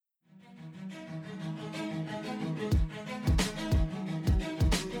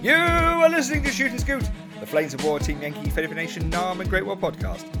You are listening to Shoot and Scoot, the Flames of War Team Yankee Federation Nation Nam and Great War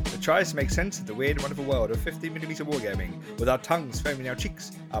podcast that tries to make sense of the weird and wonderful world of 50mm wargaming with our tongues foaming in our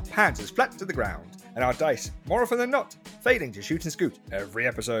cheeks, our panzers flat to the ground, and our dice, more often than not, failing to shoot and scoot every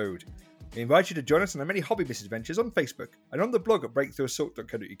episode. We invite you to join us on our many hobby misadventures on Facebook and on the blog at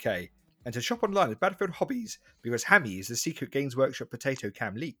breakthroughassault.co.uk, and to shop online at Battlefield Hobbies because Hammy is the secret Games Workshop potato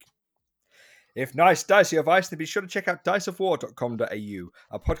cam leak. If nice dice are your vice, then be sure to check out diceofwar.com.au,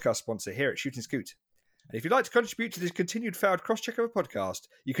 our podcast sponsor here at Shoot and Scoot. And if you'd like to contribute to this continued failed cross-check of a podcast,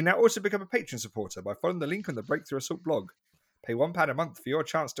 you can now also become a Patreon supporter by following the link on the Breakthrough Assault blog. Pay £1 a month for your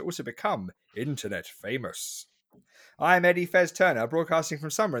chance to also become internet famous. I'm Eddie Fez Turner, broadcasting from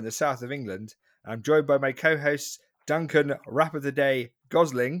somewhere in the south of England. I'm joined by my co-hosts Duncan Rap of the Day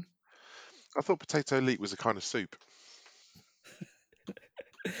Gosling. I thought potato leek was a kind of soup.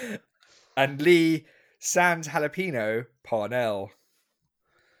 And Lee Sans Jalapeno Parnell.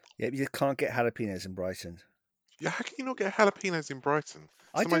 Yeah, you just can't get jalapenos in Brighton. Yeah, how can you not get jalapenos in Brighton?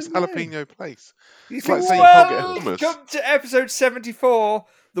 It's I the most don't know. jalapeno place. You It's like think saying you can't get Welcome hummus. to episode 74,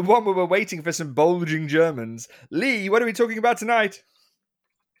 the one where we're waiting for some bulging Germans. Lee, what are we talking about tonight?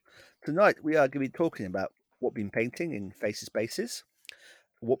 Tonight we are going to be talking about what we've been painting in Faces Bases,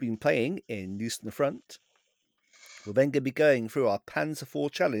 what we've been playing in News from the Front. We're then going to be going through our Panzer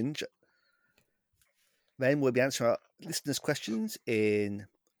IV challenge. Then we'll be answering our listeners' questions in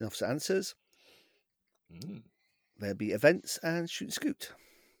Officer Answers. There'll be events and Shoot and Scoot.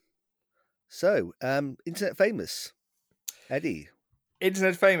 So, Internet Famous. Eddie.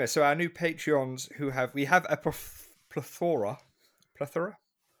 Internet famous. So our new Patreons we have a plethora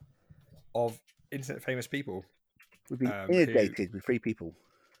of internet famous people. We've been inundated with 3 people.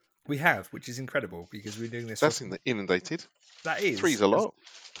 We have, which is incredible because we're doing this. That's inundated. That is 3's a lot.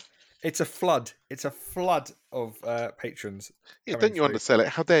 It's a flood. It's a flood of patrons. Yeah, coming don't you through. undersell it?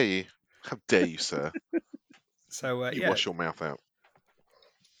 How dare you? How dare you, sir? So You yeah, wash your mouth out.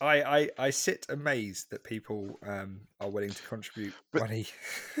 I sit amazed that people are willing to contribute money.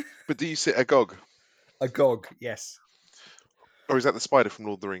 But do you sit agog? Agog, yes. Or is that the spider from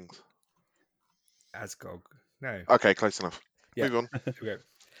Lord of the Rings? Asgog. No. Okay, close enough. Yeah. Move on.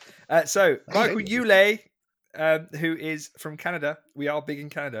 Okay. So, Michael Yule, who is from Canada. We are big in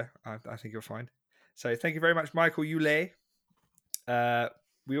Canada, I think you'll find. So, thank you very much, Michael Yule.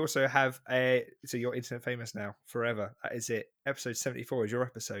 We also have so you're internet famous now, forever. That is it. Episode 74 is your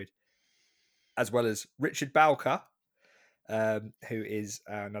episode. As well as Richard Balker, who is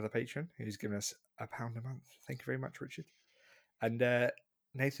another patron, who's given us £1 a month. Thank you very much, Richard. And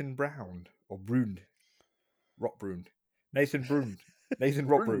Nathan Brown, or Brune. Rotbrune. Nathan Brune. Nathan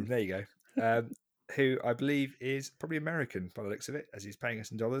Rotbrune, there you go. Who I believe is probably American by the looks of it, as he's paying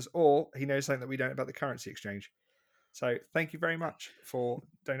us in dollars, or he knows something that we don't about the currency exchange. So thank you very much for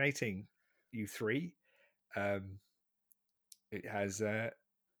donating, you 3. It has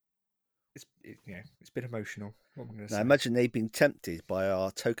it's been emotional. What am I going to say? Now, I imagine they've been tempted by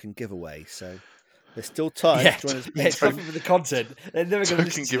our token giveaway, so there's still time to join us. It's nothing for the content. They're never going to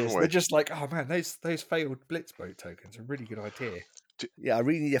listen to this. giveaway. They're just like, oh man, those failed Blitzboat tokens are a really good idea. Yeah, I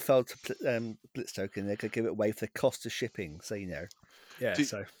really need a failed Blitz token. They're going to give it away for the cost of shipping, so you know. Yeah,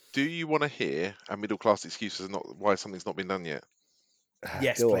 Do you want to hear a middle class excuse as not why something's not been done yet?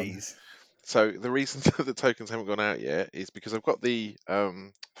 Yes, Go on. please. So the reason that the tokens haven't gone out yet is because I've got the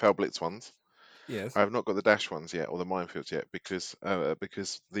fail blitz ones. Yes. I have not got the dash ones yet or the minefields yet because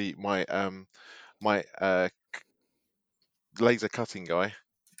my laser cutting guy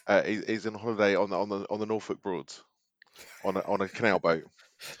is on holiday on the Norfolk Broads on a canal boat.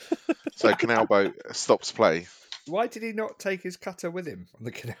 So canal boat stops play. Why did he not take his cutter with him on the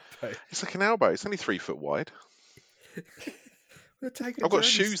canal boat? It's a canal boat. It's only 3 foot wide. I've I've got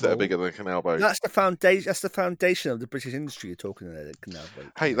shoes that are bigger than a canal boat. That's the foundation. That's the foundation of the British industry you're talking about. Canal boat.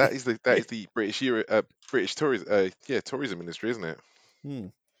 Hey, that is the British tourism industry, isn't it?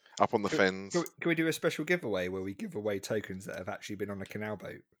 Up on the fens. Can we do a special giveaway where we give away tokens that have actually been on a canal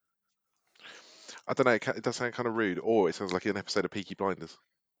boat? I don't know. It does sound kind of rude, or it sounds like an episode of Peaky Blinders.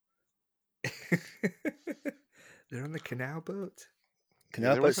 They're on the canal boat.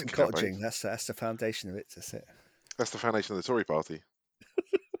 Canal there boats was a and canal cottaging. That's the foundation of it. That's it. That's the foundation of the Tory party.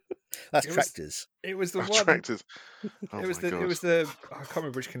 That's It was- tractors. It was the Oh, one. tractors. Oh It was my the. God. It was the. I can't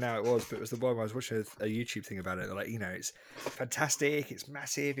remember which canal it was, but it was the one I was watching a YouTube thing about it. They're like, it's fantastic, it's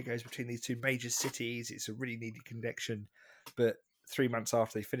massive, it goes between these 2 major cities, it's a really needed connection. But 3 months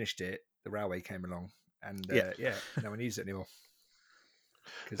after they finished it, the railway came along, and no one used it anymore.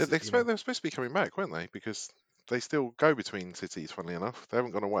 They're supposed to be coming back, weren't they? Because they still go between cities. Funnily enough, they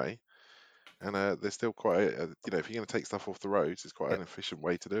haven't gone away. and there's still quite if you're going to take stuff off the roads, it's quite an efficient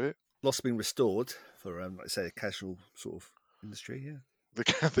way to do it. Lots have been restored for, like I say, a casual sort of industry. Yeah. The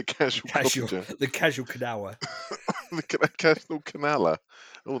casual cottager. The casual canaler. The casual canaler.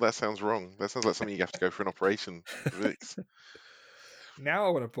 Oh, that sounds wrong. That sounds like something you have to go for an operation to fix. Now I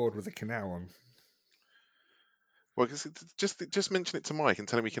want a board with a canal on. Well, just mention it to Mike and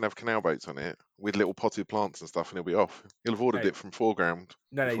tell him we can have canal boats on it with little potted plants and stuff, and he'll be off. He'll have ordered it from Foreground.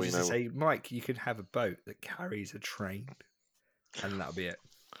 No, just say, Mike, you could have a boat that carries a train, and that'll be it.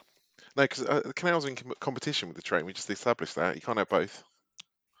 No, because the canal's in competition with the train. We just established that. You can't have both.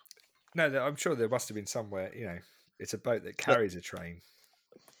 No, I'm sure there must have been somewhere, it's a boat that carries a train.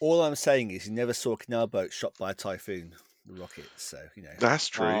 All I'm saying is you never saw a canal boat shot by a typhoon, the rocket, so, That's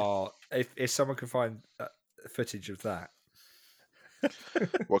true. Oh, if someone can find footage of that.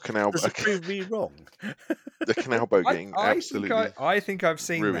 What canal? Does it prove me wrong? The canal boat getting absolutely. I think I've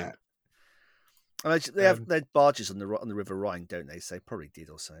seen ruined. that. I mean, they had barges on the River Rhine, don't they? So they probably did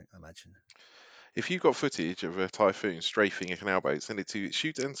or something, I imagine. If you've got footage of a typhoon strafing a canal boat, send it to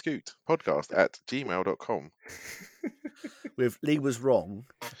shootandscoot@gmail.com. With Lee was wrong.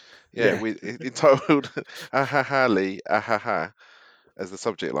 Yeah, entitled "Ahaha Lee, ahaha" as the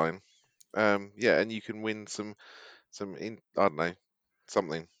subject line. Yeah, and you can win some I don't know,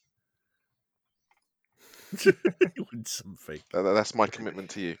 something. Win something. That's my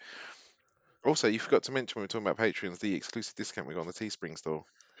commitment to you. Also, you forgot to mention when we were talking about Patreons, the exclusive discount we got on the Teespring store.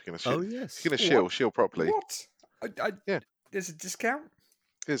 If you're gonna yes. If you're gonna shill properly. What? Yeah. There's a discount?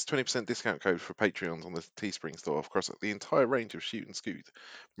 There's 20% discount code for Patreons on the Teespring store across the entire range of Shoot and Scoot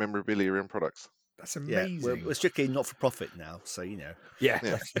memorabilia and products. That's amazing. Yeah, we're strictly not for profit now, so Yeah. Yeah.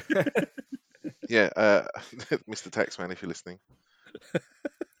 Mr. Taxman, if you're listening.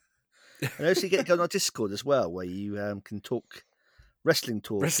 And also you get going on Discord as well, where you can talk wrestling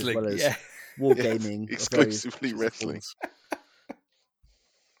talk as well as wargaming. Yes, exclusively wrestling.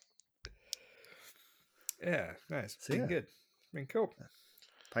 Yeah, no, it's been good. It's been cool.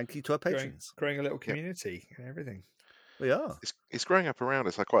 Thank you to our patrons. Growing a little community and everything. We are. It's growing up around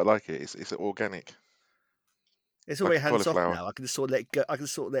us. I quite like it. It's organic. It's all very hands off now. I can just sort of let it go. I can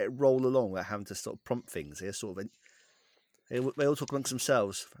sort of let it roll along without having to sort of prompt things. They all talk amongst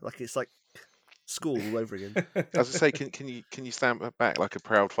themselves, it's like school all over again. As I say, can you stand back like a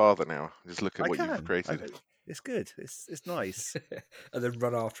proud father now? Just look at what you've created. It's good. It's nice. And then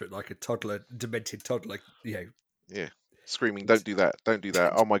run after it like a toddler, demented toddler. Yeah. Screaming, "Don't do that! Don't do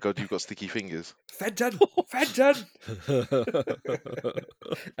that! Oh my God, you've got sticky fingers!" Fenton.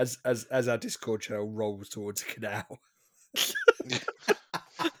 as our Discord channel rolls towards a canal.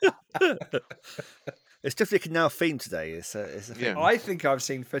 It's definitely a canal theme today. It's a thing. I think I've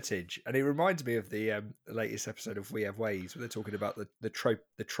seen footage, and it reminds me of the latest episode of We Have Waves, where they're talking about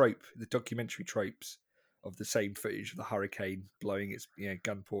the documentary tropes of the same footage of the hurricane blowing its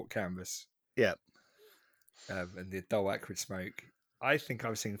gunport canvas. Yeah. And the dull acrid smoke. I think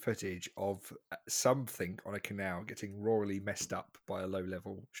I've seen footage of something on a canal getting royally messed up by a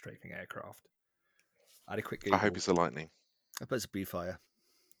low-level strafing aircraft. I had a quick Google. I hope it's a Lightning. I bet it's a Bluefire.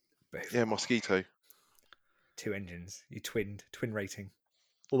 Yeah, Mosquito. 2 engines. You twin rating.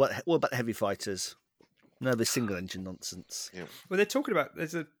 What about heavy fighters? No, the single engine nonsense. Yeah. Well, they're talking about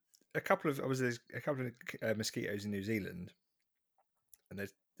there's a couple of mosquitoes in New Zealand, and they're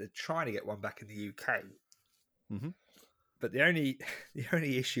trying to get one back in the UK. Mm-hmm. But the only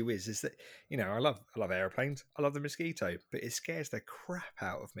issue is that I love airplanes. I love the Mosquito, but it scares the crap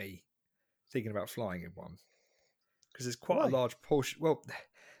out of me thinking about flying in one because there's quite a large portion. Well,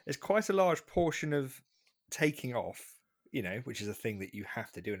 there's quite a large portion of taking off, which is a thing that you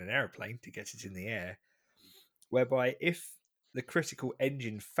have to do in an airplane to get it in the air. Whereby if the critical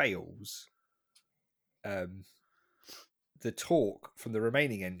engine fails, the torque from the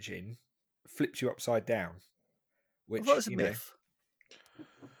remaining engine flips you upside down. Which was a myth.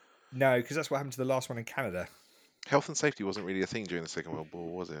 No, because that's what happened to the last one in Canada. Health and safety wasn't really a thing during the Second World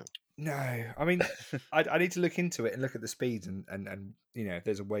War, was it? No, I mean, I need to look into it and look at the speeds and if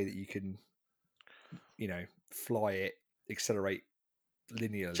there's a way that you can, fly it, accelerate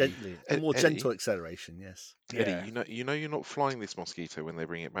linearly, gently, more gentle acceleration. Yes, Eddie, you're not flying this Mosquito when they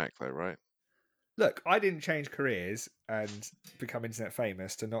bring it back, though, right? Look, I didn't change careers and become internet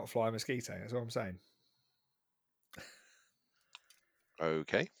famous to not fly a Mosquito. That's what I'm saying.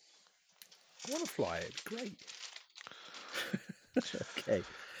 Okay. I want to fly it. It'd be great. Okay.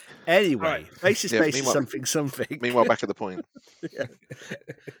 Anyway, basis something. Meanwhile, back at the point.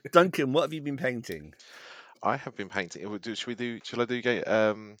 Duncan, what have you been painting? I have been painting. Shall I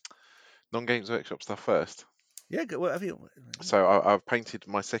do non-Games Workshop stuff first? Yeah, good. Whatever you. So I've painted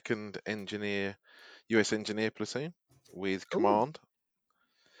my second US engineer platoon with Ooh. command.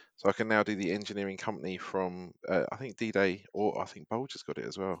 So I can now do the engineering company from I think D-Day, or I think Bulger's got it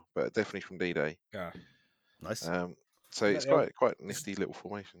as well, but definitely from D-Day. Yeah. Nice. So Is it's that the old- quite nifty little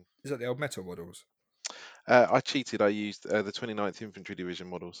formation. Is that the old metal models? I cheated. I used the 29th Infantry Division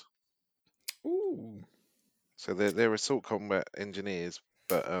models. Ooh. So they're assault combat engineers,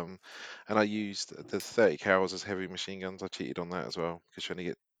 but and I used the 30 cals as heavy machine guns. I cheated on that as well because you only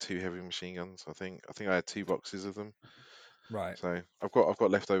get 2 heavy machine guns. I think I had 2 boxes of them. Right. So I've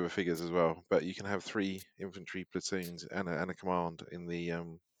got leftover figures as well. But you can have 3 infantry platoons and a command in the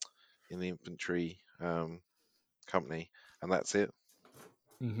infantry company, and that's it.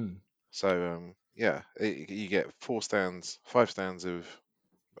 Mm-hmm. So yeah, you get 5 stands of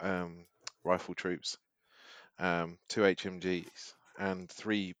rifle troops, 2 HMGs, and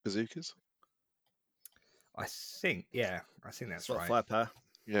 3 bazookas. I think that's Lot of right. firepower.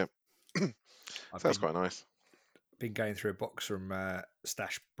 Yeah, so I've that's quite nice. been going through a box from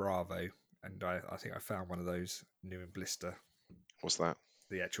Stash Bravo, and I think I found one of those new in blister. What's that?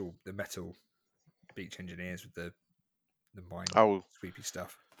 The metal beach engineers with the mine Oh, sweepy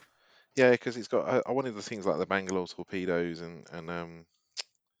stuff. yeah, because it's got. I wanted the things like the Bangalore torpedoes and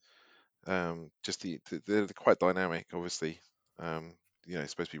just they're quite dynamic, obviously.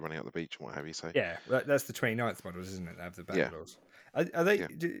 It's supposed to be running out the beach and what have you. So Yeah, that's the 29th models, isn't it? They have the Yeah. Bangalows. Are they? Yeah.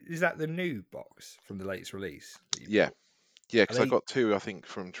 Is that the new box from the latest release? That you yeah, bought? yeah, because I they- got 2, I think,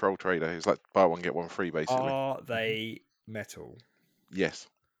 from Troll Trader. It's like buy one get one free, basically. Are they metal? Yes.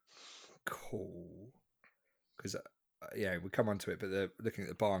 Cool. Because we come onto it, but they're looking at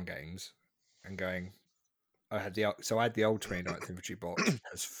the barn games and going. I had the old 29th infantry box that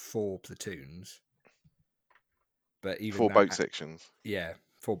has 4 platoons, but even 4 that, boat sections. yeah,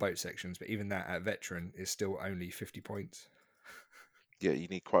 4 boat sections, but even that at veteran is still only 50 points. Yeah, you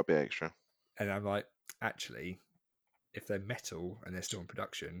need quite a bit extra. And I'm like, actually, if they're metal and they're still in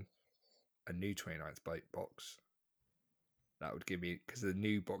production, a new 29th boat box, that would give me, because the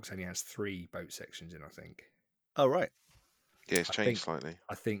new box only has 3 boat sections in, I think. Oh, right. Yeah, it's I changed think- slightly.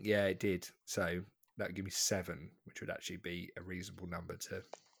 I think, yeah, it did. So that would give me 7, which would actually be a reasonable number to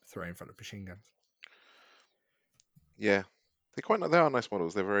throw in front of machine guns. Yeah, they are nice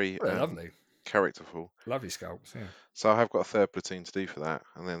models. They're very They're lovely. characterful. Lovely sculpts, yeah. So I have got a 3rd platoon to do for that,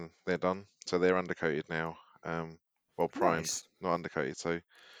 and then they're done. So they're undercoated now. Well, primed, Nice. not undercoated. So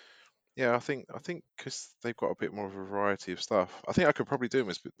yeah, I think because they've got a bit more of a variety of stuff. I think I could probably do them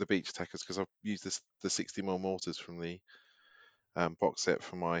as the beach attackers because I've used the 60mm mortars from the box set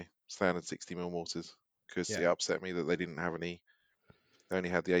for my standard 60mm mortars because Yeah. it upset me that they didn't have any. They only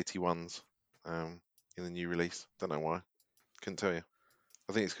had the 81s in the new release. Don't know why. Couldn't tell you.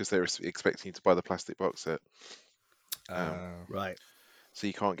 I think it's because they were expecting you to buy the plastic box set, Right. so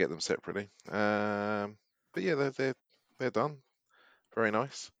you can't get them separately. But yeah, they're done. Very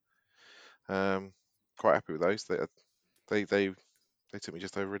nice. Quite happy with those. They took me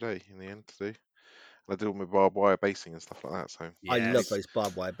just over a day in the end to do. And I did all my barbed wire basing and stuff like that. So I love Yes. those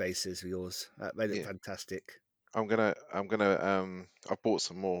barbed wire bases of yours. They look Yeah. fantastic. I'm gonna I've bought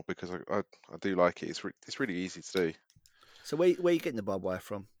some more because I do like it. It's really easy to do. So where are you getting the barbed wire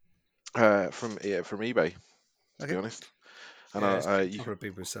from? From eBay, to be Okay. honest. And Yeah, a you couple of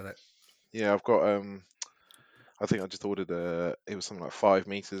people sell it. yeah, I've got I think I just ordered it was something like 5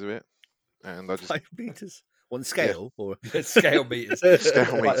 meters of it, and I just 5 meters. On scale or Scale meters.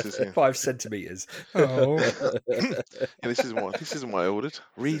 Scale meters, yeah. 5 centimeters. Oh. yeah, this isn't what I ordered.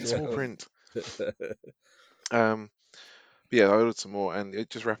 Read small print. But yeah, I ordered some more, and it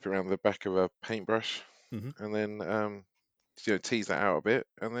just wrap it around the back of a paintbrush, Mhm. and then tease that out a bit,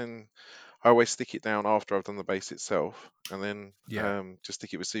 and then I always stick it down after I've done the base itself, and then Yeah. just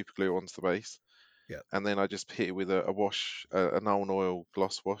stick it with super glue onto the base. Yeah. And then I just hit it with a wash, an Nuln Oil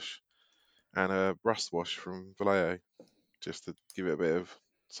gloss wash, and a rust wash from Vallejo, just to give it a bit of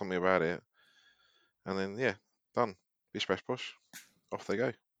something about it. And then yeah, done. Bish bash bosh, off they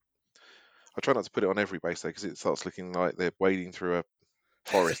go. I try not to put it on every base though, because it starts looking like they're wading through a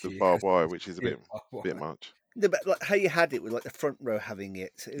forest of Yeah. barbed wire, which is a Yeah, bit much. No, but like how you had it with like the front row having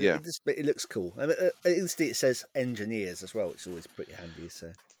it, Yeah. it looks cool. And instantly it says engineers as well, which is always pretty handy.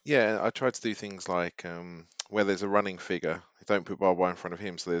 So Yeah, I tried to do things like where there's a running figure, don't put barbed wire in front of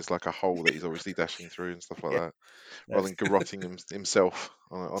him, so there's like a hole that he's obviously dashing through and stuff like Yeah. that, rather than garroting himself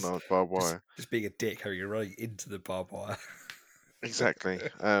on a barbed wire. Just being a dick, having you running into the barbed wire. Exactly.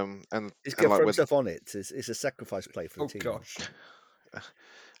 he's And going to like throw when, himself on it. It's a sacrifice play for the Oh team. gosh.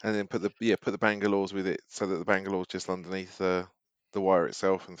 and then put the Bangalores with it, so that the Bangalores just underneath the the wire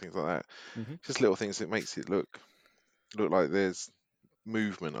itself and things like that. Mhm. Just little things that makes it look like there's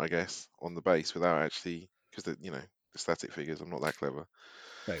movement, I guess, on the base without actually, because the static figures. I'm not that clever.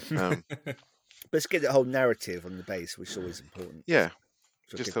 No. Um, But let's get the whole narrative on the base, which is always important. yeah,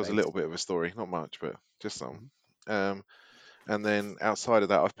 for just good tells a base. little bit of a story, not much, but just some. Mhm. And then outside of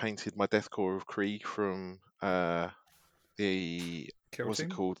that, I've painted my Deathcore of Krieg from the Kill what's it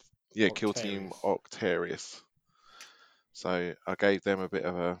team? called? Yeah, Kill Team Octarius. So I gave them a bit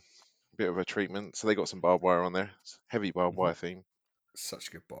of a treatment. So they got some barbed wire on there. It's heavy barbed wire theme. Such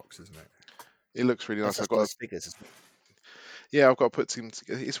a good box, isn't it? It looks really That's nice. such nice figures. Isn't it? Yeah, I've got to put some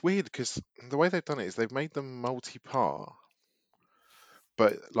together. It's weird because the way they've done it is they've made them multi-part,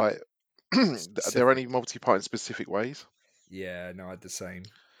 but like they're Specific. only multi-part in specific ways. Yeah, no, I had the same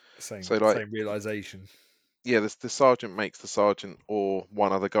So like, same realization. yeah, the sergeant makes the sergeant or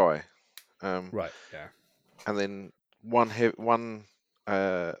one other guy, Right, yeah. and then one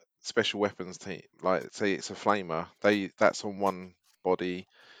special weapons team, like say it's a flamer, that's on one body,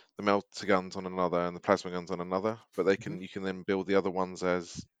 the melter guns on another, and the plasma guns on another. But you can then build the other ones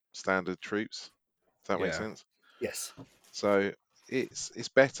as standard troops. If that makes Yeah. sense. Yes. So it's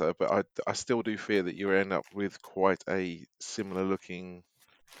better, but I still do fear that you end up with quite a similar looking.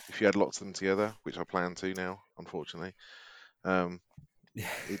 If you had lots of them together, which I plan to now, unfortunately,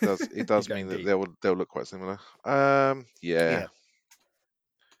 it does You're mean going that deep. they'll look quite similar. Yeah,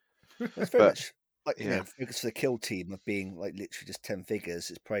 Well, it's very but much like yeah. focus for the kill team of being like literally just 10 figures.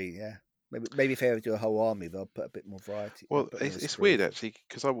 It's probably Maybe if they ever do a whole army, they'll put a bit more variety. Well, Put more it's sprue weird for it. actually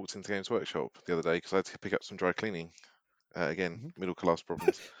because I walked into Games Workshop the other day because I had to pick up some dry cleaning. Again, Mhm. middle class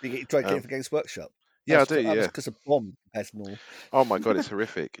problems. You get dry cleaning for Games Workshop. Yeah, I do. That was Yeah. because of bomb compared to normal. Oh my god, it's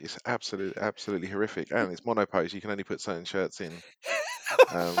horrific. It's absolutely horrific, and it's monopose. You can only put certain shirts in.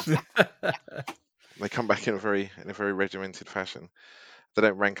 They come back in a very regimented fashion. They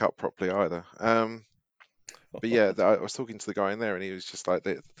don't rank up properly either. But yeah, I was talking to the guy in there, and he was just like,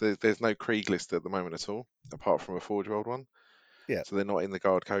 "There's no Krieg list at the moment at all, apart from a Forge World one. Yeah. So they're not in the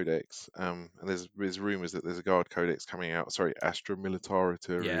Guard Codex. And there's rumours that there's a Guard Codex coming out. Sorry, Astra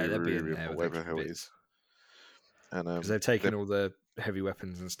Militaritarium, Yeah, they'll be in there or with whatever the extra hell it bits. is. And Because they've taken all the heavy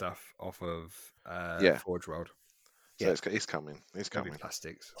weapons and stuff off of Yeah. Forge World. So Yeah. it's coming. It's There'll be coming.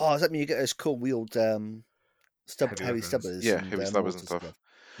 plastics. Oh, does that mean you get those cool wheeled heavy weapons. stubbers? Yeah, and, heavy stubbers and mortars stuff.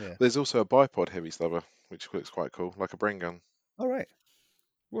 Yeah. There's also a bipod heavy stubber, which looks quite cool, like a Bren gun. All right.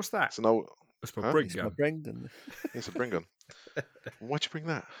 What's that? It's an old. That's my Huh? brig It's my gun. Brendan. It's a Bren gun. Why'd you bring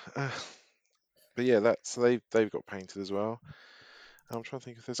that? But yeah, they've got painted as well. I'm trying to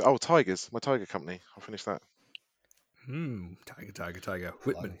think if there's Tigers, my Tiger company. I'll finish that. Tiger.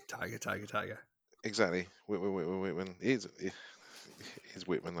 Whitman. Tiger. Exactly. Whitman. It is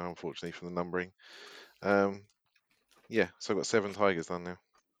Whitman though, unfortunately, from the numbering. Yeah, so I've got 7 Tigers done now.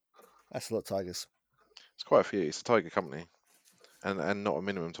 That's a lot of tigers. It's quite a few. It's a Tiger company. And not a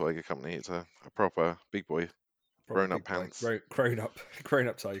minimum Tiger company. It's a proper big boy, grown up pants. Grown up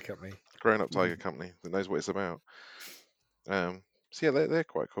Tiger company. Grown up Tiger company that knows what it's about. So yeah, they're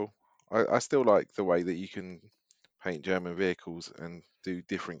quite cool. I still like the way that you can paint German vehicles and do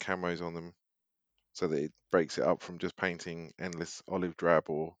different camos on them, so that it breaks it up from just painting endless olive drab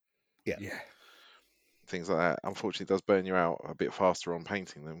or Yeah. things like that. Unfortunately, it does burn you out a bit faster on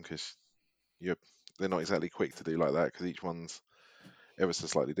painting them because they're not exactly quick to do like that because each one's ever so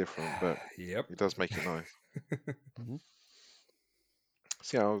slightly different. But Yep. it does make it nice. Mhm.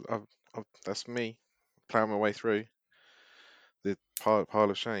 So yeah, that's me plowing my way through the pile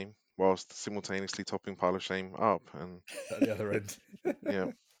of shame whilst simultaneously topping pile of shame up, and At the other end.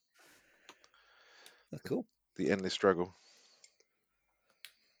 yeah, That's cool. the endless struggle.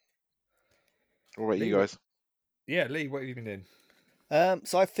 What about you Lee, guys? Lee, what have you been doing?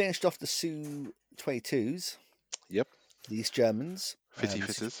 So I finished off the Su-22s. Yep. These Germans. Fitty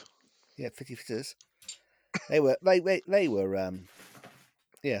fitters. Yeah, fitty fitters. They were a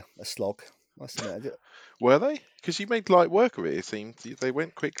slog. I must admit. Were they? Because you made light work of it. It seemed they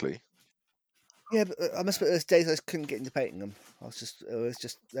went quickly. Yeah, but I must admit, those days I just couldn't get into painting them. They were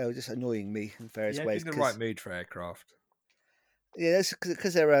just annoying me in various ways. In the right mood for aircraft. Yeah, that's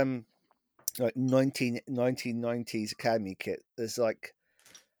because they're like 1990s Academy kit. There's like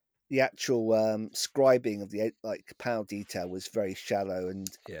the actual scribing of the like panel detail was very shallow, and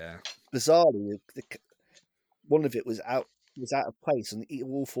bizarrely, one of it was out of place on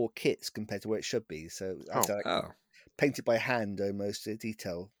all 4 kits compared to where it should be. So I had to painted by hand almost the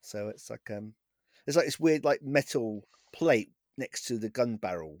detail. So it's like this weird like metal plate next to the gun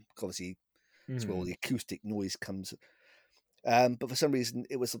barrel. Obviously, it's where all the acoustic noise comes. But for some reason,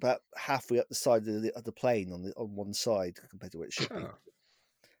 it was about halfway up the side of the plane on one side compared to where it should be. Oh,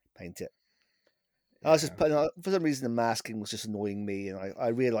 Paint it. I was just yeah. putting, for some reason, the masking was just annoying me, and I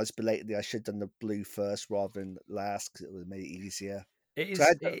realised belatedly I should have done the blue first rather than last because it would have made it easier. It So I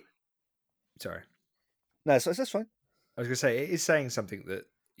is. had, Sorry, no, so that's fine. I was going to say it is saying something that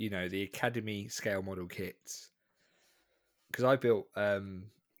the Academy scale model kits, because I built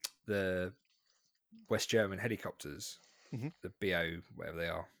the West German helicopters, Mhm. the BO whatever they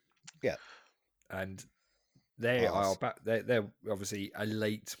are, Yeah. and they Pass. are they're obviously a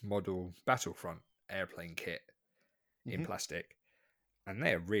late model Battlefront airplane kit in Mhm. plastic, and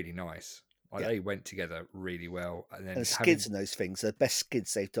they are really nice. Like Yeah. they went together really well, and then And the skids and those things are the best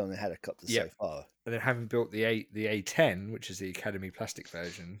skids they've done in helicopters so far. and then having built the A10, which is the Academy plastic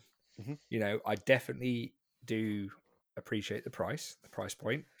version, Mhm. I definitely do appreciate the price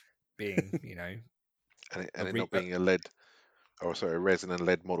point being, and a it not being a resin and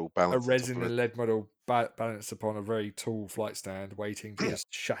lead model a balanced on top resin of and it. lead model balanced upon a very tall flight stand, waiting to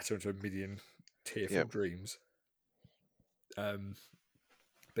just shatter into a million tearful dreams.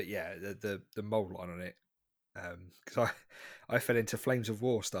 But yeah, the mold line on it, because I fell into Flames of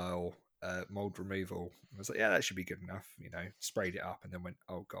War style mold removal. I was like, yeah, that should be good enough. Sprayed it up and then went,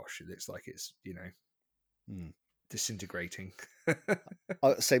 oh gosh, it looks like it's disintegrating.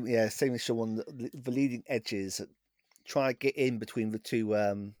 Same as Sean. The leading edges, try to get in between the two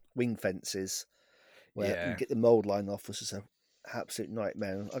wing fences, where you get the mold line off was just an absolute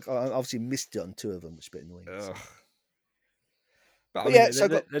nightmare. I obviously missed it on two of them, which is a bit annoying. So. But I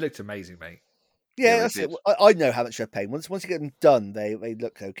mean, they looked amazing, mate. Yeah, that's it. I know how much they're paying. Once you get them done, they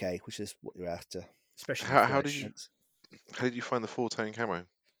look okay, which is what you're after. Especially how did you find the 4-tone camo?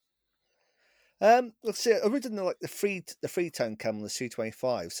 Let's see. Originally, like the free tone camo on the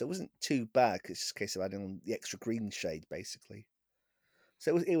Su-25, so it wasn't too bad. It's just a case of adding on the extra green shade, basically.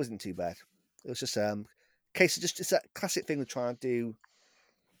 So it wasn't too bad. It was just case of just that classic thing of trying to do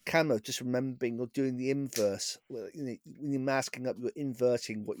camo, just remembering or doing the inverse. Well, when you're masking up, you're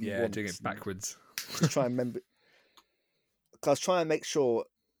inverting what you want. Doing it backwards. Just try and remember. I was trying to make sure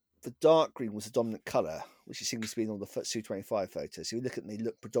the dark green was the dominant colour, which it seems to be in all the Su-25 photos. So you look at them, they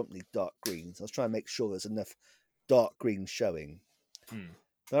look predominantly dark greens. I was trying to make sure there's enough dark green showing. And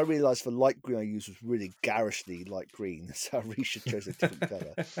I realised the light green I used was really garishly light green, so I really should chose a different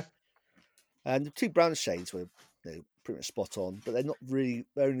colour. And the two brown shades were pretty much spot on, but they're not really.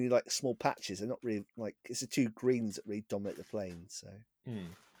 They're only like small patches. They're not really like it's the two greens that really dominate the plane. So,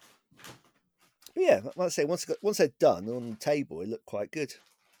 but yeah, like I say, once they're done on the table, it looked quite good.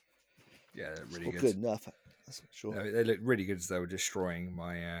 Yeah, they're really good. Good enough. That's for sure. No, they look really good as they were destroying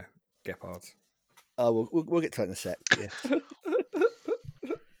my Gepards. Oh, we'll get to that in a sec. Yeah,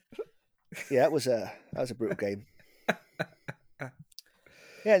 yeah, that was a brutal game.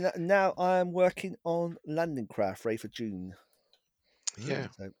 Yeah, now I'm working on Landing Craft ready for June. Yeah.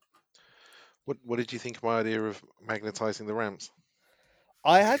 So. What did you think of my idea of magnetising the ramps?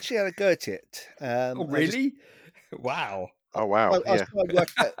 I actually had a go at it. Oh, really? Wow. Oh, wow. I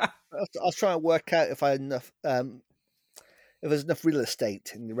was trying to work out if I had enough, if there's enough real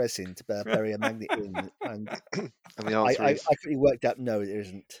estate in the resin to bury a magnet in, and the answer is, I quickly worked out no, there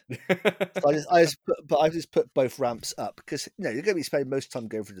isn't. So I just put both ramps up because you're going to be spending most time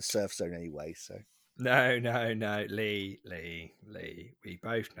going through the surf zone anyway. So no, Lee. We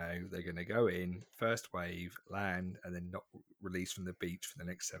both know they're going to go in first wave, land, and then not release from the beach for the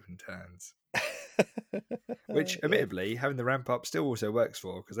next 7 turns. Which, admittedly, having the ramp up still also works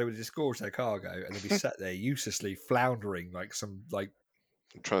for, because they would disgorge their cargo and they'd be sat there uselessly floundering like some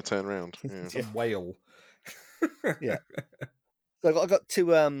trying to turn around, some whale. Yeah. So I got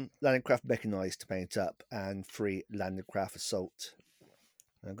 2 landing craft mechanized to paint up and 3 landing craft assault.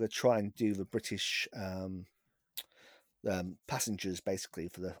 I'm going to try and do the British passengers basically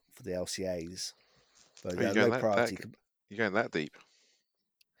for the LCAs. But low priority. You're going that deep?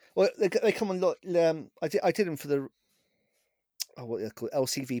 Well, they come on. I did them for the what they're called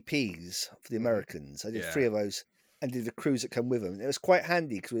LCVPs for the Americans. I did 3 of those and did the crews that come with them. It was quite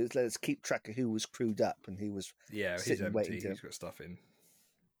handy because it let us keep track of who was crewed up and who was he's empty. He's got stuff in.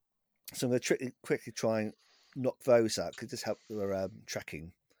 So I'm going to quickly try and knock those out because it just helped their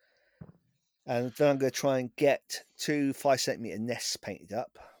tracking. And then I'm going to try and get 2 5-centimeter nests painted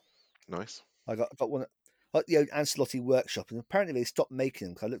up. Nice. I got one at the Ancelotti workshop, and apparently they stopped making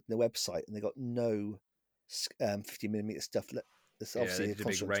them because I looked on their website and they got no 50mm stuff. That's obviously they did a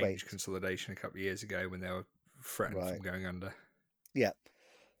big range consolidation a couple of years ago when they were threatened from going under. Yeah.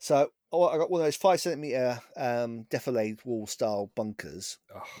 So I got one of those 5 centimeter defilade wall style bunkers.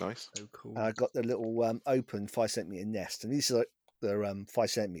 Oh, Nice. so cool. And I got the little open 5 centimeter nest, and these are like the 5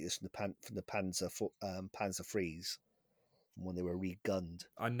 centimeters from the Panzer Freeze from when they were regunned.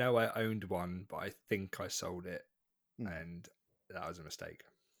 I know I owned one, but I think I sold it, Mm. and that was a mistake.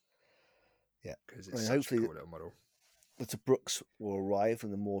 Yeah, because I it's mean, such a hopefully cool little model. the Brooks will arrive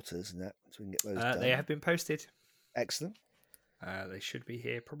and the mortars and that, so we can get those done. They have been posted. Excellent. They should be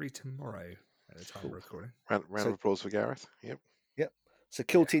here probably tomorrow at the time Cool. of recording. Round So- of applause for Gareth. Yep. So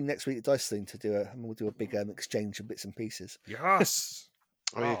Kill Team next week at Dice Thing we'll do a big exchange of bits and pieces. Yes.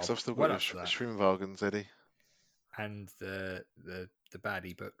 Oh, yeah, because I've still well got up for your that. Shrimwagens, Eddie. And the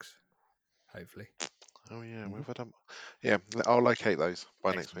baddie books, hopefully. Oh, yeah. Mhm. What have I done? Yeah, I'll locate those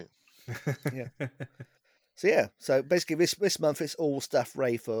by next Excellent. week. So basically this month it's all stuff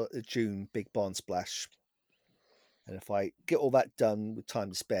ready for the June big Barn Splash. And if I get all that done with time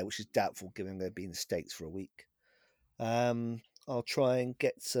to spare, which is doubtful given I'm going to be in the States for a week, I'll try and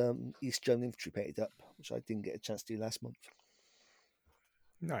get some East German infantry painted up, which I didn't get a chance to do last month.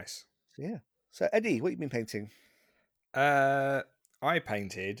 Nice. So Eddie, what have you been painting? I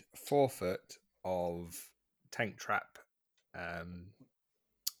painted 4 foot of tank trap,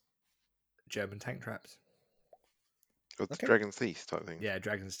 German tank traps. Or the Okay. Dragon's Teeth type thing. Yeah,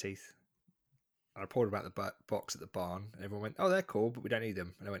 dragon's teeth. And I poured them out the box at the barn, and everyone went, "Oh, they're cool, but we don't need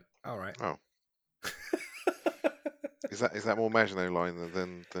them." And I went, "All right." Oh. Is that more Maginot line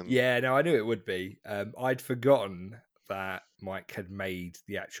than? Yeah, no, I knew it would be. I'd forgotten that Mike had made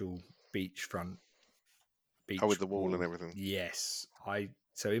the actual beachfront. Oh, with the wall and everything. Yes,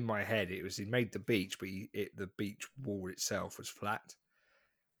 So in my head, he made the beach, but the beach wall itself was flat.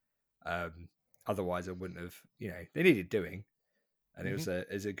 Otherwise, I wouldn't have. They needed doing, and it was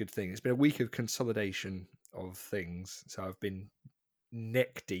a good thing. It's been a week of consolidation of things, so I've been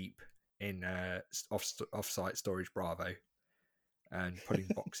neck deep in off-site storage Bravo, and putting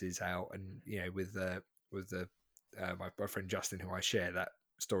boxes out, and with my friend Justin, who I share that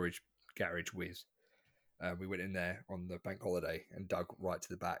storage garage with. We went in there on the bank holiday and dug right to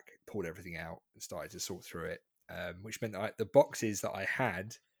the back, pulled everything out, and started to sort through it. Which meant that the boxes that I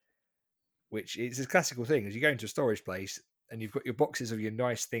had, which is a classical thing, is you go into a storage place and you've got your boxes of your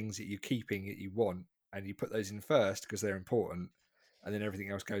nice things that you're keeping that you want, and you put those in first because they're important, and then everything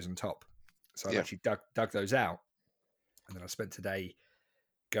else goes on top. So I've actually dug those out, and then I spent today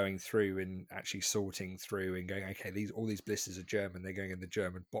going through and actually sorting through and going, okay, all these blisters are German. They're going in the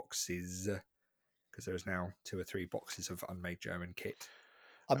German boxes. Because there's now 2 or 3 boxes of unmade German kit.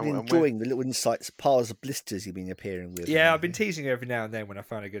 I've been enjoying the little insights, piles of blisters you've been appearing with. Yeah, I've been teasing you every now and then when I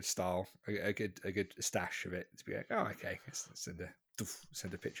find a good style, a good stash of it to be like, oh, okay, let's send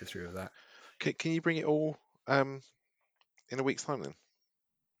a picture through of that. Can you bring it all in a week's time then?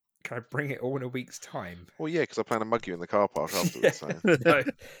 Can I bring it all in a week's time? Well, yeah, because I plan to mug you in the car park afterwards. So. No.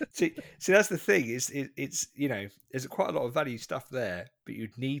 See, that's the thing. It's there's quite a lot of value stuff there, but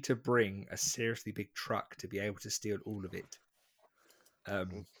you'd need to bring a seriously big truck to be able to steal all of it.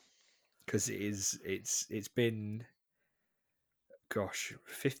 Because it's been,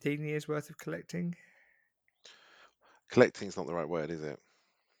 15 years worth of collecting. Collecting's not the right word, is it?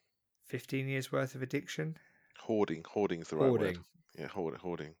 15 years worth of addiction. Hoarding's the right word. Yeah,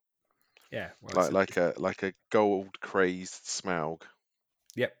 hoarding. Yeah, well, like a gold crazed Smaug.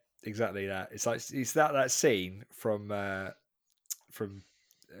 Yep, exactly that. It's that scene from The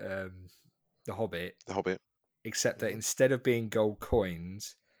Hobbit. The Hobbit. Except that instead of being gold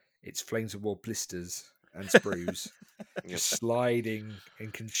coins, it's Flames of War blisters and sprues, just sliding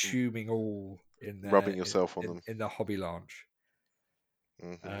and consuming all in there, rubbing yourself on them in the hobby launch.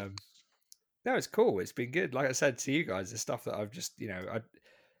 Mm-hmm. No, it's cool. It's been good. Like I said to you guys, the stuff that I've just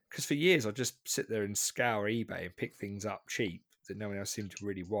because for years I just sit there and scour eBay and pick things up cheap that no one else seemed to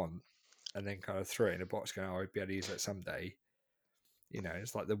really want, and then kind of throw it in a box, going, "Oh, I'd be able to use that someday."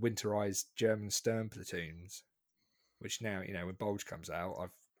 It's like the winterized German Stern platoons, which now, when Bulge comes out,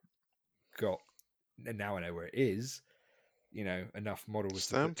 I've got, and now I know where it is. Enough models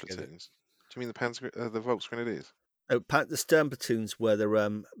Stern to put together. platoons. Do you mean the Volksgrenadiers? Oh, the Stern platoons were the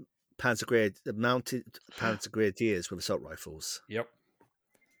mounted Panzer Grenadiers with assault rifles. Yep.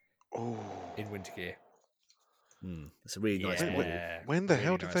 Oh, in winter gear. It's a really nice model. When the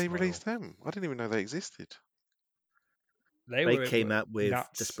hell did they release them? I didn't even know they existed. They came out with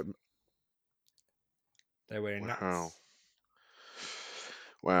nuts. They were nuts.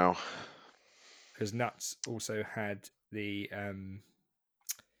 Wow. Because Nuts also had the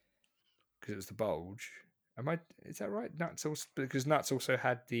because it was the Bulge. Is that right? Nuts also, because Nuts also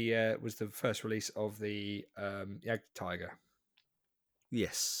had the was the first release of the Jagd Tiger.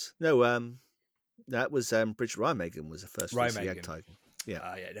 Yes. No. That was British Remagen was the first release of Remagen. Jagdtiger.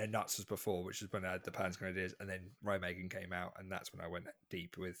 Yeah. Yeah, their Nuts was before, which is when I had the Pan's Grenadiers, and then Remagen came out, and that's when I went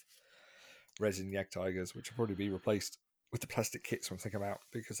deep with resin Jagdtigers, which will probably be replaced with the plastic kits once they come out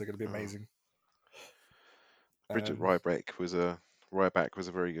because they're going to be Oh. amazing. Bridget Ryback was a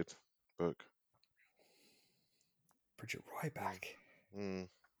very good book. Bridget Ryback. Mm.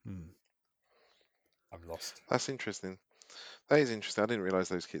 I'm lost. That's interesting. That is interesting. I didn't realise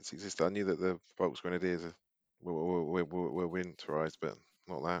those kits existed. I knew that the Volks Grenadiers were winterized, but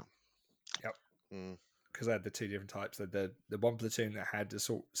not that. Yep. Mm. Because I had the two different types. The one platoon that had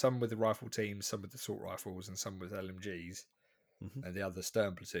some with the rifle teams, some with assault rifles, and some with LMGs, and the other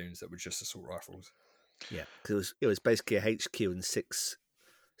Stern platoons that were just assault rifles. Yeah, because it was basically a HQ and 6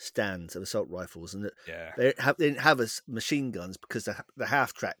 stands of assault rifles, and Yeah, they didn't have machine guns because the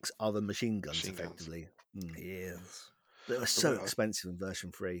half tracks are the machine guns effectively. Yes, But it was so expensive in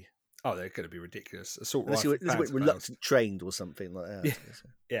version 3. Oh, they're going to be ridiculous. Assault Unless rifle. you went reluctant trained or something like that.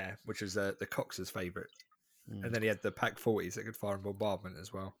 Yeah, which was the Cox's favourite. And then he had the Pack 40s that could fire in bombardment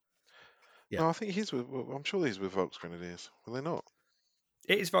as well. Yeah. No, I think I'm sure these were Volks Grenadiers. Were they not?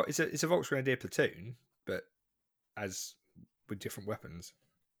 It's a Volks Grenadier platoon, but as with different weapons.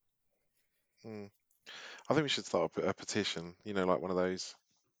 I think we should start a petition, like one of those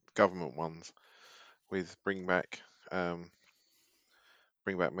government ones with bring back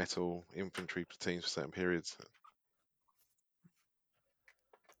metal infantry platoons for certain periods.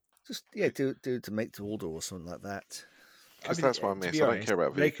 Just to make to order or something like that. Because that's what I miss. I don't care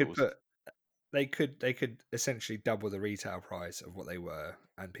about vehicles. They could essentially double the retail price of what they were,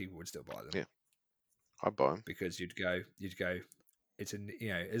 and people would still buy them. Yeah, I'd buy them because you'd go. It's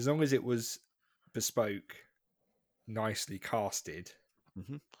as long as it was bespoke, nicely casted.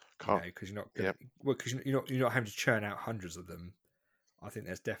 Because you're not gonna, because you're not having to churn out hundreds of them. I think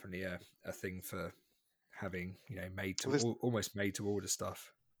there's definitely a thing for having almost made to order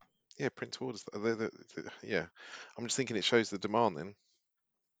stuff. Yeah, print to order. Yeah, I'm just thinking it shows the demand then.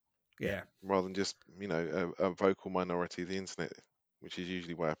 Yeah. Rather than just a vocal minority of the internet, which is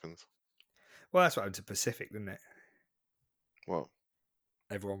usually what happens. Well, that's what happened to Pacific, didn't it? What?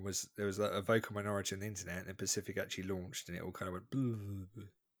 There was a vocal minority on the internet, and then Pacific actually launched, and it all kind of went. Boo.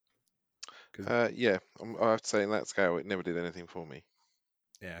 Yeah, I have to say, in that scale, it never did anything for me.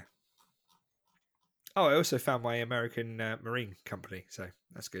 Yeah. Oh, I also found my American Marine company, so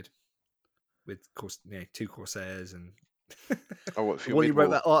that's good. With 2 Corsairs and. What you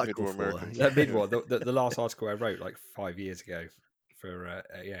wrote that article for? Mid-war, the last article I wrote like 5 years ago for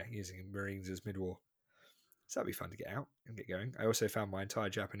using Marines as mid-war. So that'd be fun to get out and get going. I also found my entire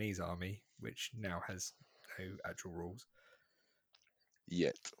Japanese army, which now has no actual rules.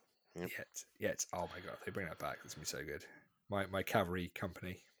 Yet. Oh my god, they bring that back. It's gonna be so good. My cavalry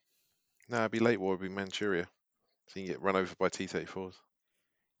company. No, it'd be late war. It'd be Manchuria, so you can get run over by T-34s.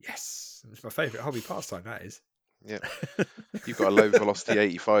 Yes, it's my favourite hobby pastime. That is. Yeah, you've got a low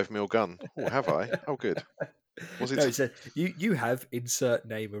velocity 85mm gun. Oh, have I? Oh, good. Was it? No, so you have insert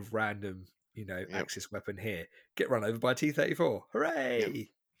name of random, Axis weapon here. Get run over by T-34. Hooray!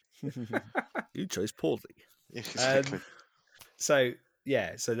 Yep. You chose poorly. Yes, exactly. So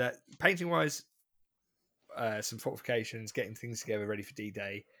that painting wise, some fortifications, getting things together ready for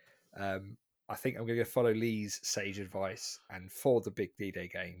D-Day. I think I'm going to go follow Lee's sage advice, and for the big D-Day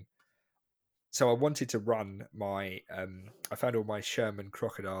game. So I wanted to run my. I found all my Sherman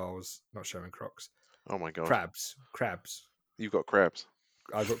crocodiles, not Sherman crocs. Oh my god! Crabs. You've got crabs.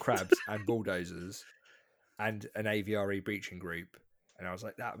 I've got crabs and bulldozers, and an AVRE breaching group, and I was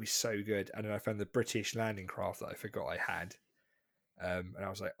like, that would be so good. And then I found the British landing craft that I forgot I had, and I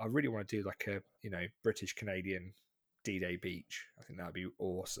was like, I really want to do like a British Canadian D-Day beach. I think that would be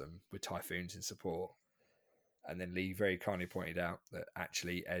awesome with Typhoons in support. And then Lee very kindly pointed out that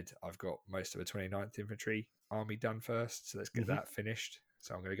actually, Ed, I've got most of a 29th Infantry army done first. So let's get that finished.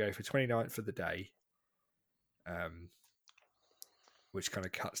 So I'm going to go for 29th for the day, which kind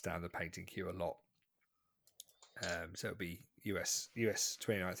of cuts down the painting queue a lot. So it'll be US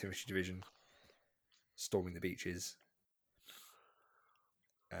 29th Infantry Division storming the beaches.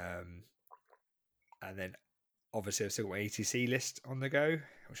 And then obviously I've still got my ETC list on the go,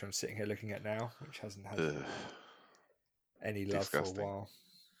 which I'm sitting here looking at now, which hasn't had any love for a while.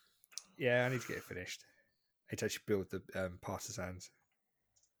 Yeah, I need to get it finished. I need to actually build the partisans.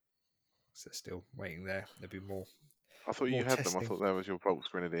 So still waiting there. There'll be more. I thought you had them. I thought that was your Volks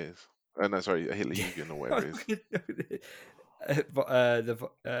Grenadiers. No, sorry, Hitler Jugend or whatever it is. What are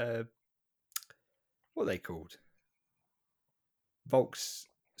they called? Volks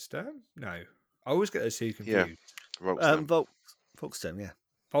Sturm? No. I always get those two confused. Yeah, Volks. Volkssturm, yeah.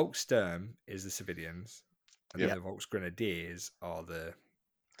 Volkssturm is the civilians, and Yep. then the Volksgrenadiers are the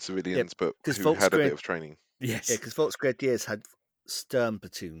Civilians, but 'cause who had a Volksgren- bit of training. yes, Yeah, because Volksgrenadiers had Sturm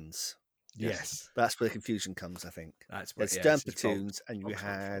platoons. yes. That's where the confusion comes, I think. That's There's what Sturm it's Volks- platoons, and you Volks-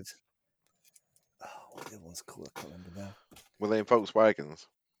 had... Oh, what are the other ones called? I can't remember now. Were they in Volkswagens?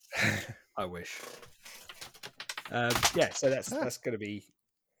 I wish. Yeah, so that's going to be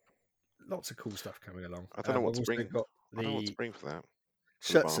lots of cool stuff coming along. I don't know what I've to also bring. got I don't know what to the bring for that.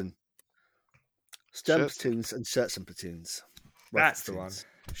 For the barn. Scherzen. Sturm Scherzen. platoons and Scherzen platoons. that's Rifle the one. platoons.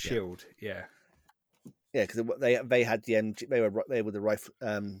 Shield, yeah. Yeah, because they had the MG. They were the rifle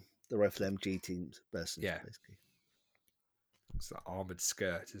MG teams versions. Yeah. Basically. It's the armored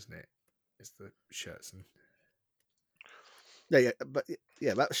skirt, isn't it? It's the shirts and That's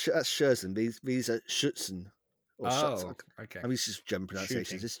Scherzen. These are Schützen. Or Schützen. okay. I mean, it's just German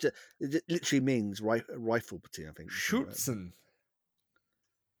pronunciations. Shooting. It literally means rifle platoon, I think. Schützen.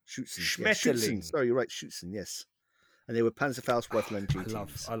 Schützen. Schmetterling. Schützen. Sorry, you're right. Schützen, yes. And they were Panzerfaust rifle MG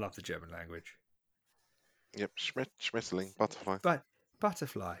teams. I love the German language. Yep, Schmetterling, butterfly. But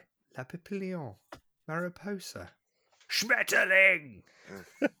butterfly, la papillon, mariposa, Schmetterling.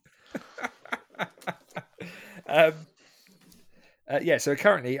 So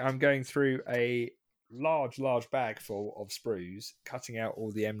currently I'm going through a large bag full of sprues, cutting out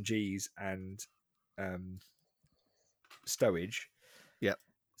all the MGs and stowage. Yep.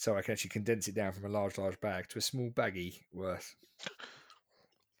 So I can actually condense it down from a large bag to a small baggie worth.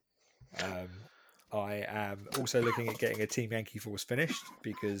 I am also looking at getting a Team Yankee Force finished,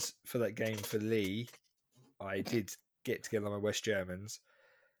 because for that game for Lee, I did get together my West Germans,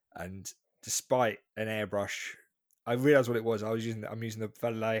 and despite an airbrush, I realised what it was. I'm using the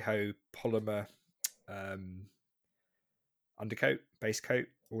Vallejo polymer undercoat, base coat,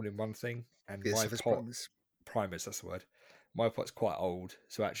 all in one thing, and my pot primers. That's the word. My pot's quite old,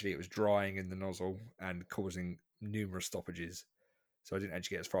 so actually it was drying in the nozzle and causing numerous stoppages. So I didn't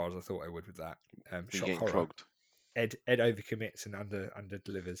actually get as far as I thought I would with that. Shock horror. Clogged. Ed overcommits and under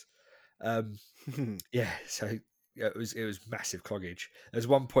delivers. Yeah, so it was massive cloggage. There's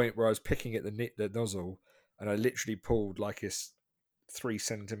one point where I was picking at the nozzle, and I literally pulled like a 3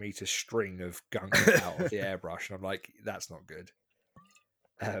 centimeter string of gunk out of the airbrush, and I'm like, that's not good.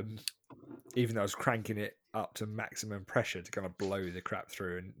 Even though I was cranking it up to maximum pressure to kind of blow the crap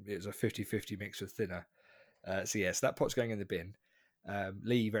through, and it was a 50-50 mix with thinner. So that pot's going in the bin.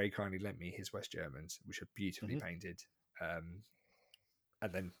 Lee very kindly lent me his West Germans, which are beautifully painted, and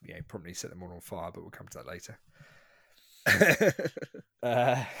then probably set them all on fire, but we'll come to that later.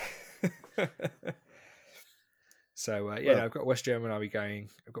 I've got West German. I'll be going.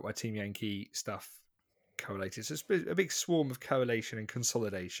 I've got my Team Yankee stuff collated. So it's a big swarm of collation and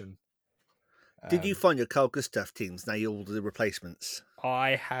consolidation. Did you find your Carl Gustav teams? Now you order the replacements.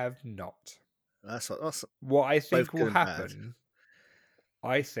 I have not. That's what I think will good and bad. happen.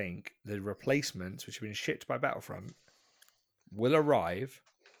 I think the replacements, which have been shipped by Battlefront, will arrive,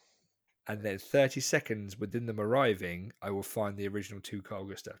 and then 30 seconds within them arriving, I will find the original 2 Carl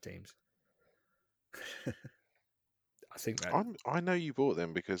Gustav teams. I think that. I know you bought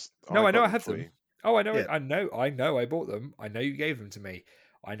them because I know I have for them. you. Oh, I know. Yeah. I know. I bought them. I know you gave them to me.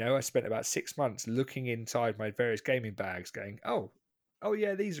 I know. I spent about 6 months looking inside my various gaming bags, going, "Oh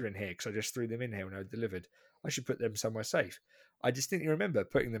yeah, these are in here," because I just threw them in here when I delivered. I should put them somewhere safe. I distinctly remember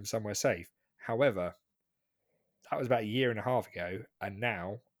putting them somewhere safe. However, that was about a year and a half ago, and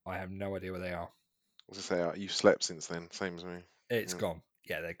now I have no idea where they are. I was going to say, you've slept since then, same as me. It's gone.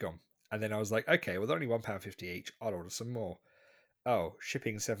 Yeah, they're gone. And then I was like, okay, well, they're only £1.50 each. I'll order some more. Oh,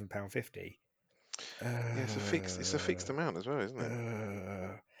 shipping £7.50. It's a fixed amount as well, isn't it?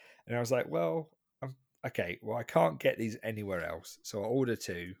 And I was like, well, okay, well, I can't get these anywhere else, so I'll order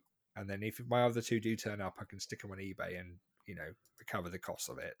 2, and then if my other 2 do turn up, I can stick them on eBay and recover the cost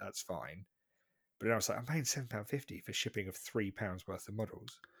of it. That's fine. But then I was like, I'm paying £7.50 for shipping of £3 worth of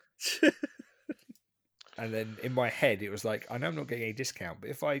models. And then in my head, it was like, I know I'm not getting any discount, but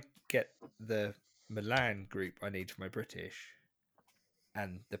if I get the Milan group I need for my British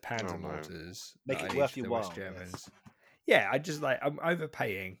and the Panzer mortars, make it I worth need your for the West while. Germans. Yeah, I just I'm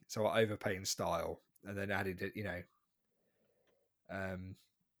overpaying, so I overpay in style, and then added it, and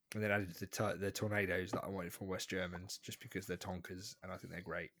then added the tornadoes that I wanted from West Germans, just because they're tonkers and I think they're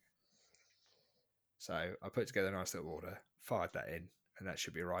great. So I put together a nice little order, fired that in, and that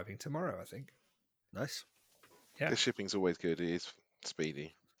should be arriving tomorrow, I think. Nice. Yeah. The shipping's always good. It is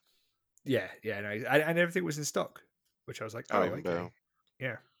speedy. Yeah, no, and everything was in stock, which I was like, oh, even okay. better.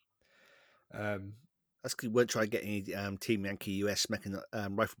 Yeah. That's because we weren't trying to get any Team Yankee US making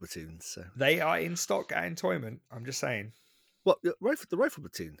rifle platoons. So They are in stock at Entoyment. I'm just saying. What the rifle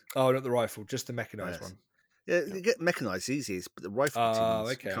platoon? Oh, not the rifle, just the mechanised Yes. one. Yeah, you get mechanized easiest, but the rifle Oh,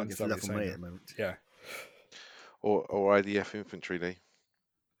 platoons okay. you I can't get for understand what love you're and way saying at the now. moment. Yeah. Or IDF infantry, Lee.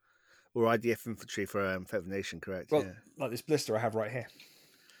 Or IDF infantry for Federal Nation, correct? Well, yeah. like this blister I have right here.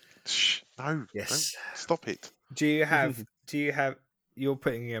 Shh, no, Yes. don't stop it. Do you have? You're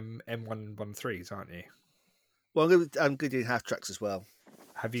putting M113s, aren't you? Well, I'm good in half tracks as well.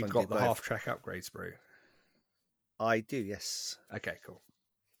 Have So you I can got do the both. half track upgrade sprue? I do, yes. Okay, cool.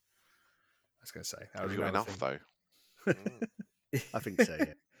 I was going to say that Have was you got another enough thing. though? Mm. I think so,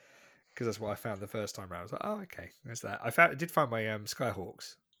 yeah. Because that's what I found the first time around. I was like, oh, okay, there's that. I did find my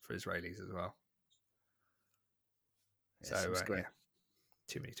Skyhawks for Israelis as well. Yes, So it's great. yeah,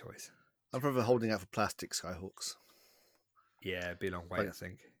 too many toys. I'm probably holding out for plastic Skyhawks. Yeah, it'd be a long wait, Like- I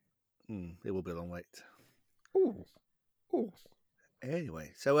think. It will be a long wait. Ooh.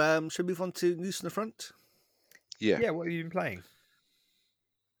 Anyway, so should we move on to News on the Front? Yeah. What have you been playing?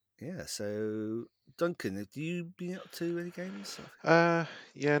 Yeah, so Duncan, have you been up to any games?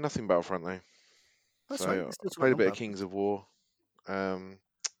 Yeah, nothing Battlefront though. That's So right. I Let's do played a something bit on of Kings of War. That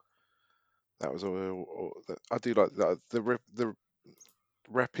was all. I do like that. The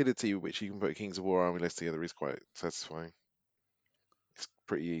rapidity with which you can put a Kings of War army list together is quite satisfying. It's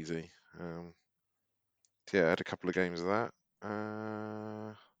pretty easy. So yeah, I had a couple of games of that,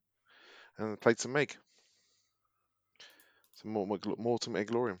 and played some Meg, some Mortem Egg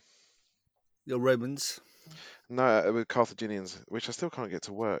Glorium. your Romans. No, with Carthaginians, which I still can't get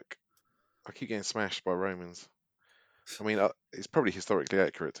to work. I keep getting smashed by Romans. I mean, it's probably historically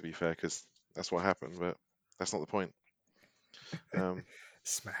accurate to be fair, because that's what happened, but that's not the point.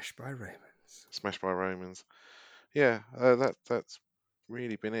 Smashed by Romans. Smashed by Romans. Yeah, that's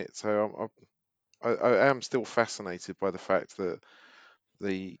really been it. So I am still fascinated by the fact that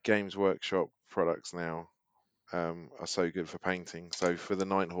the Games Workshop products now are so good for painting. So for the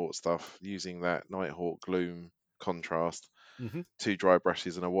Nighthawk stuff, using that Nighthawk Gloom contrast, 2 dry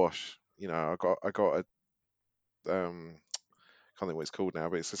brushes and a wash. You know, I got a can't think what it's called now,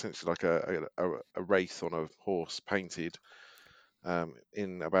 but it's essentially like a wraith on a horse painted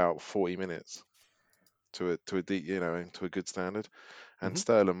in about 40 minutes to a deep, to a good standard. And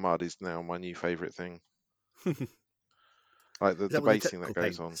Sterling Mud is now my new favourite thing. Like the basing that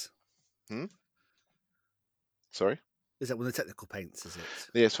goes on. Sorry? Is that one of the technical paints, is it?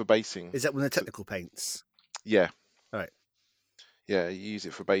 Yes, for basing. Is that one of the technical paints? Yeah. Right. Yeah, you use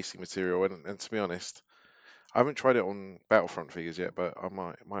it for basing material. And to be honest, I haven't tried it on Battlefront figures yet, but I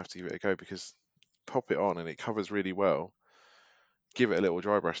might have to give it a go, because pop it on and it covers really well. Give it a little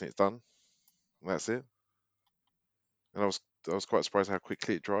dry brush and it's done. And that's it. And I was quite surprised how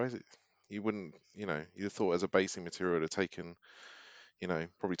quickly it dries. You wouldn't, you'd have thought as a basing material it would have taken,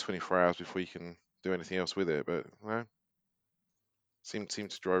 probably 24 hours before you can do anything else with it, but no, seemed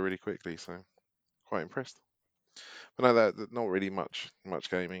to dry really quickly, so quite impressed. But no, that not really much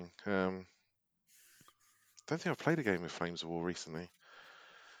gaming. Don't think I've played a game with Flames of War recently.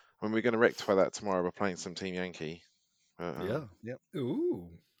 I mean, we're going to rectify that tomorrow by playing some Team Yankee. Yeah. Ooh.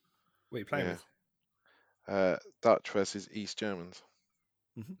 What are you playing with? Dutch versus East Germans.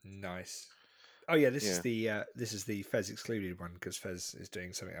 Nice. Oh yeah, this is the Fez excluded one, because Fez is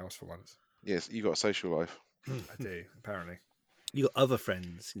doing something else for once. Yes, you got a social life. I do, apparently. You got other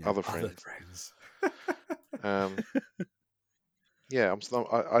friends. Other friends. Yeah,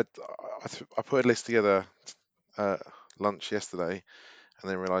 I put a list together lunch yesterday,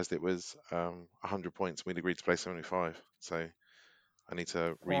 and then realised it was 100 points. We'd agreed to play 75, so I need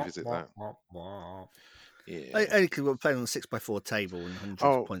to revisit that. Yeah. Only because we're playing on a 6x4 table and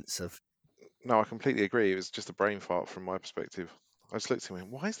 100 points of. No, I completely agree. It was just a brain fart from my perspective. I just looked at him and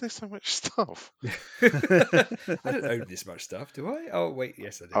went, why is there so much stuff? I don't own this much stuff, do I? Oh wait,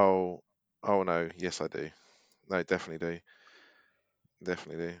 yes I do. Oh no, yes I do. No, definitely do.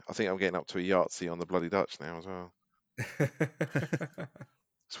 Definitely do. I think I'm getting up to a Yahtzee on the bloody Dutch now as well.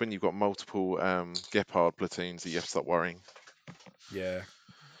 It's when you've got multiple Gepard platoons that you have to stop worrying. Yeah.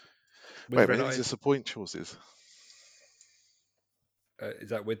 Wait, but these are some point choices. Is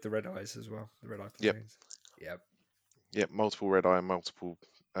that with the red eyes as well? The red eye platoons? Yep. Yep, multiple red eye and multiple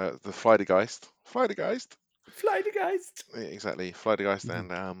the Flydergeist. Yeah, exactly. Flydergeist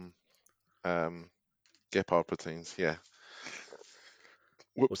and Gepard platoons, yeah.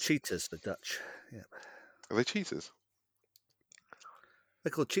 Or cheaters, the Dutch. Yeah. Are they cheaters? They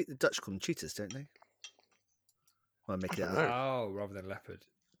call the Dutch call them cheaters, don't they? Well, make it up. Oh, rather than leopard.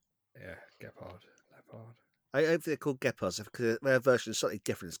 Yeah, Gepard, leopard. I think they're called Gepards because their version is slightly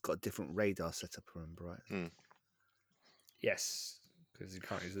different. It's got a different radar setup, remember, right? Yes, because you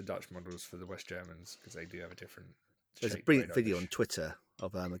can't use the Dutch models for the West Germans because they do have a different There's a Shaped brilliant very video on Irish. Twitter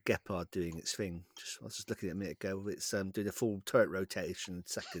of a Gepard doing its thing. I was just looking at it a minute ago. It's doing a full turret rotation in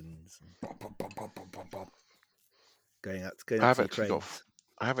seconds, and Bop, bop, bop, bop, bop, bop, bop. going out I to have actually Ukraine.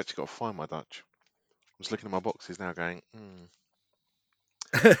 I have actually got to find my Dutch. I'm just looking at my boxes now, going,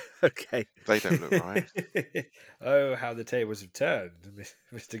 Okay. they don't look right. Oh, how the tables have turned,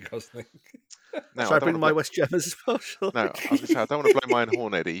 Mr. Gosling. Now, Shall I I don't bring want my to West Germans as well? Shall no, I was going to say I don't want to blow my own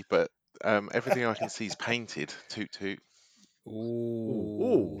horn, Eddie, but everything I can see is painted. Toot toot.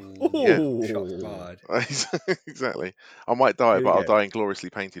 Ooh. Yeah. Shots fired. Exactly. I might die, Here we but I'll go. die in gloriously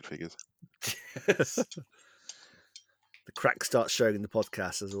painted figures. Yes. The crack starts showing in the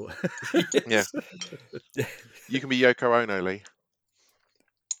podcast as well. Yes. You can be Yoko Ono, Lee.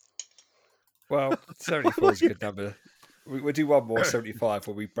 Well, 74 is a good number. We'll do one more, 75,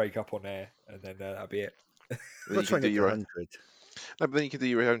 where we break up on air, and then that'll be it. Then I'm you not can trying do to get to your own. 100. No, but then you can do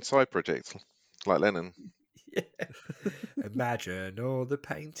your own side project, like Lennon. Yeah. Imagine all the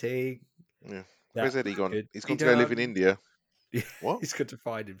painting. Yeah. that Where's Eddie gone? could He's be gone to go live in done. India. Yeah, What? He's got to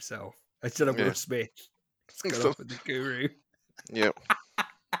find himself. Instead of Yeah. Will Smith, he's gone off with the guru. Yep.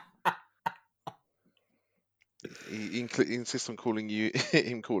 He insists on calling you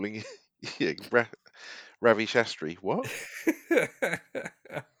him calling you yeah, Ravi Shastri. What?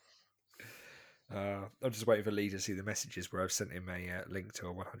 I'm just waiting for Lee to see the messages where I've sent him a link to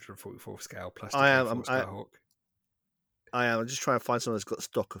a 144 scale plastic I am. A4 Skyhawk. I'm just trying to find someone who's got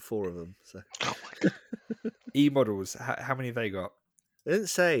stock of 4 of them. So Oh my god. E-models, how many have they got? they didn't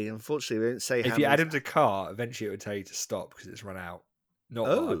say. Unfortunately, they didn't say. If how you many... add them to cart, eventually it would tell you to stop because it's run out. Not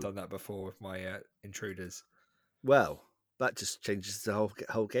that Oh. I've done that before with my intruders. Well, that just changes the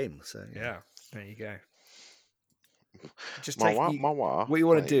whole game. So Yeah, there you go. Just My take wa, you- my wa. what you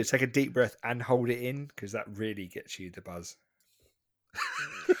want to Like, do is take a deep breath and hold it in because that really gets you the buzz.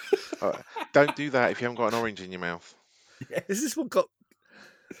 don't do that if you haven't got an orange in your mouth. is this what got?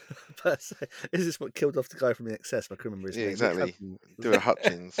 Is this what killed off the guy from the excess? I can remember his Yeah, name. exactly. Nick Do a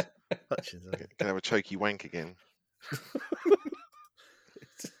Hutchins. Hutchins. Okay. Can have a choky wank again.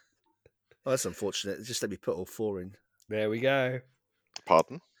 Oh, that's unfortunate. Just let me put all 4 in. There we go.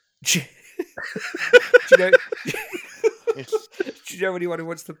 Pardon? do you know? Do you know anyone who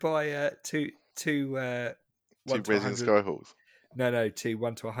wants to buy two 2 1 to resin 100? Skyhawks. No, 2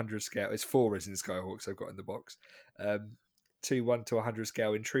 1 to 100 scale. It's 4 resin Skyhawks I've got in the box. 2 1 to 100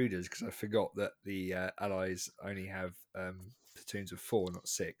 scale intruders because I forgot that the allies only have platoons of 4, not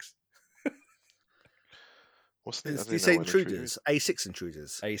 6. What's the? I Did didn't you know say what an intruder intruders? A6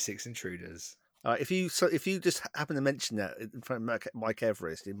 intruders. A6 intruders. If you just happen to mention that in front of Mike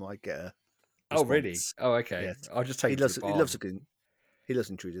Everest, he might get a. Oh, really? response. Oh, okay. Yes. I'll just take He them loves. to the He barn. loves a good. He loves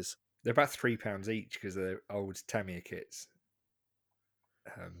intruders. They're about £3 each because they're old Tamiya kits.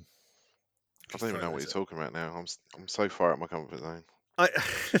 I just don't even throw know what those you're talking about now. I'm so far out my comfort zone.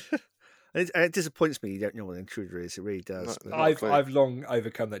 And it disappoints me. You don't know what an intruder is. It really does. No, but- no. I've clue. I've long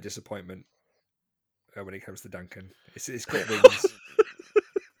overcome that disappointment when it comes to Duncan. It's got wings.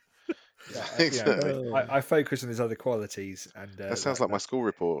 Yeah, Exactly. I focus on his other qualities, and That sounds like my school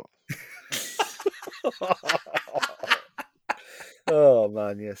report. Oh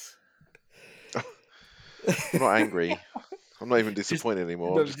man, yes. I'm not angry. I'm not even disappointed anymore.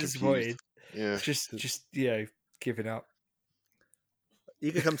 I'm Not just disappointed. confused. Yeah. Just giving up.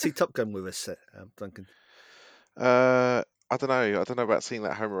 You can come see Top Gun with us, Duncan. I don't know. I don't know about seeing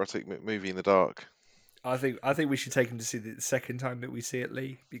that homoerotic movie in the dark. I think we should take him to see the second time that we see it,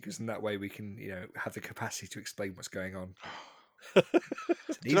 Lee, because in that way we can have the capacity to explain what's going on. Do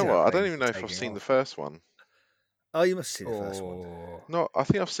you know what? I don't even know if I've seen the first one. Oh, you must have seen the first one. No, I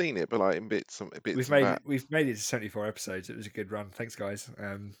think I've seen it, but like in bits. We've made it to 74 episodes. It was a good run. Thanks, guys.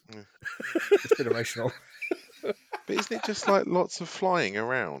 Yeah. It's been emotional. But isn't it just like lots of flying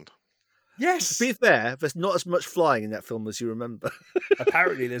around? Yes. To be fair, there's not as much flying in that film as you remember.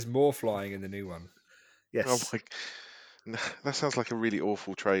 Apparently, there's more flying in the new one. Yes. Oh my! That sounds like a really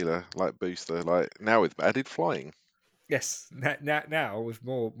awful trailer, like Booster. Like now with added flying. Yes. Now with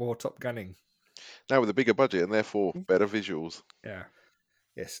more Top Gunning. Now with a bigger budget and therefore better visuals. Yeah.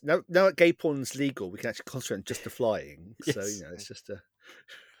 Yes. Now that gay porn's legal, we can actually concentrate on just the flying. So Yes. it's just a.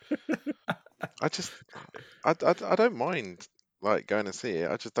 I don't mind like going to see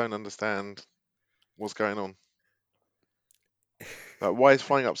it. I just don't understand what's going on. Like, why is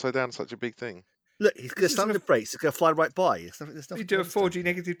flying upside down such a big thing? Look, he's going to slam the brakes. He's going to fly right by. There's nothing You do a to understand. 4G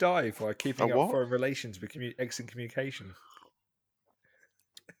negative dive while keeping A up what? foreign relations with excellent communication.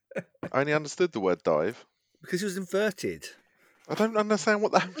 I only understood the word dive. Because he was inverted. I don't understand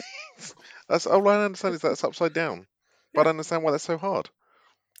what that means. That's all I understand is that it's upside down. But I don't understand why that's so hard.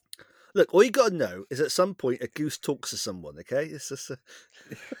 Look, all you got to know is at some point a goose talks to someone. Okay, it's just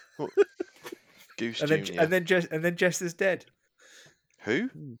Goose And Junior. then Jester's dead. Who?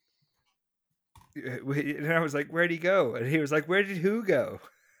 And I was like, "Where'd he go?" And he was like, "Where did who go?"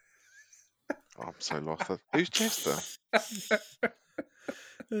 Oh, I'm so lost. Who's Chester? I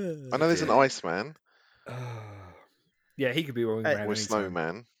I know there's an Iceman Yeah, he could be rolling Hey, around or a anytime.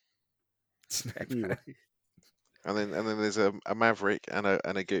 Snowman, Anyway, and then there's a Maverick and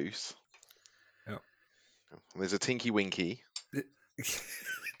a Goose. Yeah. And there's a Tinky Winky.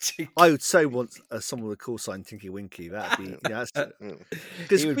 I would so want someone with a call sign Tinky Winky. That'd be because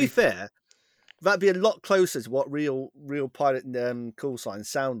He to would be be- fair, that'd be a lot closer to what real pilot call signs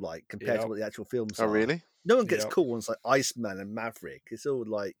sound like compared to Yep. what the actual films Oh, are. really? No one gets Yep. cool ones like Iceman and Maverick. It's all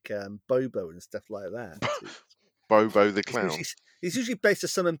like Bobo and stuff like that. Bobo the It's Clown. it's usually based on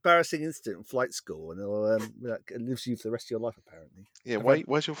some embarrassing incident in flight school, and it lives you for the rest of your life, apparently. Yeah, Have I-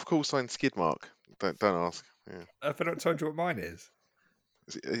 where's your call sign skid mark? Don't ask. Yeah. Have I not told you what mine is?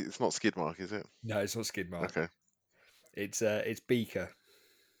 It's not skid mark, is it? No, it's not skid mark. Okay. It's Beaker,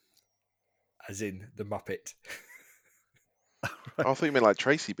 as in the Muppet. I thought you meant like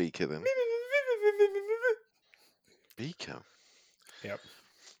Tracy Beaker then. Beaker. Yep.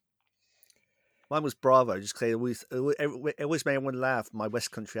 Mine was Bravo, just because it always made everyone laugh. My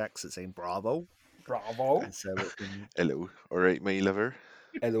West Country accent saying Bravo, Bravo. and so Hello, alright, me lover.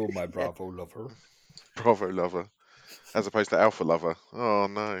 Hello, my Bravo lover. Bravo lover. As opposed to alpha lover. Oh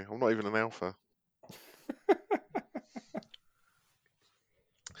no, I'm not even an alpha.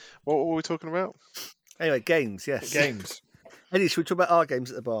 What were we talking about? anyway, games, yes. Games. Eddie, should we talk about our games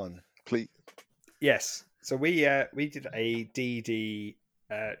at the barn? Please. Yes. So we did a DD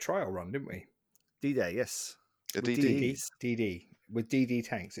trial run, didn't we? D-Day, yes. A With DD. DD with DD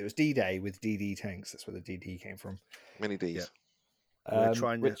tanks. It was D-Day with DD tanks. That's where the DD came from. Many Ds. Yeah. We're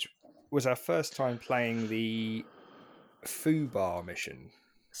trying to- which was our first time playing the Fubar mission.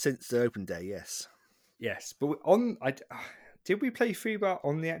 Since the open day, yes. Yes, but did we play Fubar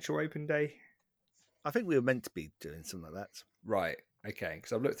on the actual open day? I think we were meant to be doing something like that. Right. Okay.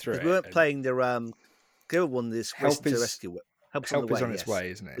 Because I've looked through it. Because we weren't and playing the other one. This Help to is- rescue. Help Help is on yes. its way,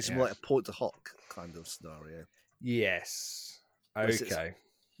 isn't it? It's Yeah. more like a Port to Hock kind of scenario. Yes. Whereas it's- Okay.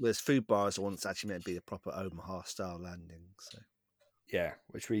 Whereas food bars are once actually meant to be a proper Omaha style landing. So Yeah,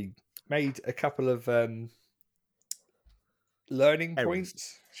 which we made a couple of learning Errors.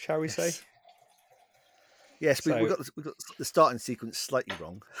 points, shall we say? yes, we So- got the starting sequence slightly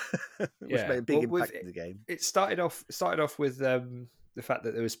wrong, which Yeah, made a big well, with impact in the game. It started off with the fact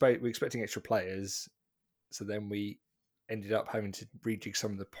that we were expecting extra players, so then we ended up having to rejig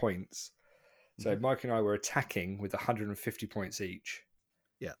some of the points. So Mike and I were attacking with 150 points each.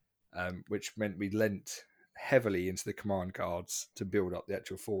 Yeah. Which meant we lent heavily into the command cards to build up the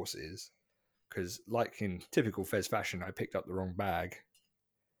actual forces. Because, like in typical Fez fashion, I picked up the wrong bag.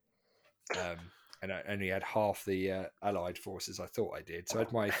 And I only had half the allied forces I thought I did. So I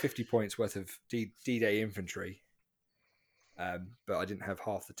had my 50 points worth of D-Day infantry. But I didn't have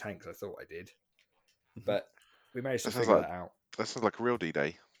half the tanks I thought I did. But we managed to That sounds figure like- that out. That sounds like a real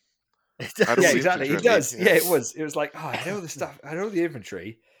D-Day. Yeah, all the exactly. It infantry, does. yeah. Yeah, it was. It was like, I had all the stuff. I had all the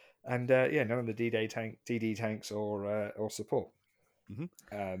infantry, and none of the DD tanks or support.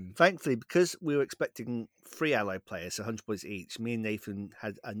 Mhm. Thankfully, because we were expecting 3 allied players, so 100 points each, me and Nathan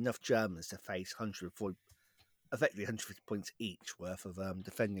had enough Germans to face 150 points each worth of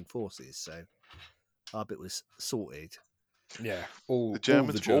defending forces. So our bit was sorted. Yeah, all The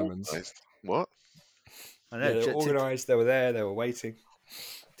Germans. the Germans. organised. What? I Yeah, know, they were to organised. They were there. They were waiting.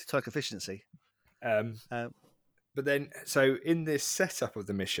 talk efficiency. But then, so in this setup of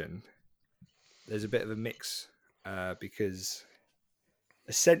the mission, there's a bit of a mix because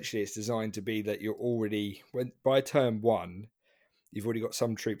essentially it's designed to be that you're already, by turn 1, you've already got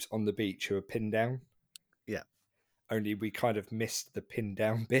some troops on the beach who are pinned down. Yeah. Only we kind of missed the pinned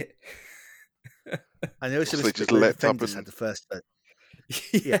down bit. I know So some they of just the leapt up defenders and- had the first.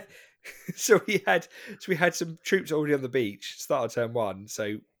 Yeah. So we had some troops already on the beach, start of turn 1.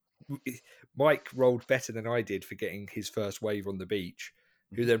 So Mike rolled better than I did for getting his first wave on the beach,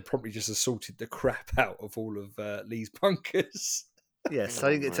 who then promptly just assaulted the crap out of all of Lee's bunkers. Yes, Oh,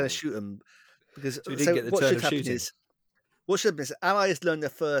 I didn't get to no. shoot them because So we didn't get the what turn should of happen shooting. is what should happen is allies land their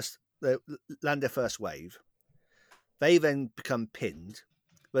first wave. They then become pinned.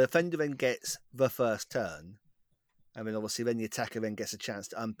 The defender then gets the first turn, and then obviously then the attacker then gets a chance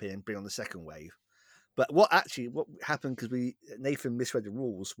to unpin and bring on the second wave. But what happened because Nathan misread the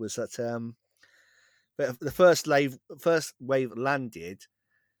rules was that the first wave landed,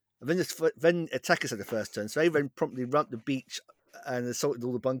 and then attackers had the first turn, so they then promptly run up the beach and assaulted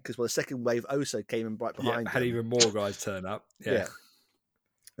all the bunkers. Well, the second wave also came in right behind had them. even more guys turn up. Yeah.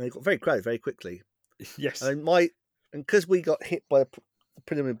 And they got very crowded very quickly. Yes. And because we got hit by the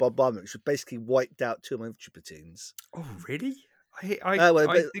preliminary bombardment, which basically wiped out 2 of my infantry platoons. Oh, really? I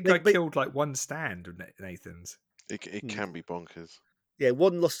think I killed like one stand of Nathan's. It can be bonkers. Yeah,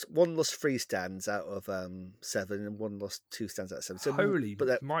 one lost 3 stands out of 7, and one lost 2 stands out of 7. So, Holy,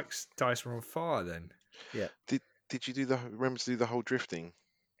 Mike's dice were on fire then. Yeah. Did you remember to do the whole drifting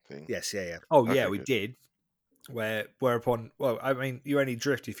thing? Yes, yeah. Oh Okay, yeah, we good. did. Whereupon, well, I mean, you only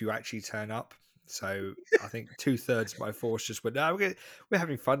drift if you actually turn up. So I think 2/3 of my force just went, no, we're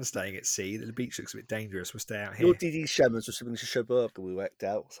having fun staying at sea. The beach looks a bit dangerous. We'll stay out here. Your DD Shermans were swimming to Cherbourg, and we worked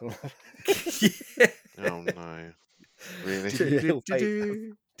out. So. Yeah. Oh no. Really?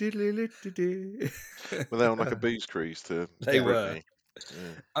 Were they on like a booze cruise to They were. Brittany?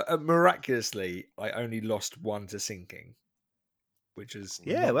 Yeah. Miraculously, I only lost 1 to sinking, which is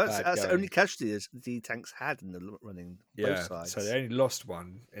Yeah, not that's bad the going. only casualty the tanks had in the running both sides. So they only lost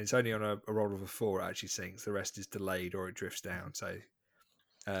 1. It's only on a roll of a 4 it actually sinks. The rest is delayed or it drifts down. So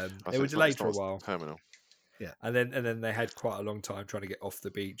they were delayed for a while. Terminal. Yeah, and then they had quite a long time trying to get off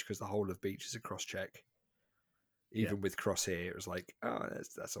the beach because the whole of the beach is a cross check. Even with crosshair, it was like, oh,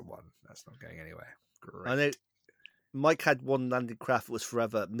 that's a 1. That's not going anywhere. Great. I know. Mike had one landing craft that was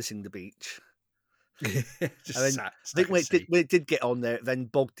forever missing the beach. Just I sat think when at sea. it did get on there, it then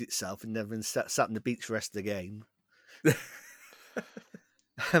bogged itself and then sat on the beach for the rest of the game.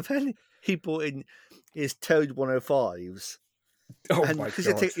 And then he brought in his Toad 105s. Oh and my because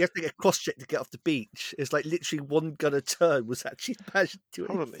god! you have to get a cross check to get off the beach. It's like literally one gun a turn was actually managed to do it.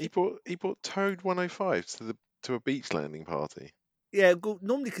 Hold on, he brought Toad 105s to a beach landing party. Yeah,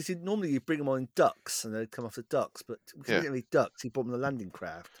 normally because you bring them on ducks and they come off the ducks, but because we didn't have any ducks, he brought them on the landing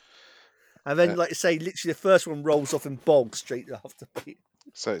craft. And then, like I say, literally the first one rolls off and bogs straight after.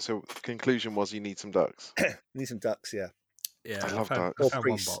 So conclusion was you need some ducks. Need some ducks, yeah. Yeah, I love found ducks.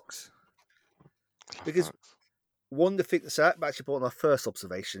 one box. Because ducks. one of the things that I actually brought on our first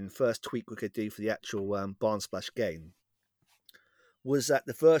observation, first tweak we could do for the actual Barn Splash game, was that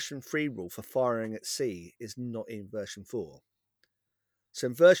the version 3 rule for firing at sea is not in version 4. So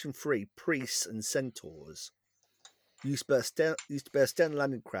in version 3, priests and centaurs used to bear stern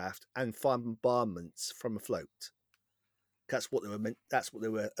landing craft and fire bombardments from afloat. That's what they were meant. That's what they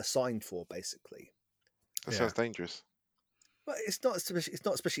were assigned for, basically. That sounds dangerous. But it's not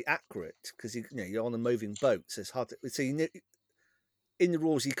especially accurate because you're on a moving boat, so it's hard to. So in the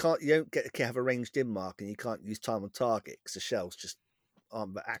rules you don't get to have a ranged in mark and you can't use time on target because the shells just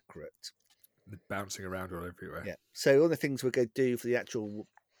aren't that accurate. They're bouncing around all everywhere. Yeah. So one of the things we're going to do for the actual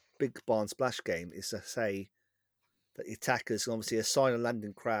big Barn Splash game is to say that the attackers can obviously assign a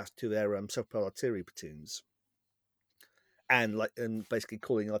landing craft to their self-propelled artillery platoons, and basically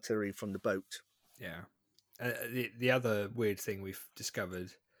calling artillery from the boat. Yeah. The other weird thing we've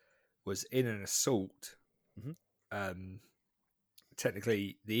discovered was in an assault.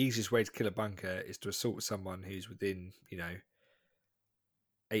 Technically, the easiest way to kill a bunker is to assault someone who's within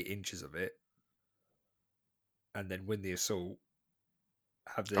 8 inches of it, and then win the assault.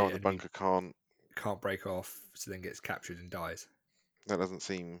 Have the the bunker can't break off, so then gets captured and dies. That doesn't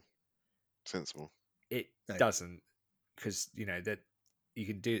seem sensible. It doesn't, because that you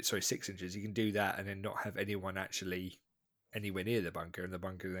can do 6 inches. You can do that and then not have anyone actually anywhere near the bunker, and the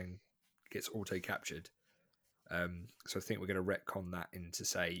bunker then gets auto captured. So I think we're going to retcon that into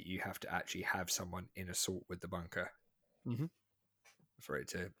say you have to actually have someone in assault with the bunker for it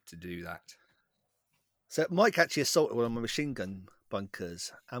to do that. So Mike actually assaulted one of my machine gun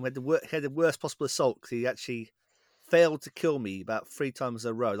bunkers, and he had the worst possible assault because he actually failed to kill me about 3 times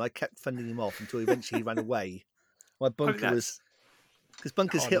in a row. And I kept fending him off until eventually he ran away. My bunker was because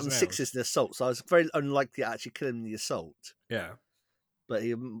bunkers hit on 6s in assault, so I was very unlikely to actually kill him in the assault. Yeah, but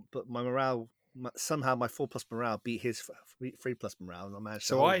my morale. Somehow my 4+ morale beat his 3+ morale, and I managed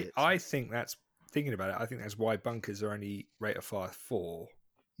to hold it. I think that's thinking about it. I think that's why bunkers are only rate of fire 4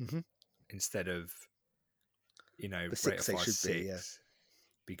 instead of rate of fire 6.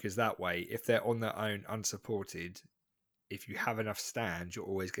 Because that way, if they're on their own, unsupported, if you have enough stands, you'll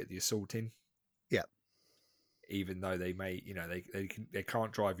always get the assault in. Yeah. Even though they may, they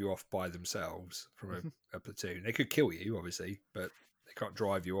can't drive you off by themselves from a platoon. They could kill you, obviously, but they can't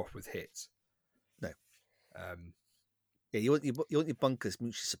drive you off with hits. No. You want your bunkers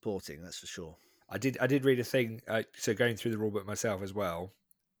mutually supporting, that's for sure. I did read a thing. So going through the rulebook myself as well,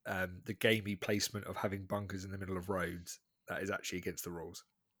 the gamey placement of having bunkers in the middle of roads, that is actually against the rules.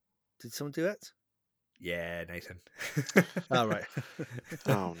 Did someone do that? Yeah, Nathan. All right.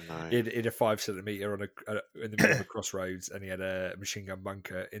 Oh no. He had a 5 centimeter on in the middle of a crossroads, and he had a machine gun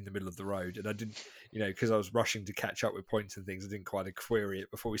bunker in the middle of the road. And I didn't, because I was rushing to catch up with points and things, I didn't quite query it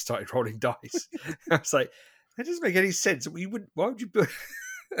before we started rolling dice. I was like, that doesn't make any sense. Why would you put?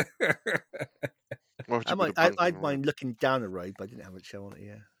 Why would you put a bunker I'd on mind looking down the road, but I didn't have a show on it.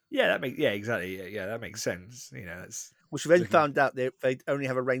 Yeah. Exactly. Yeah, that makes sense. That's Which we then looking- found out they only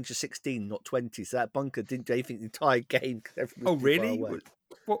have a range of 16, not 20. So that bunker didn't do anything the entire game. Oh, really?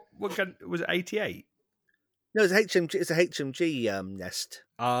 What gun was it? 88. No, it's a HMG. It's a HMG nest.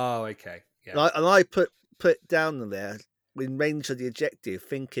 Oh, okay. Yeah. And I put down there in range of the objective,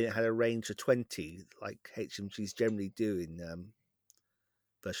 thinking it had a range of 20, like HMGs generally do in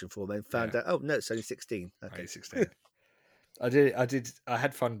version 4. Then found out, oh no, it's only 16. Okay, 16. I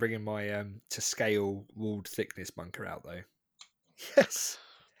had fun bringing my to scale walled thickness bunker out though. Yes.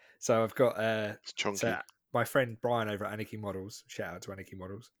 So I've got It's chunky. my friend Brian over at Anarchy Models. Shout out to Anarchy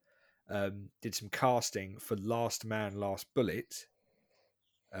Models. Did some casting for Last Man, Last Bullet.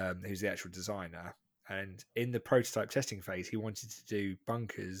 Who's the actual designer? And in the prototype testing phase, he wanted to do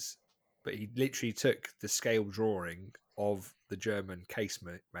bunkers, but he literally took the scale drawing of the German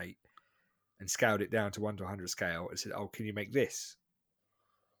casemate and scaled it down to 1 to 100 scale and said, "Oh, can you make this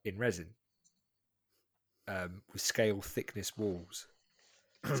in resin with scale thickness walls?"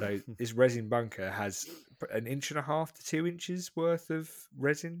 So this resin bunker has 1.5 inches to 2 inches worth of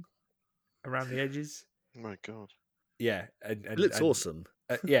resin around the edges. Oh my god. Yeah, and It looks awesome.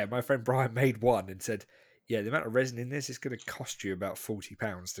 Yeah, my friend Brian made one and said, "Yeah, the amount of resin in this is going to cost you about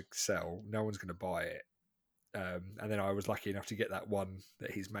 £40 to sell. No one's going to buy it." And then I was lucky enough to get that one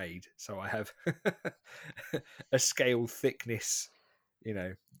that he's made. So I have a scale thickness,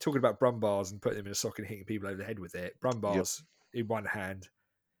 talking about Brum bars and putting them in a socket and hitting people over the head with it. Brum bars in one hand,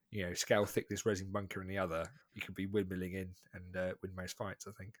 scale thickness resin bunker in the other. You could be windmilling in and win most fights,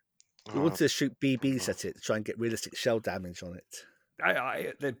 I think. We wanted to shoot BBs at it to try and get realistic shell damage on it.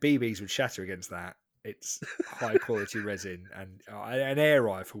 The BBs would shatter against that. It's high quality resin, and an air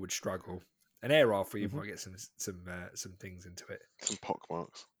rifle would struggle. An air rifle, you might get some things into it. Some pock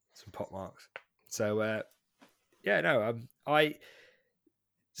marks. Some pot marks. So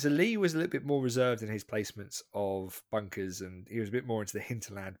So Lee was a little bit more reserved in his placements of bunkers, and he was a bit more into the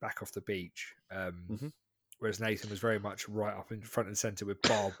hinterland back off the beach. Whereas Nathan was very much right up in front and centre with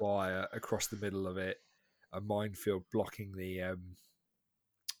barbed wire across the middle of it, a minefield blocking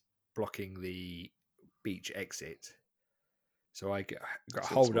the beach exit. So I got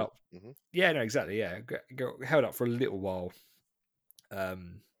held up. Mm-hmm. Yeah, no, exactly. Yeah, got held up for a little while,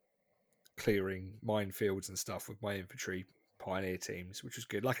 clearing minefields and stuff with my infantry pioneer teams, which was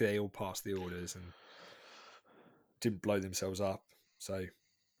good. Luckily, they all passed the orders and didn't blow themselves up. So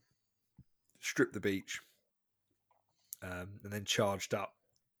stripped the beach, and then charged up,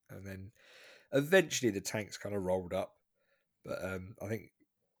 and then eventually the tanks kind of rolled up. But I think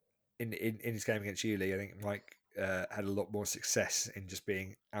in his game against you, Lee, I think Mike had a lot more success in just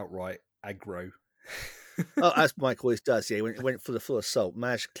being outright aggro. As Mike always does, yeah. He went for the full assault,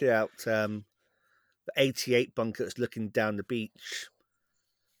 managed to clear out the 88 bunker that's looking down the beach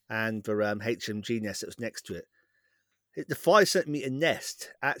and the HMG nest that was next to it. The 5 centimeter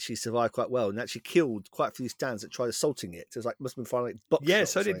nest actually survived quite well and actually killed quite a few stands that tried assaulting it. So it was must have been firing buckshot. Yeah,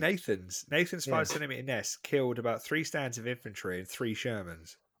 so did Nathan's. Nathan's 5 centimeter nest killed about 3 stands of infantry and 3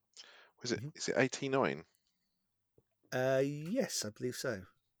 Shermans. Was it? Is it 89? Yes, I believe so.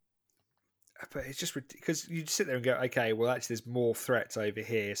 But it's just because you sit there and go, okay, well, actually, there's more threats over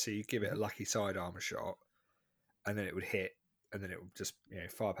here, so you give it a lucky side armor shot, and then it would hit, and then it would just,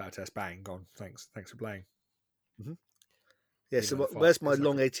 firepower test, bang, gone. Thanks for playing. Mm-hmm. Yeah. So where's my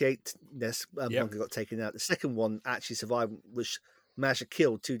long 88 nest bunker got taken out? The second one actually survived, which managed to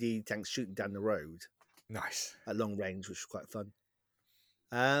kill 2D tanks shooting down the road. Nice at long range, which was quite fun.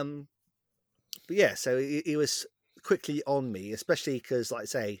 But yeah, so he was quickly on me, especially because, like I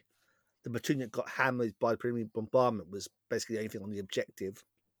say, the platoon that got hammered by the preliminary bombardment was basically anything on the objective.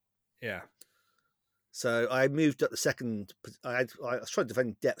 Yeah. So I moved up the second. I was trying to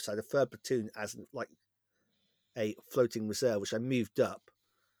defend depth, so I had a third platoon as like a floating reserve, which I moved up.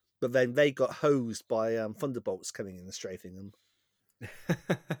 But then they got hosed by thunderbolts coming in and strafing them.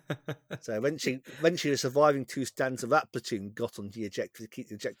 So eventually, the surviving 2 stands of that platoon got on the objective to keep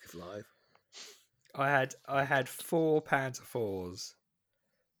the objective alive. I had 4 Panzer IVs.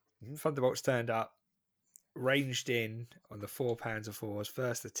 Thunderbolts turned up, ranged in on the 4 Panzer IVs.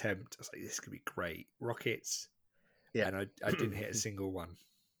 First attempt, I was like, "This could be great." Rockets, and I didn't hit a single one.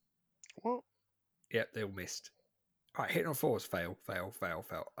 What? Yep, they all missed. All right, hitting on 4s, fail.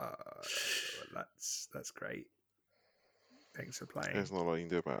 that's great. Thanks for playing. There's not a lot you can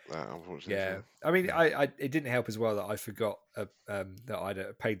do about that, unfortunately. Yeah, So. I mean, I it didn't help as well that I forgot that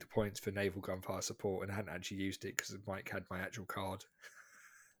I'd paid the points for naval gunfire support and hadn't actually used it because Mike had my actual card.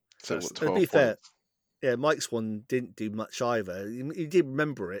 So that's- what, To 12 be fair, points? yeah, Mike's one didn't do much either. He did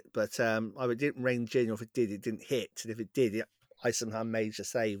remember it, but either it didn't range in, or if it did, it didn't hit. And if it did, I somehow managed to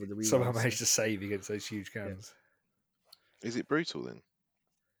save with the reroll. Somehow managed to save against those huge guns. Is it brutal then?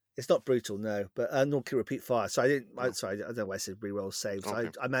 It's not brutal, no, but nor can repeat fire. So I didn't. Oh. Sorry, I don't know why I said reroll saves. Okay.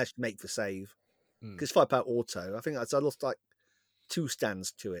 I managed to make the save Mm. because 5-power auto. I think I lost like 2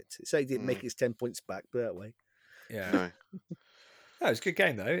 stands to it. So it didn't make its 10 points back, but that way. Yeah, No. no, it was a good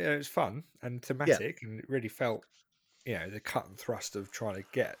game though. It was fun and thematic, and it really felt, the cut and thrust of trying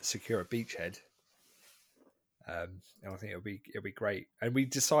to secure a beachhead. And I think it'll be great. And we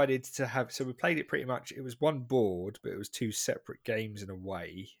decided to have, so we played it pretty much. It was one board, but it was 2 separate games in a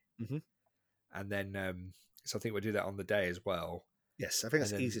way. Mhm. And then, so I think we'll do that on the day as well. Yes, I think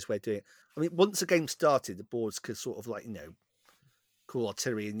that's And the then- easiest way of doing it. I mean, once the game started, the boards could sort of like, call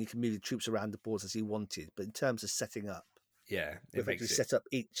artillery, and you can move the troops around the boards as you wanted. But in terms of setting up, Yeah, we it makes effectively it. set up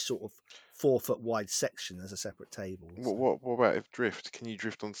each sort of 4-foot wide section as a separate table. so- What about if drift? Can you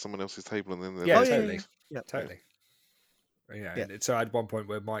drift on someone else's table and then they're Yeah, Oh, totally. yeah. Totally. Yeah, Yeah. and so I had one point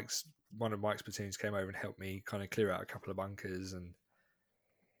where one of Mike's platoons came over and helped me kind of clear out a couple of bunkers, and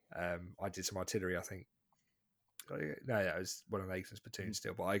I did some artillery. I think no, that was one of Nathan's platoons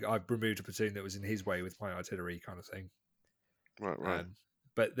still, but I removed a platoon that was in his way with my artillery kind of thing. Right.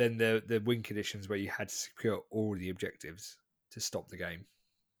 But then the wing conditions where you had to secure all the objectives to stop the game.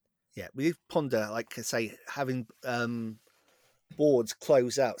 Yeah, we did ponder, like I say, having boards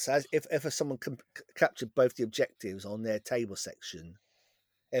close out. So if someone captured both the objectives on their table section,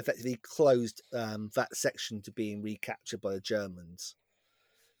 it effectively closed that section to being recaptured by the Germans.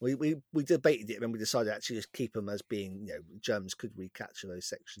 We debated it, and we decided to actually just keep them as being, Germans could recapture those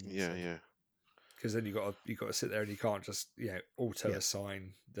sections. Yeah. Because then you got to sit there and you can't just auto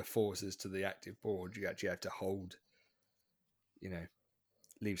assign the forces to the active board. You actually have to hold,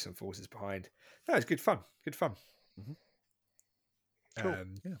 leave some forces behind. No, it's good fun. Good fun. Mhm. Cool.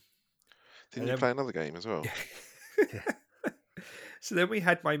 Didn't And you then- play another game as well? So then we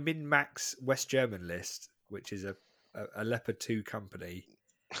had my min-max West German list, which is a Leopard 2 company.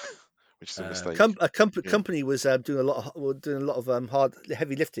 Which is a mistake. A Yeah. company was doing a lot of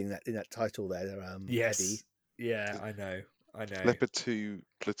heavy lifting in that title there. Yes. Heavy. Yeah, I know. Leopard 2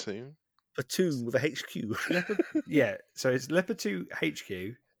 platoon. Platoon with a HQ. Yeah, so it's Leopard 2 HQ,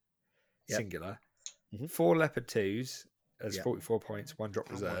 Yep. singular. Mhm. 4 Leopard 2s as Yep. 44 points, 1 drop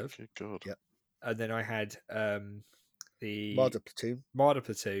Oh my reserve. good God. Yep. And then I had the Marder platoon. Marder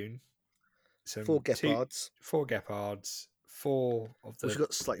platoon. Some 4 Gepards. 4 Gepards. 4 of the Which we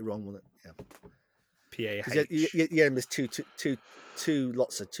got slightly wrong, wasn't it? Yeah. PAH. Yeah, there's two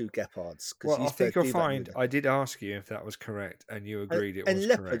lots of 2 Gepards. Well, I think you'll find I did ask you if that was correct, and you agreed it was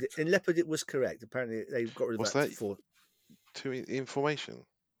Leopard, correct. in Leopard, it was correct. Apparently, they got rid of What's that that? for. 2 information.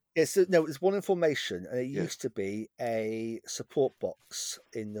 Yeah, so no, it's 1 in formation, and it Yeah. used to be a support box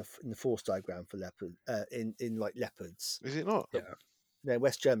in the force diagram for leopard. In like leopards. Is it not? Yeah. No,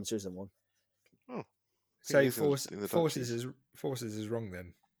 West Germans there isn't one. So it is in the forces Dutchies. is wrong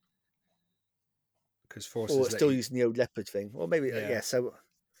then, because Or forces still using the old leopard thing. Well, maybe Yeah. So,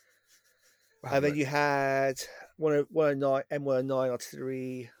 Well, and then look. you had 109 M109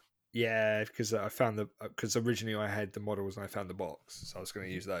 artillery. Yeah, because I found because originally I had the models and I found the box, so I was going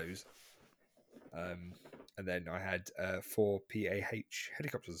to use those. And then I had 4 PAH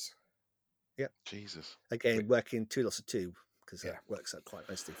helicopters. Jesus. Again, working 2 lots of 2 because Yeah. that works out quite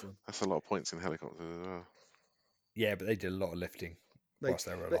nicely for them. That's a lot of points in helicopters as well. Yeah, but they did a lot of lifting whilst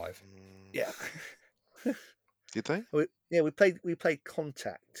they were but- alive. Yeah. Did they? We played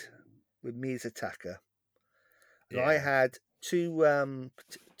Contact with me as attacker. And I had two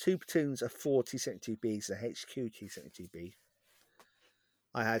platoons of 4 T-72Bs and a HQ T-72B.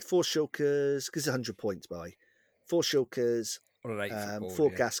 I had 4 Shilkers, because it's 100 points by 4 Shilkers, On an 8 foot 4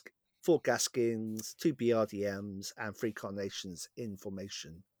 board, 4 Gaskins, 2 BRDMs, and 3 Carnations in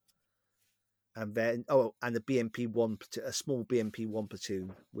formation. And then, and a BMP-1, a small BMP-1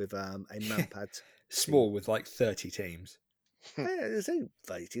 platoon with a manpad. small with like 30 teams. There's only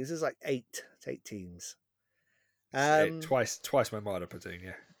 30 teams. There's like 8 teams. Twice my Marder platoon,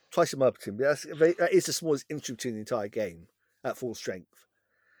 yeah. Twice a mob platoon. But that is the smallest infantry platoon in the entire game at full strength.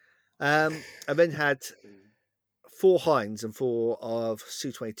 I then had 4 Hinds and 4 of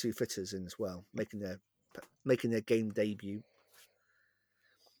Su-22 fitters in as well, making their game debut.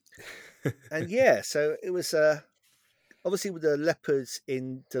 And yeah, so it was obviously with the leopards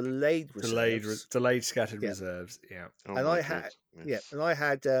in delayed reserves. delayed scattered Yeah. reserves. Yeah. Oh And my I God, had, and I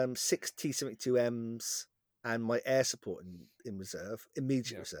had 6 T-72Ms and my air support in reserve,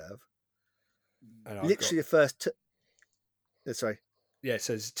 immediate Yeah. reserve. And Literally the first. Sorry. Yeah,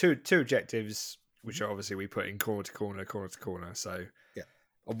 so there's two objectives, which are obviously we put in corner to corner. So Yeah.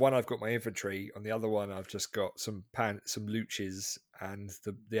 on one I've got my infantry, on the other one I've just got some looches and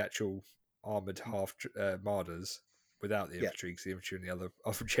the actual armored half marders without the infantry, because the infantry on the other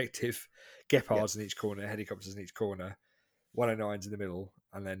objective, Gepards in each corner, helicopters in each corner, 109s in the middle,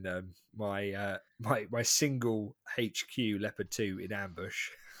 and then my single HQ Leopard 2 in ambush.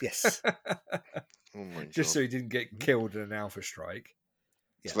 Yes. Oh my Just God. so he didn't get killed in an alpha strike.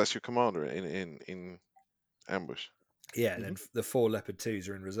 So that's your commander in ambush. Yeah, and then the 4 Leopard 2s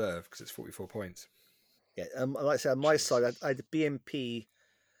are in reserve because it's 44 points. Yeah, like I said, on my side, I had the BMP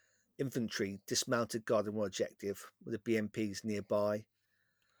infantry dismounted guarding one objective with the BMPs nearby.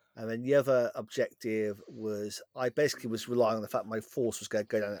 And then the other objective was, I basically was relying on the fact my force was going to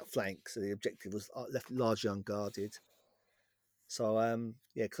go down that flank. So the objective was left largely unguarded. So,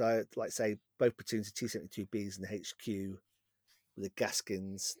 because I, like I say, both platoons of T-72Bs in the HQ with the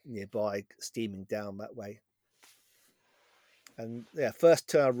Gaskins nearby steaming down that way. And yeah, first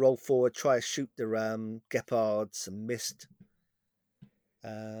turn I roll forward, try to shoot the Gepards and missed.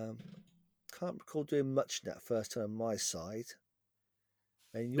 Can't recall doing much in that first turn on my side.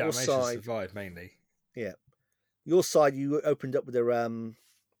 And your side survived mainly. Yeah, your side you opened up with the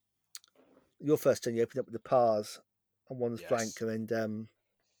your first turn you opened up with the Pars on one flank, and then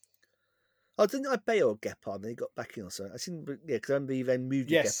didn't I bail Gepard and he got back in or something? I didn't. Yeah, because I remember you then moved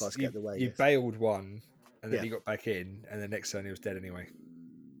the Gepards to get out of the way. You bailed one, and then he got back in, and the next turn he was dead anyway.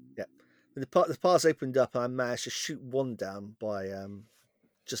 Yeah, and the Pars opened up, and I managed to shoot one down by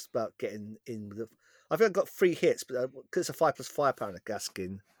just about getting in with the. I think I got 3 hits, but because it's a 5+ firepower and a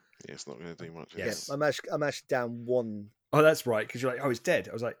Gaskin. Yeah, it's not going to do much. Yes, I managed down one. Oh, that's right, because you're like, oh, it's dead.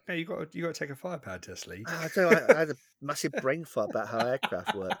 I was like, no, you got to take a firepower test, Lee. I don't know. I had a massive brain fart about how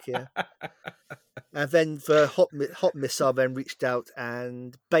aircraft work. Yeah, and then the hot missile then reached out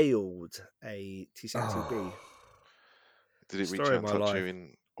and bailed a T-72B. Oh. Did it reach out and touch you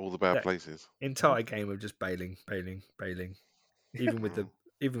in all the bad places? Entire game of just bailing, even with the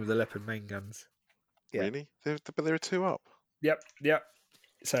Leopard main guns. Yeah. Really? But there are 2 up. Yep.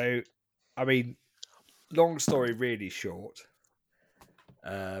 So, I mean, long story really short.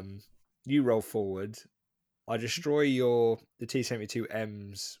 You roll forward. I destroy the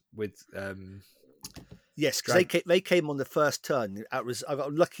T-72Ms with. Yes, because they came on the first turn. I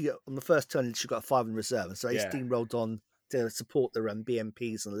got lucky on the first turn. She got a 5 in reserve, and so they steamrolled on to support the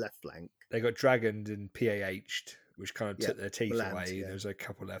BMPs on the left flank. They got dragoned and PAH'd, which kind of took their teeth away. Yeah. There was a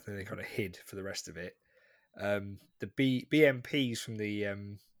couple left, and they kind of hid for the rest of it. The BMPs from the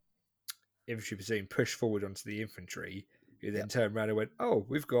infantry platoon pushed forward onto the infantry, who then turned around and went, "Oh,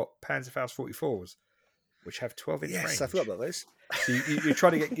 we've got Panzerfaust 44s, which have 12-inch range." Yes, I forgot about those. So you're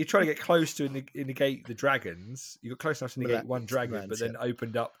trying to get close to negate the dragons. You got close enough to negate one dragon, but then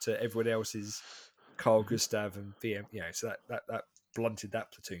opened up to everyone else's Carl Gustav and VM. So that blunted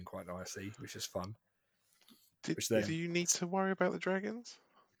that platoon quite nicely, which is fun. Do you need to worry about the dragons?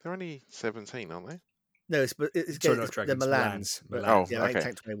 They're only 17, aren't they? No, it's the Milans. Oh,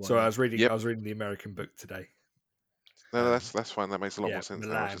 okay. So I was reading the American book today. No, that's fine. That makes a lot more sense.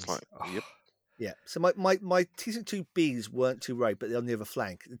 I was just like, yep. Yeah. So my T-72Bs weren't too right, but they're on the other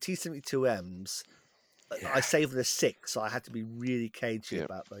flank. The T-72Ms, I saved the 6, so I had to be really cagey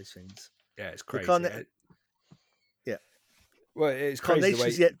about those things. Yeah, it's crazy. Well, it's crazy the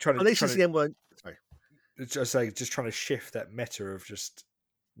way just trying to shift that meta of just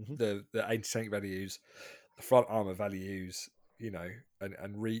the anti-tank values, the front armor values,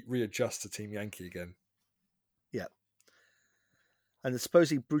 and readjust to Team Yankee again. Yeah. And the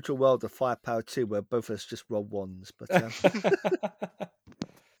supposedly brutal world of Firepower 2, where both of us just roll 1s, but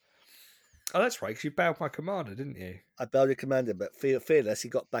oh, that's right, because you bailed my commander, didn't you? I bailed your commander, but Fearless, he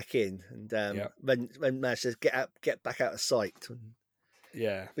got back in, and then managed to get back out of sight.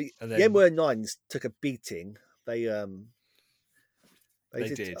 Yeah, but and the M9s took a beating. They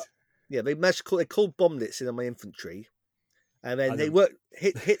did. They managed to called bomblets in on my infantry, and then they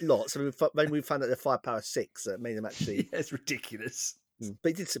hit lots. And when we found out they're Firepower 6, that made them actually. Yeah, it's ridiculous.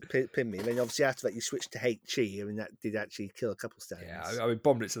 But it did pin me. And then obviously after that, you switched to HE. I mean, that did actually kill a couple of stands. Yeah, I mean,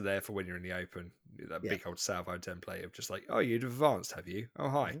 bomblets are there for when you're in the open. That big old salvo template of just like, oh, you'd advanced, have you? Oh,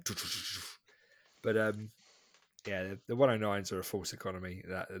 hi. But the 109s are a false economy at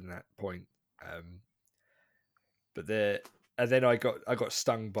that point. And then I got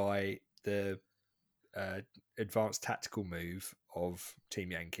stung by the advanced tactical move of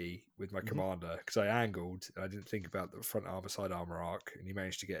Team Yankee with my Mhm. commander because I angled and I didn't think about the front armor side armor arc, and he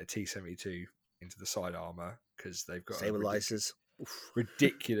managed to get a T-72 into the side armor because they've got Stabilizers.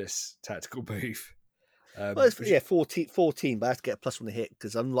 ridiculous tactical move. Well, it's, 14, but I have to get a +1 to hit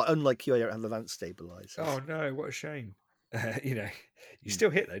because unlike you, I don't have advanced stabilizers. Oh no, what a shame! You still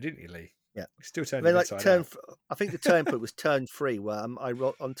hit though, didn't you, Lee? Yeah. You still turned Then, it like inside out. I think the turn point was turn 3, where I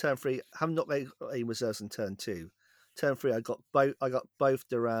rolled on turn 3. I have not made any reserves in turn 2. Turn 3, I got both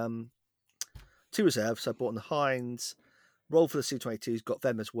the 2 reserves. So I bought on the Hinds, rolled for the Su-22s, got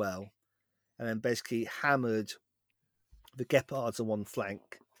them as well, and then basically hammered the Gepards on one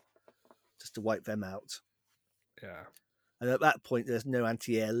flank just to wipe them out. Yeah. And at that point, there's no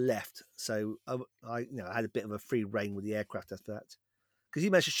anti-air left, so I had a bit of a free reign with the aircraft after that. Because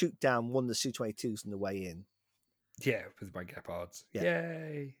you managed to shoot down one of the Su-22s on the way in. Yeah, with my Gepards. Yeah.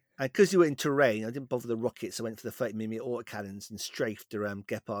 Yay! And because you were in terrain, I didn't bother the rockets. I went for the 30mm autocannons and strafed around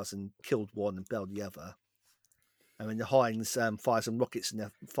Gepards and killed one and bailed the other. And then the Hinds fired some rockets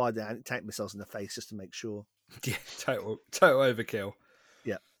and fired the anti-tank missiles in the face just to make sure. Yeah, total overkill.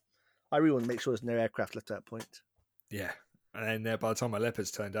 Yeah. I really want to make sure there's no aircraft left at that point. Yeah. And then by the time my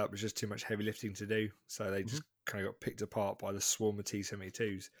Leopards turned up, it was just too much heavy lifting to do. So they just kind of got picked apart by the swarm of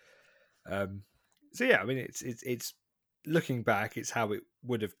T-72s. So yeah, I mean, it's looking back, it's how it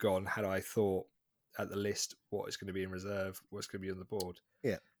would have gone had I thought at the list what is going to be in reserve, what's going to be on the board.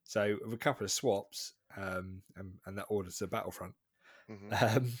 Yeah. So with a couple of swaps, and that order to Battlefront,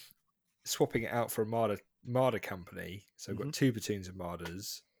 Mm-hmm. swapping it out for a Marder company. So I've got 2 platoons of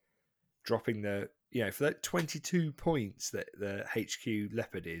Marders, dropping the for that 22 points that the HQ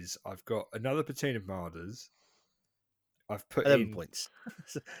Leopard is, I've got another platoon of Marders. I've put 11 points.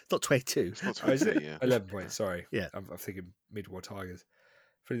 It's not 22. It's not Oh, is 22, it? yeah. 11 points, sorry. Yeah. I'm thinking mid-war Tigers.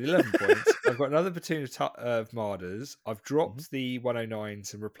 For the 11 points, I've got another platoon of Marders. I've dropped the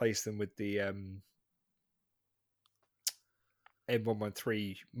 109s and replaced them with the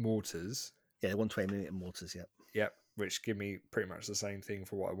M113 mortars. Yeah, 120mm mortars, yeah. Yep, which give me pretty much the same thing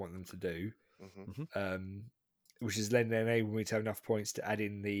for what I want them to do. Mm-hmm. Which is then enable me to have enough points to add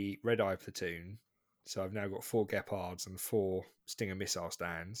in the Red Eye platoon. So I've now got 4 Gepards and 4 Stinger missile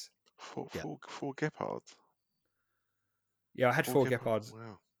stands. Four Gepards. Yeah, I had 4 Gepards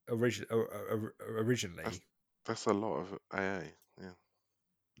Wow. originally. That's a lot of AA, yeah.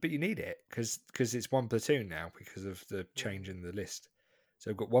 But you need it because it's 1 platoon now because of the change in the list. So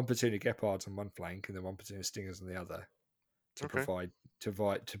I've got 1 platoon of Gepards on one flank and then 1 platoon of Stingers on the other to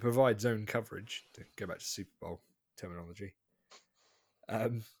provide zone coverage. To go back to Super Bowl terminology.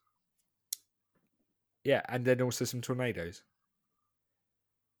 Yeah, and then also some tornadoes,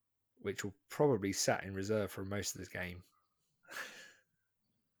 which will probably sat in reserve for most of this game.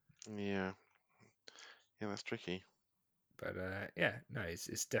 Yeah. Yeah, that's tricky. But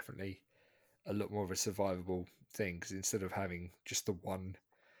it's definitely a lot more of a survivable thing because instead of having just the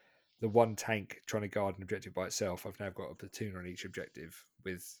one tank trying to guard an objective by itself, I've now got a platoon on each objective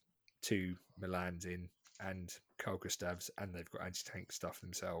with 2 Milans in and Carl Gustavs, and they've got anti-tank stuff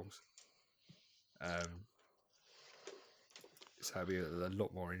themselves. So it'll be a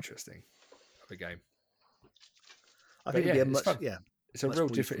lot more interesting of a game. I think it'd be it's fun. It's a much real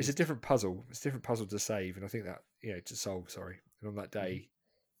more different. It's a useful. different puzzle. It's a different puzzle to save, and I think that to solve. Sorry, and on that day,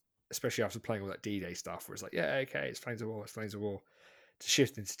 especially after playing all that D-Day stuff, where it's like, yeah, okay, it's Flames of War, to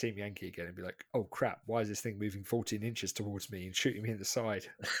shift into Team Yankee again and be like, oh crap, why is this thing moving 14 inches towards me and shooting me in the side?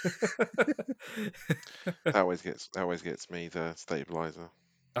 That always gets me, the stabilizer.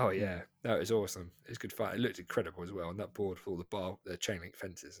 Oh yeah, no, it was awesome. It was good fun. It looked incredible as well on that board with all the chain link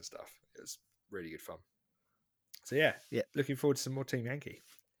fences and stuff. It was really good fun. So yeah, looking forward to some more Team Yankee.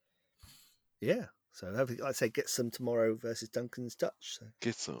 Yeah. So hopefully, like I say, get some tomorrow versus Duncan's Dutch. So.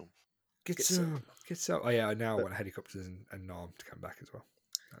 Get some. Get some. Oh yeah, I want helicopters and Narm to come back as well.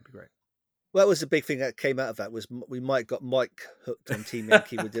 That'd be great. Well, that was the big thing that came out of that was we might got Mike hooked on Team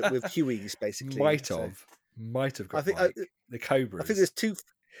Yankee with Hueys basically. Might have got Mike. The Cobras. I think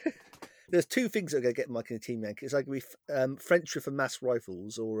there's two things that are going to get Mike in the Team Yankee. It's like French for mass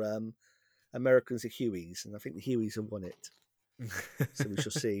rifles or Americans are Hueys, and I think the Hueys have won it. So we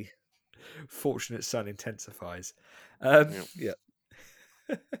shall see. Fortunate son intensifies. Yeah.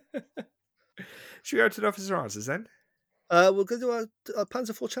 Should we go to the officer answers then? We're going to do our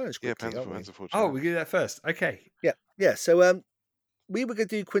Panzer IV challenge quickly, Yeah, aren't we? Panzer IV. Oh, we do that first. Okay. Yeah. So we were going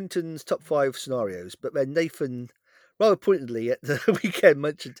to do Quinton's top 5 scenarios, but then Nathan, rather pointedly at the weekend,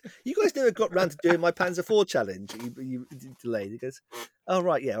 mentioned, you guys never got round to doing my Panzer IV challenge. You delayed. He goes, oh,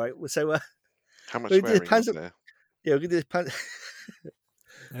 right, yeah, right. So how much we did swearing was there? yeah, we're going to do Panzer...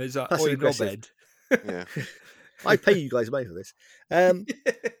 Is that Passive Oi aggressive. Knobhead? Yeah. I pay you guys money for this.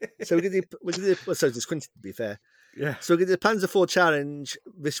 So we're gonna do well, so does Quinton, to be fair. Yeah. So we're gonna do the Panzer IV challenge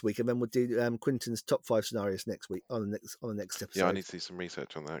this week, and then we'll do Quinton's top 5 scenarios next week on the next episode. Yeah, I need to do some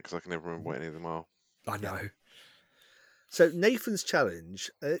research on that because I can never remember what any of them are. I know. So Nathan's challenge,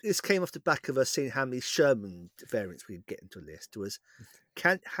 this came off the back of us seeing how many Sherman variants we could get into a list, was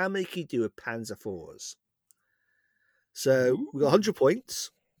how many can you do with Panzer IVs? So we've got 100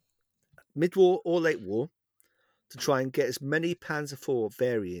 points, mid-war or late war, to try and get as many Panzer IV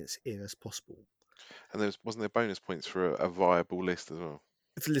variants in as possible. And wasn't there bonus points for a viable list as well?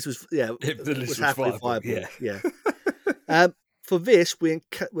 If the list was, If the list was halfway viable, yeah. For this, we're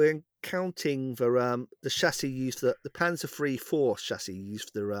counting the chassis used for the Panzer III chassis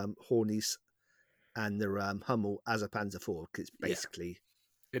used for the Hornies and the Hummel as a Panzer IV, because it's basically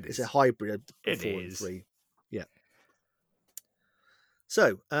it's a hybrid of 4 and 3. Yeah.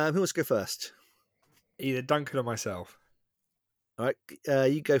 So, who wants to go first? Either Duncan or myself. All right,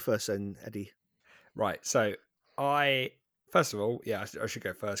 you go first then, Eddie. Right. So first of all, I should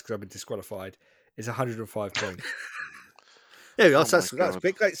go first because I've been disqualified. It's 105 points. There we go. Oh That's my God.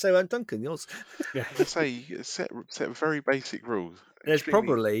 quick. Right, so Duncan, yours. Yeah. I say you set very basic rules. There's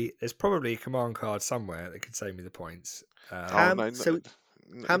Extremely- probably a command card somewhere that could save me the points. How many not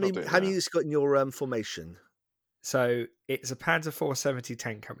how many doing you got in your formation? So it's a Panzer 470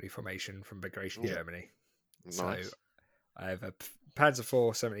 tank company formation from Bagration, Yeah. Germany. that. So Nice. I have a Panzer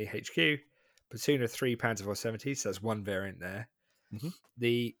 470 HQ, platoon of 3 Panzer 470, so that's one variant there. Mhm.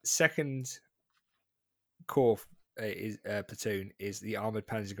 The second core platoon is the Armoured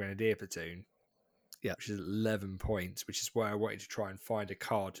Panzer Grenadier platoon, which is 11 points, which is why I wanted to try and find a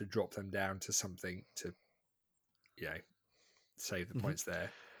card to drop them down to something to, save the points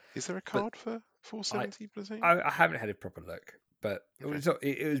there. Is there a card for 470 platoon? I haven't had a proper look, but Okay.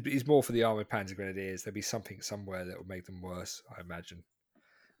 it's more for the Armoured Panzer Grenadiers. There'll be something somewhere that will make them worse, I imagine.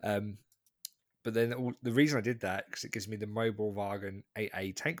 But then the reason I did that because it gives me the Mobile Wagen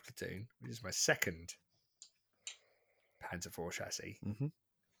 8A tank platoon, which is my second Panzer IV chassis,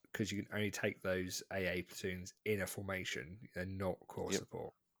 because you can only take those AA platoons in a formation and not core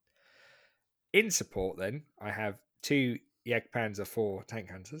support. In support, then I have 2 Jagdpanzer IV tank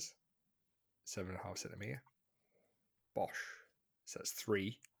hunters, 7.5 centimeter. Bosch. So that's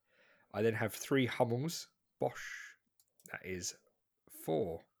 3. I then have 3 Hummels. Bosch. That is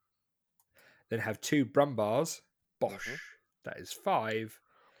 4. Then have 2 Brumbars. Bosch. That is 5.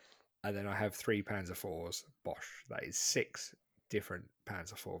 And then I have 3 Panzer IVs. Bosch. That is 6 different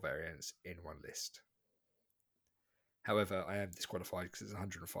Panzer IV variants in one list. However, I am disqualified because it's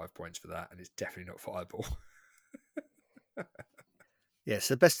 105 points for that, and it's definitely not fireable. Yes,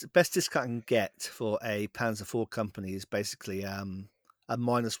 the best discount I can get for a Panzer IV company is basically a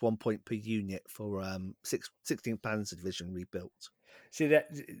 -1 point per unit for 16th Panzer Division rebuilt. See, that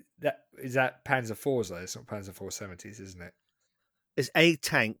is that Panzer IVs though. It's not Panzer 470s, isn't it? It's a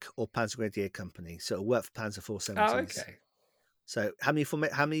tank or Panzer Grenadier company, so it'll work for Panzer 470s. Oh, okay. So how many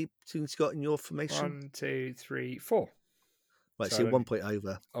platoons you got in your formation? 1, 2, 3, 4. Right, so so you're 1 point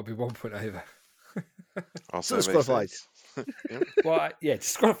over. I'll be 1 point over. I'll So say that makes disqualified. sense. Yep. Well,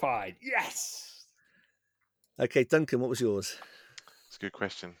 disqualified. Yes. Okay, Duncan, what was yours? It's a good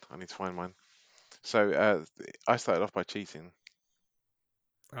question. I need to find mine. So I started off by cheating.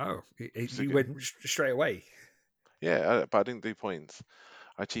 Oh, It's a you good- went straight away. Yeah, but I didn't do points.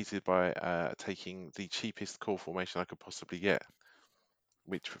 I cheated by taking the cheapest core formation I could possibly get.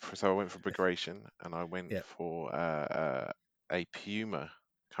 So I went for Bagration, and I went for a Puma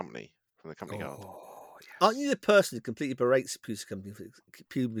company from the company card. Oh, yes. Aren't you the person who completely berates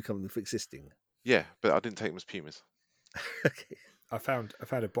Puma company for existing? Yeah, but I didn't take them as Pumas. Okay. I found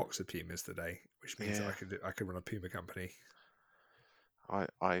a box of Pumas today, which means Yeah. I could run a Puma company.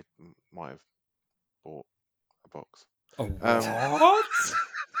 I might have bought a box. Oh, what?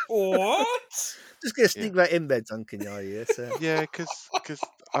 What? Just get a sneak right in there, Duncan, are you? So, Yeah, because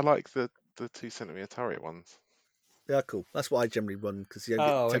I like the 2 centimeter turret ones. yeah, cool. That's what I generally run because you don't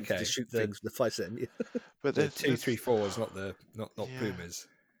Oh, get tempted okay. to shoot The- things with the 5 centimeter. But The there's 2, 3, 4s, not Yeah. Pumas.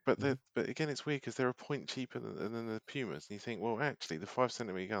 But again, it's weird because they're a point cheaper than the Pumas, and you think, well, actually, the 5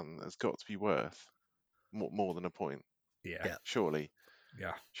 centimeter gun has got to be worth more than a point, Yeah. surely.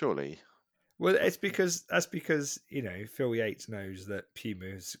 Yeah. Surely. Well, that's because Phil Yates knows that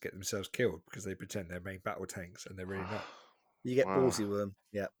Pumas get themselves killed because they pretend they're main battle tanks and they're really not. You get Wow. ballsy with them.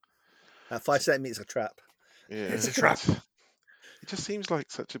 Yeah. 5 centimeters a trap. Yeah, It's a trap. It just seems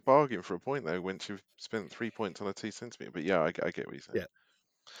like such a bargain for a point, though, once you've spent 3 points on a 2 centimeter. But yeah, I get what you're saying. Yeah.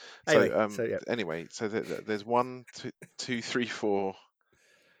 So Anyway, anyway, so there's 1, 2, 3, 4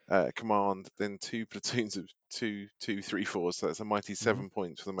 command, then 2 platoons of 2, 2, 3, 4. So that's a mighty 7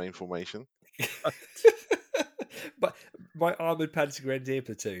 points for the main formation. But my armoured Panzer Grenadier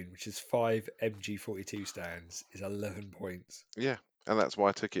platoon, which is 5 MG42 stands, is 11 points. Yeah, and that's why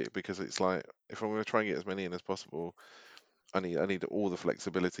I took it, because it's like, if I'm going to try and get as many in as possible, I need all the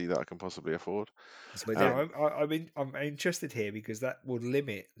flexibility that I can possibly afford. Now, I'm interested here because that would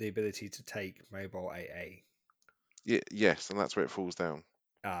limit the ability to take Mobile AA. Yes, and that's where it falls down.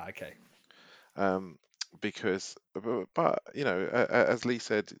 Ah, okay. Because, but you know, as Lee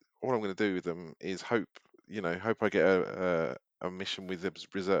said, all I'm going to do with them is hope I get a mission with the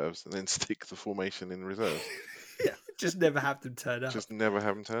reserves, and then stick the formation in reserves. Yeah. Just never have them turn up. Just never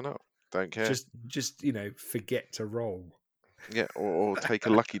have them turn up. Don't care. Just forget to roll. Yeah, or take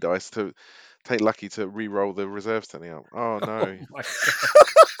a lucky dice to re-roll the reserves turning up. Oh no! Oh my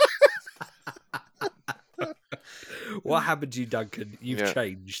God. What happened to you, Duncan? You've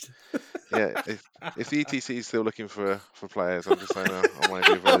changed. Yeah, if the ETC is still looking for players, I'm just saying I might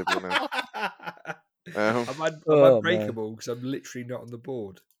be available now. I'm unbreakable because I'm literally not on the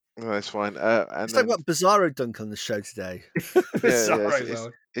board. No, that's fine. Let's talk about Bizarro Duncan on the show today.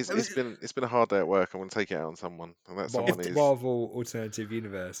 It's been a hard day at work. I'm going to take it out on someone, and that someone is Marvel Alternative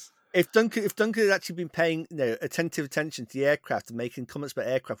Universe. If Duncan had actually been paying attentive attention to the aircraft and making comments about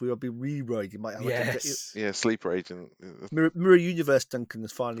aircraft, we would be re-roid. You might have Sleeper Agent. Mirror Universe Duncan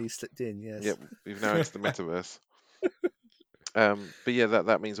has finally slipped in. Yes. Yep, we've now entered the metaverse. But yeah,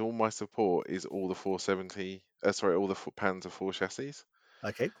 that means all my support is all the 470. All the Panzer IV chassis.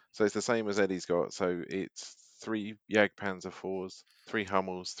 Okay. So it's the same as Eddie's got. So it's 3 Jag Panzer IVs, 3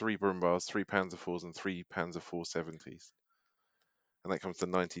 Hummels, 3 Brumbars, 3 Panzer IVs, and 3 Panzer 470s. And that comes to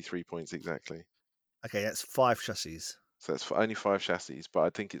 93 points exactly. Okay, that's 5 chassis. So that's only 5 chassis, but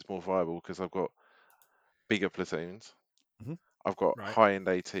I think it's more viable because I've got bigger platoons. Mm-hmm. I've got high-end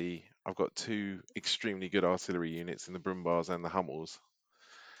AT. I've got 2 extremely good artillery units in the Brumbars and the Hummels.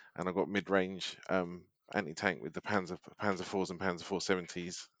 And I've got mid-range anti-tank with the Panzer IVs and Panzer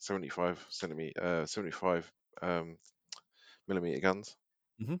 470s, 75 millimeter guns.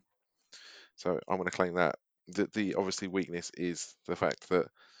 Mm-hmm. So I'm going to claim that. The obviously weakness is the fact that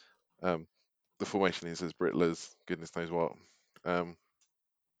the formation is as brittle as goodness knows what.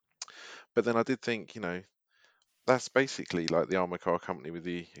 But then I did think, that's basically like the armor car company with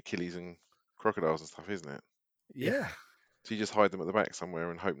the Achilles and crocodiles and stuff, isn't it? Yeah. So you just hide them at the back somewhere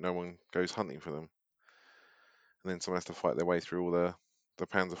and hope no one goes hunting for them. And then someone has to fight their way through all the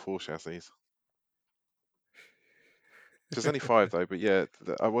Panzer IV chassis. There's only 5 though, but yeah,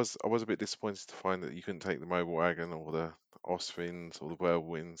 I was a bit disappointed to find that you couldn't take the Mobile Wagon or the Ostwinds or the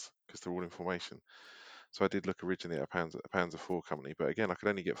Whirlwinds because they're all in formation. So I did look originally at a Panzer IV company, but again, I could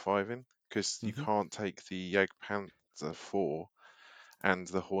only get 5 in because you can't take the Jag Panzer IV and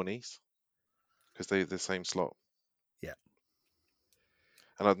the Hornies because they're the same slot. Yeah.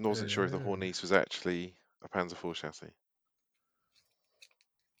 And I wasn't sure if the Hornies was actually a Panzer IV chassis.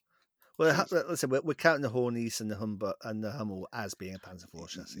 Well, listen, we're counting the Hornies and the Hummel as being a Panzer IV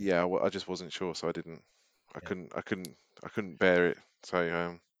chassis. Yeah, well, I just wasn't sure, so I didn't. I couldn't bear it.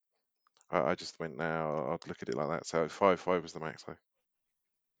 So I just went now. I'd look at it like that. So 5 was the max though.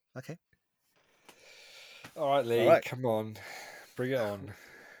 Okay. All right, Lee. Come on, bring it on.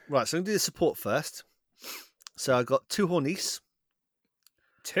 Right, so I'm going to do the support first. So I got 2 Hornies.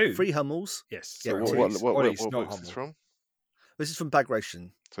 2? 3 Hummels. Yes. So what books is this from? This is from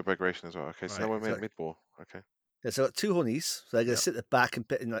Bagration. So Bagration as well. Okay, so now I meant mid-war. Okay. Yeah, so I got 2 Hornies. So they're going to sit at the back and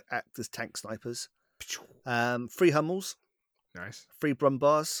act as tank snipers. 3 Hummels. Nice. 3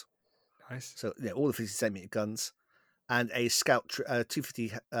 Brumbars. Nice. So yeah, all the 50 centimeter guns, and a scout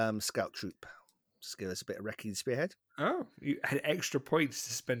 250 scout troop. Just give us a bit of recce spearhead. Oh, you had extra points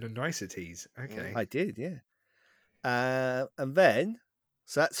to spend on niceties. Okay, I did, yeah. And then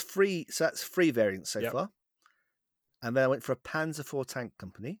that's 3 variants so far. And then I went for a Panzer IV tank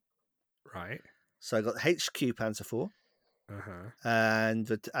company. Right. So I got HQ Panzer IV. And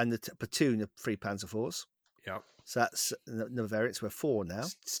the platoon of 3 Panzer IVs. Yep. So that's the variants. We're 4 now.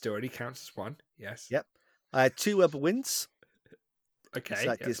 Still only counts as 1. Yes. Yep. I had 2 Winds. Okay. So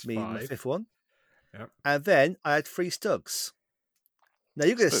that gives me 5. my 5th one. Yep. And then I had 3 Stugs. Now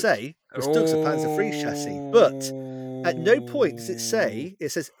you're going to say the Stugs are Panzer III chassis, but at no point does it say it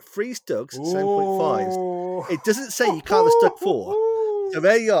says 3 Stugs 7.5s. It doesn't say you can't have a Stug 4. So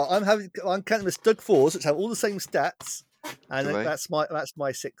there you are. I'm counting the Stug 4s, which have all the same stats, and that's my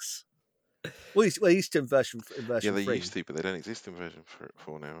 6. Well, used to in version 3. Yeah, they used to, but they don't exist in version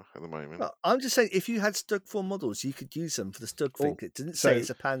 4 now at the moment. Well, I'm just saying, if you had Stug 4 models, you could use them for the Stug thing. It didn't say it's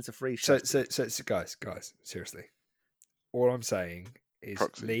a Panzer III chassis. So guys, seriously, all I'm saying is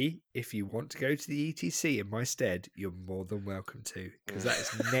Proxy. Lee, if you want to go to the ETC in my stead, you're more than welcome to, because that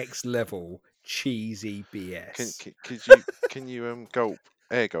is next level cheesy BS. Can you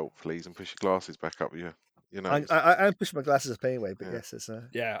air gulp, please, and push your glasses back up your nose? I'm pushing my glasses up anyway, but Yeah. yes, it's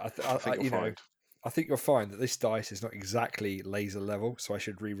Yeah, I think you'll you know, find. I think you'll find that this dice is not exactly laser level, so I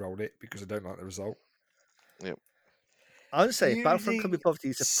should re-roll it because I don't like the result. I would say if Battlefront Using can be bothered to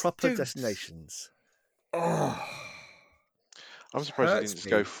use the proper Stoops. destinations. Oh, I'm surprised you hurts didn't just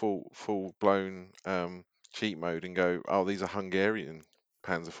go me. full blown cheat mode and go, oh, these are Hungarian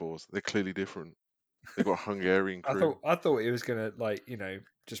Panzer IVs. They're clearly different. They've got a Hungarian crew. I thought it was gonna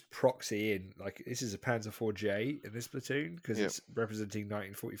just proxy in like this is a Panzer IV-J in this platoon because Yep. it's representing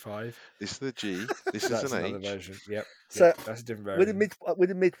 1945. This is the G. This is That's an another H. version. Yep. So, that's a different With version.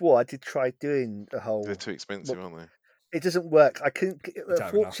 the mid-war, I did try doing the whole. They're too expensive, aren't they? It doesn't work. I couldn't. have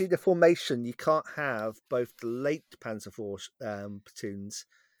Unfortunately, the formation you can't have both the late Panzer IV platoons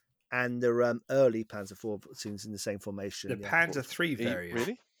and the early Panzer IV platoons in the same formation. The Panzer III variant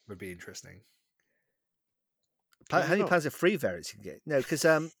Really? would be interesting. How Can you many not? Panzer III variants you can get? No, because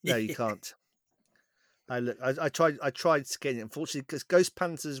no, you can't. I tried scanning it. Unfortunately, because Ghost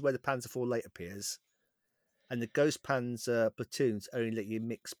Panzer is where the Panzer IV late appears, and the Ghost Panzer platoons only let you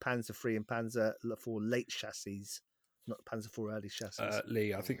mix Panzer III and Panzer IV late chassis, not Panzer IV early chassis.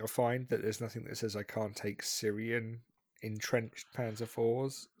 Lee, I think you'll find that there's nothing that says I can't take Syrian entrenched Panzer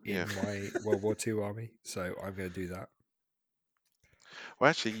IVs in my World War II army, so I'm going to do that. Well,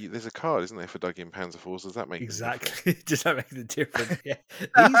 actually, there's a card, isn't there, for dug-in Panzer IVs? Does that make Exactly? Does that make the difference? Yeah. These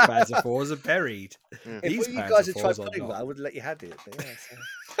Panzer IVs are buried. Yeah. If These you Panzer guys had tried IVs are playing not. that, I would let you have it. But yeah,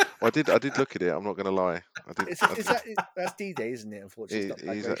 so. Well, I did look at it. I'm not going to lie. I did. That's D-Day, isn't it? Unfortunately, it's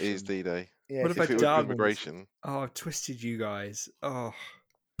not It is migration. D-Day. Yeah, What If have I it was done? immigration, Oh, I've twisted you guys. Oh,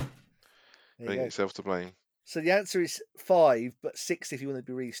 there you bring go. yourself to blame. So the answer is 5, but 6 if you want to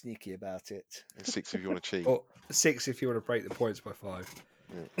be really sneaky about it. And 6 if you want to cheat. or 6 if you want to break the points by 5.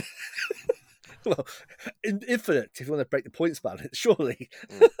 Yeah. Well, infinite if you want to break the points balance, surely.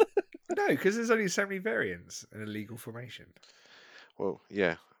 No, because there's only so many variants in a legal formation. Well,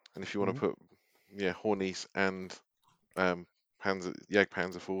 yeah. And if you want to put, Hornies and Panzer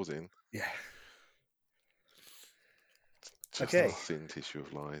IVs in, Yeah. just Okay. a thin tissue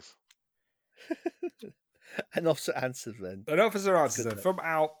of lies. An officer answered then. An officer answers Good then from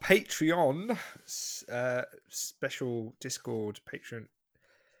our Patreon special Discord patron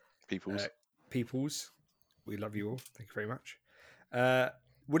peoples. We love you all. Thank you very much.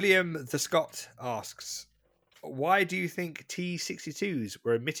 William the Scot asks, why do you think T-62s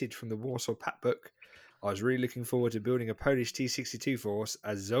were omitted from the Warsaw Pact book? I was really looking forward to building a Polish T-62 force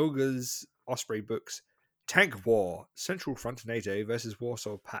as Zoga's Osprey books Tank War, Central Front NATO versus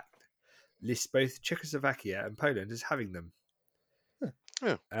Warsaw Pact lists both Czechoslovakia and Poland as having them.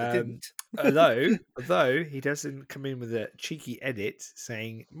 Yeah. They didn't. although he doesn't come in with a cheeky edit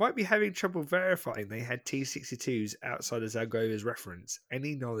saying might be having trouble verifying they had T-62s outside of Zalgova's reference.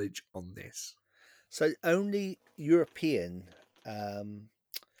 Any knowledge on this? So only European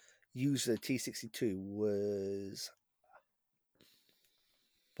user of T-62 was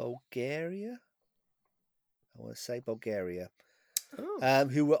Bulgaria. I want to say Bulgaria,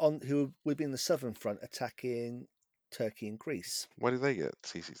 who would be in the southern front attacking Turkey and Greece. Why did they get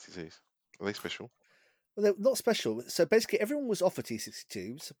T-62s? Are they special? Well, they're not special. So basically, everyone was offered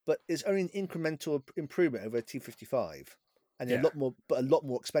T-62s, but it's only an incremental improvement over a T-55, and they're a lot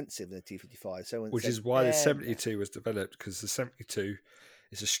more expensive than a T-55. So which is why the 72 was developed, because the 72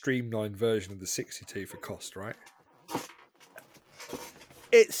 is a streamlined version of the 62 for cost, right?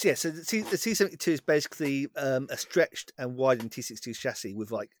 It's So the T-72 is basically a stretched and widened T-62 chassis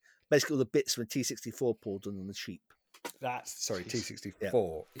with like basically all the bits from a T-64 pulled on the cheap.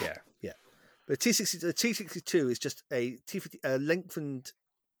 T-64. Yeah. But the T-62 is just a lengthened.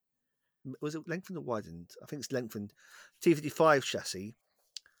 Was it lengthened or widened? I think it's lengthened T-55 chassis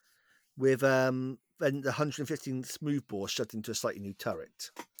with then the 115 smoothbore shoved into a slightly new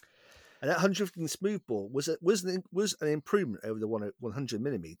turret. And that 115 smoothbore was an improvement over the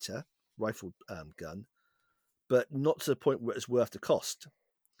 100mm rifle gun, but not to the point where it's worth the cost.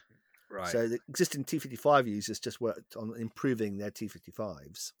 Right. So the existing T-55 users just worked on improving their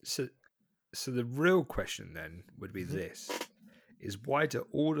T-55s. So the real question then would be this: is why do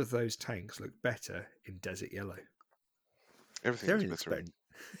all of those tanks look better in Desert Yellow? Everything looks better.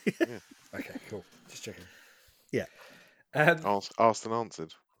 Okay, cool. Just checking. Yeah. Asked and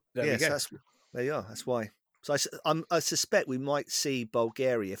answered. There we go. There you are. That's why. So I suspect we might see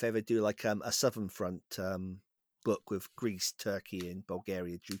Bulgaria, if they ever do like a Southern Front book with Greece, Turkey, and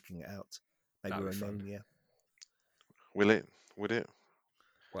Bulgaria duking it out. Maybe Romania. Will it? Would it?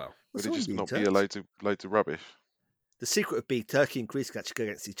 Well, Would it someone just being not be turked. loads of rubbish? The secret would be Turkey and Greece can actually go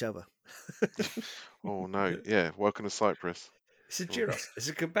against each other. Oh no, yeah. Welcome to Cyprus. it's a gyros. It's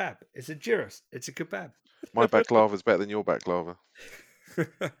a kebab. It's a gyros. It's a kebab. My baklava's better than your baklava.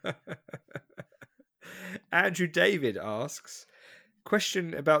 Andrew David asks,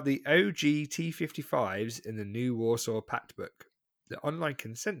 question about the OG T55s in the new Warsaw Pact book. The online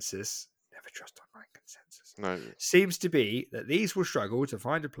consensus, never trust online consensus, No, seems to be that these will struggle to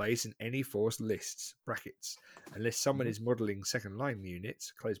find a place in any force lists, brackets, unless someone is modelling second line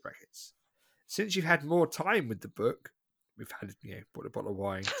units, close brackets. Since you've had more time with the book, we've had, bought a bottle of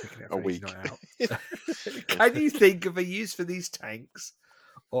wine, taken it A for an easy week. night out. Can you think of a use for these tanks,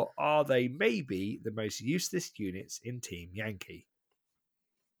 or are they maybe the most useless units in Team Yankee?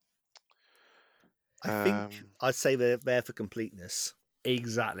 I think I'd say they're there for completeness.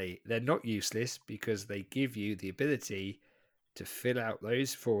 Exactly. They're not useless because they give you the ability to fill out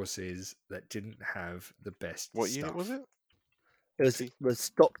those forces that didn't have the best what stuff. unit was it? It was T- the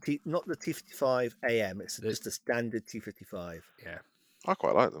stock T, not the T55 AM. It's just a standard T55. Yeah. I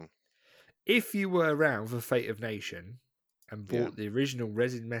quite like them. If you were around for Fate of Nation and Yeah. bought the original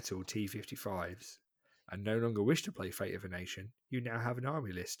Resin Metal T55s and no longer wish to play Fate of a Nation, you now have an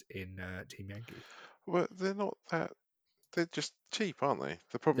army list in Team Yankee. Well, they're not that. They're just cheap, aren't they?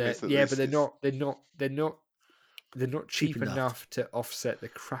 The problem is that But they're not cheap enough. enough to offset the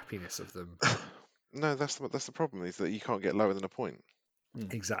crappiness of them. No, that's the problem. Is that you can't get lower than a point.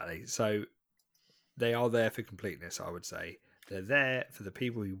 Exactly. So they are there for completeness, I would say. They're there for the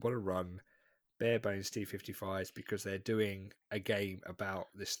people who want to run bare bones T55s because they're doing a game about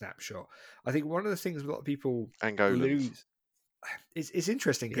this snapshot. I think one of the things a lot of people Angolans. lose. It's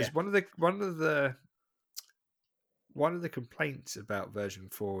interesting because one of the complaints about version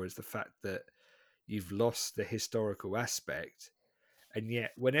 4 is the fact that you've lost the historical aspect, and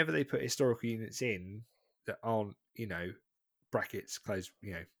yet whenever they put historical units in that aren't, brackets close,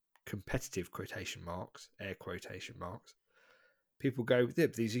 competitive quotation marks, air quotation marks, people go,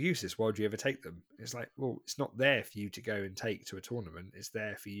 these are useless. Why would you ever take them? It's like, well, it's not there for you to go and take to a tournament. It's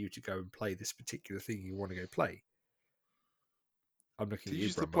there for you to go and play this particular thing you want to go play. I'm looking Did at you you,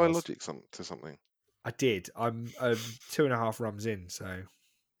 just Brum apply Mars. logic to something? I did. I'm 2.5 rums in, so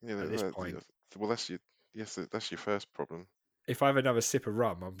Yeah, at this point, well, that's your first problem. if I have another sip of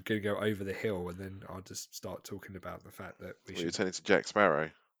rum, I'm going to go over the hill, and then I'll just start talking about the fact that we You're should. turning to Jack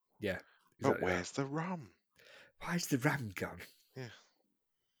Sparrow. Yeah. But Exactly where's the rum? Why's the ram gone? Yeah.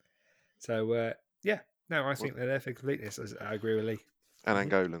 So I think they're there for completeness. I agree with Lee.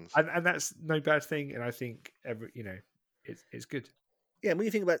 And Angolans. And that's no bad thing. And I think it's good. Yeah, when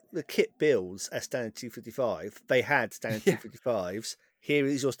you think about the kit builds as standard T55, they had standard T55s. Here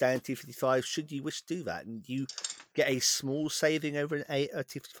is your standard T55 should you wish to do that. And you get a small saving over a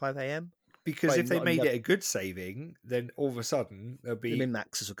T55 AM. Because if they made it a good saving, then all of a sudden there'll be... The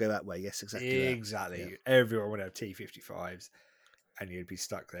min-maxes will go that way, yes, exactly. Exactly. Yeah. Everyone would have T55s. And you'd be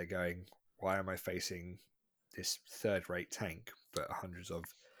stuck there going, why am I facing this third-rate tank, but hundreds of...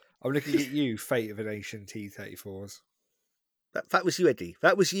 I'm looking at you, Fate of a Nation T34s. That was you, Eddie.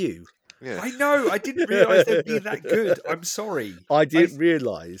 That was you. Yeah. I know. I didn't realise they'd be that good. I'm sorry. I didn't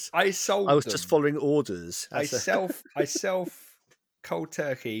realise. I sold I was them. just following orders. I self cold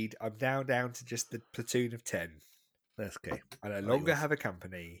turkeyed. I'm now down to just the platoon of 10. That's okay. I no longer have a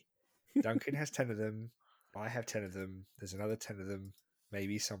company. Duncan has 10 of them. I have 10 of them. There's another 10 of them,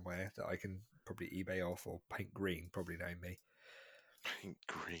 maybe somewhere that I can probably eBay off or paint green. Probably know me. Paint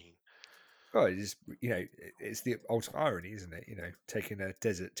green. Oh, it's the ultimate irony, isn't it? Taking a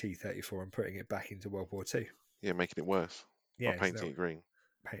desert T-34 and putting it back into World War II. Yeah, making it worse. Yeah, by painting it green.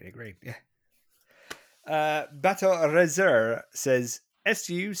 Painting it green, yeah. Bateau Rezer says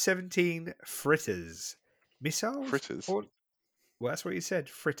Su-17 fritters. Missiles? Fritters? Well, that's what you said,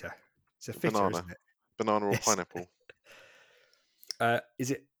 fritter. It's a fitter, Banana. isn't it? Banana or Yes. pineapple.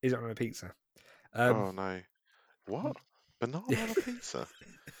 Is it on a pizza? Oh, no. What? Banana on a pizza?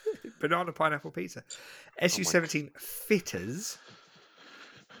 Banana pineapple pizza. Su-17 fitters,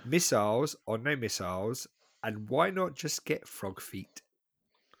 missiles or no missiles, and why not just get frog feet?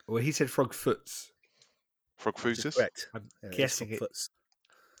 Well, he said frog foots. Frog foetus? Correct. I'm Yeah, guessing frog foots.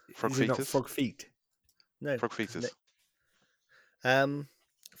 Frog Is it not fetus? frog feet? No. Frog fetus.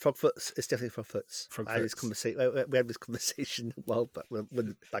 Frog foots. It's definitely frog foots. Frog We had this conversation a while back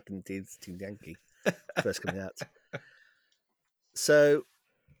when back in the Team Yankee first coming out. So,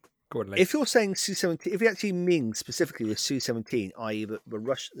 Go on, Lee. if you're saying Su-17, if you actually mean specifically with Su-17, i.e. the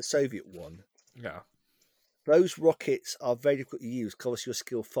Soviet one, Yeah. those rockets are very difficult to use because you're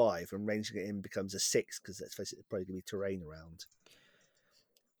skill 5 and ranging it in becomes a 6 because let's face it, there's probably going to be terrain around.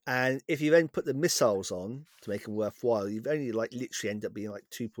 And if you then put the missiles on to make them worthwhile, you've only literally end up being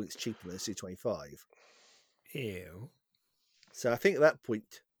 2 points cheaper than a Su-25. Ew. So I think at that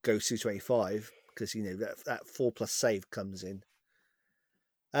point, go Su-25 because that 4+ save comes in.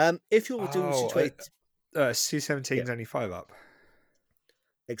 If you're doing Su-20, Su-17's only 5 up.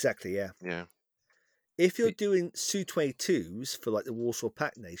 exactly, yeah. Yeah. If you're doing Su-22s for the Warsaw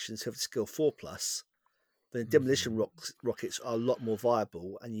Pact nations who have the skill 4+, then demolition rockets are a lot more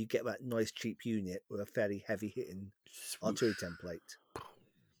viable, and you get that nice cheap unit with a fairly heavy hitting artillery template.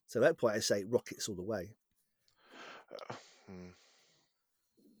 So at that point, I say rockets all the way.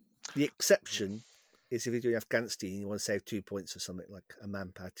 The exception is if you're doing Afghanistan, you want to save 2 points or something like a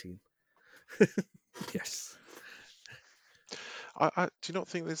manpower team. Yes. Do you not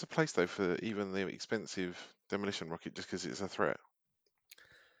think there's a place though for even the expensive demolition rocket just because it's a threat?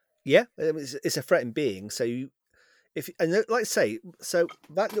 Yeah, it's a threat in being. So so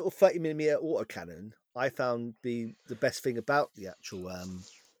that little 30mm autocannon, I found the best thing about the actual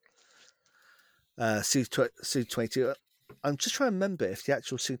Su-22. I'm just trying to remember if the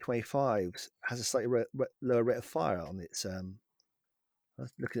actual Su-25 has a slightly lower rate of fire on its. I'm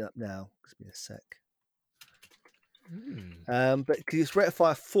looking it up now. Give me a sec. But because it's rate of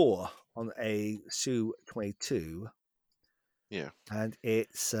fire 4 on a Su-22. Yeah. And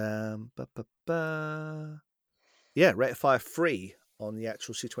it's rate of fire 3 on the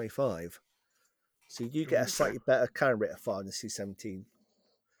actual Su-25. So you do get a slightly better cannon rate of fire on the Su-17.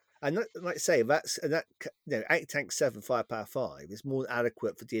 And like I say, that anti-tank 7 firepower 5 is more than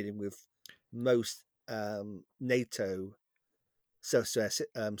adequate for dealing with most NATO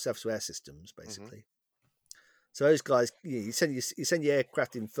surface-to-air systems, basically. So those guys, you send your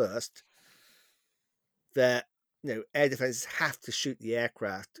aircraft in first. That air defenses have to shoot the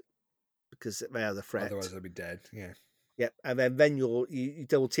aircraft because they are the threat. Otherwise, they'll be dead. Yeah. Yep, and then you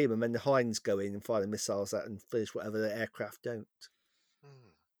double team them, and the Heinz go in and fire the missiles out and finish whatever the aircraft don't.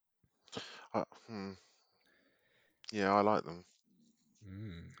 Yeah, I like them.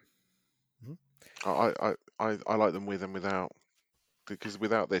 I like them with and without, because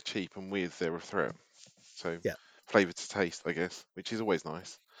without they're cheap and with they're a threat. So flavour to taste, I guess, which is always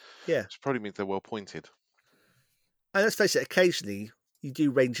nice. Yeah, which probably means they're well pointed. And let's face it, occasionally you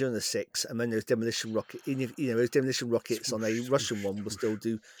do range on the 6, and then those demolition rockets. Those demolition rockets on a Russian one will still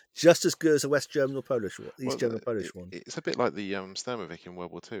do just as good as a West German or Polish one, East German or Polish one. It's a bit like the Sturmovik in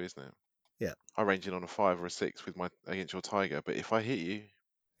World War II, isn't it? Yeah. I range in on a 5 or a 6 against your Tiger, but if I hit you,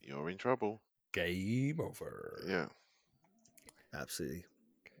 you're in trouble. Game over. Yeah. Absolutely.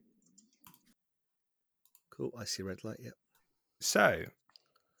 Cool. I see a red light. Yep. So,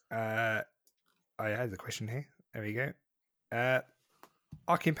 I had the question here. There we go.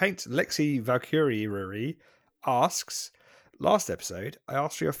 Arcane Paint Lexi Valkyrie asks, last episode, I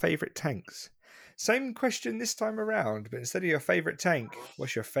asked for your favourite tanks. Same question this time around, but instead of your favourite tank,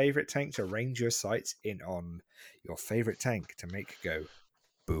 what's your favourite tank to range your sights in on? Your favourite tank to make go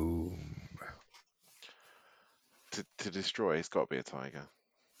boom. To destroy, it's got to be a Tiger.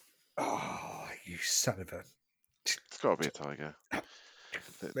 Oh, you son of a... It's got to be a Tiger.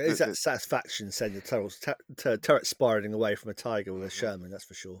 There is that satisfaction sending the turret spiraling away from a Tiger with a Sherman, that's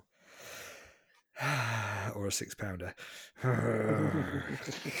for sure. Or a 6-pounder.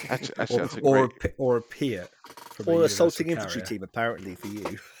 actually, or a Piat. Or assaulting infantry team, apparently, for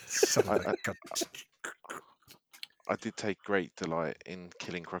you. I did take great delight in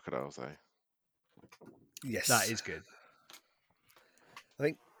killing crocodiles, though. Yes. That is good. I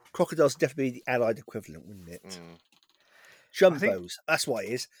think crocodiles definitely the allied equivalent, wouldn't it? Jumbos, that's what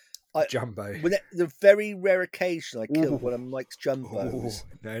it is. Jumbo. The very rare occasion I killed one of Mike's Jumbos was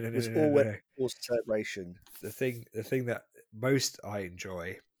always celebration. The thing that most I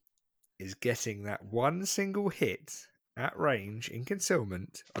enjoy is getting that one single hit at range in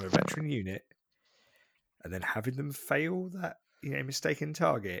concealment on a veteran unit, and then having them fail that mistaken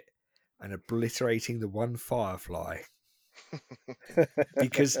target and obliterating the one Firefly.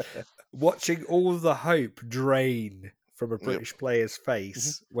 Because watching all the hope drain from a British player's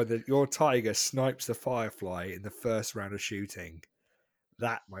face when your Tiger snipes the Firefly in the first round of shooting,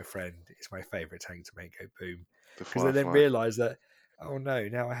 that, my friend, is my favourite tank to make go boom. Because I then realise that, oh no,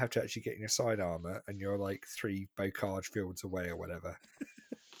 now I have to actually get in your side armour and you're like 3 Bocage fields away or whatever.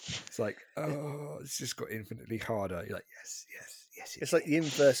 It's like, oh, it's just got infinitely harder. You're like, yes. It's like the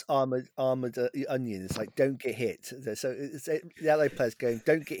inverse armoured onion. It's like, don't get hit. So the allied players going,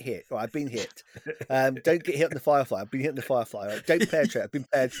 don't get hit. Right, I've been hit. Don't get hit on the Firefly. I've been hit on the Firefly. Right, don't penetrate. I've been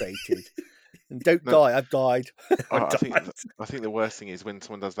penetrated. And don't No. die. I've died. I think the worst thing is when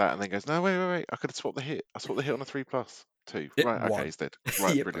someone does that and then goes, no, wait, I could have swapped the hit. I swapped the hit on a 3+2. Yeah, Right, okay, one. he's dead.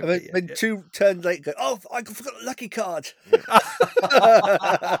 Right, Yeah, brilliant. And then 2 turns later, go, oh, I forgot the lucky card.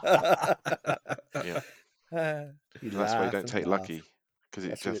 Yeah, You and that's why you laugh don't and take laugh. lucky, because it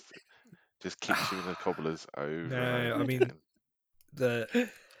That's what just kicks you in the cobblers over No, and over I mean- again.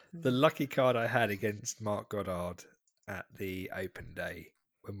 The lucky card I had against Mark Goddard at the open day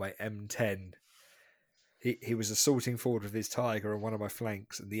when my M10, he was assaulting forward with his Tiger on one of my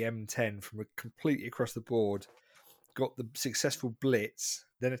flanks, and the M10 from completely across the board got the successful blitz,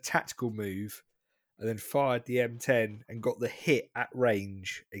 then a tactical move, and then fired the M10 and got the hit at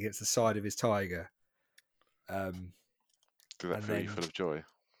range against the side of his Tiger. Did that and fill you then- full of joy?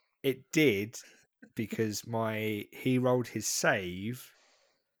 It did, because he rolled his save,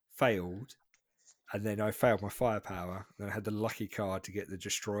 failed, and then I failed my firepower, and I had the lucky card to get the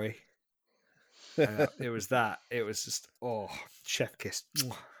destroy. And it was that. It was just, chef kiss.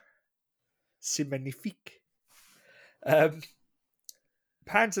 C'est magnifique.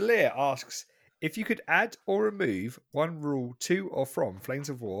 Panzalier asks, if you could add or remove one rule to or from Flames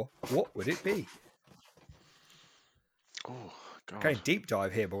of War, what would it be? Oh, God. Going deep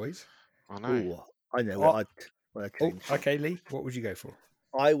dive here, boys. I know. Ooh, I know Oh. what I'd Oh, change. okay, Lee, what would you go for?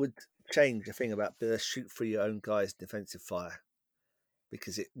 I would change the thing about being able to shoot through your own guy's defensive fire,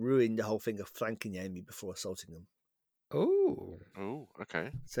 because it ruined the whole thing of flanking the enemy before assaulting them. Oh, Oh,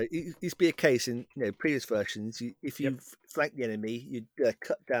 okay. So it used to be a case in previous versions. If you flank the enemy, you'd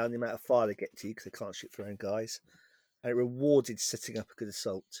cut down the amount of fire they get to you because they can't shoot for their own guys, and it rewarded setting up a good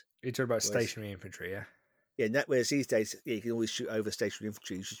assault. you're talking about Whereas- stationary infantry, yeah? Yeah, whereas these days you can always shoot over stationary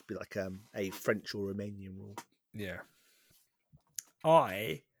infantry. It should be like a French or Romanian rule. Yeah.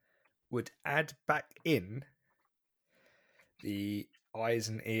 I would add back in the eyes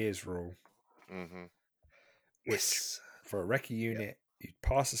and ears rule. Mm-hmm. Yes. For a recce unit, you'd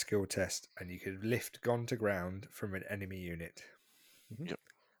pass a skill test and you could lift gone to ground from an enemy unit. And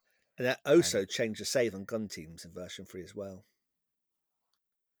that also changed the save on gun teams in version 3 as well.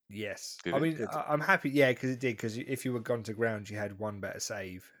 Yes. Did I it? mean, Good. I'm happy, because it did, because if you were gone to ground, you had one better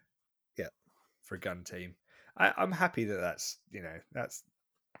save. Yeah. For a gun team. I'm happy that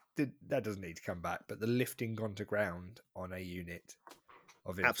that doesn't need to come back, but the lifting gone to ground on a unit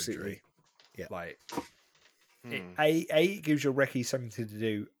of infantry. Absolutely. Yeah. Like, Hmm. it gives your recce something to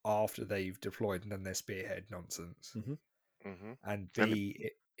do after they've deployed and done their spearhead nonsense. Mm-hmm. And B,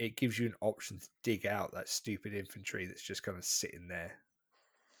 it gives you an option to dig out that stupid infantry that's just kind of sitting there.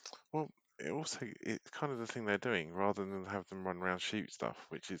 Well, it's kind of the thing they're doing, rather than have them run around shoot stuff,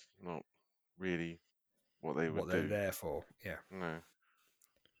 which is not really what they would What they're do. there for. Yeah. No. Have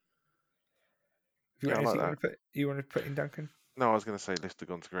you Yeah, got I like anything you want to put in, Duncan? No, I was going to say lift the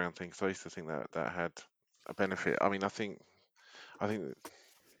gone to ground thing, because I used to think that had a benefit. I mean, I think that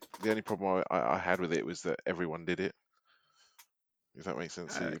the only problem I had with it was that everyone did it. If that makes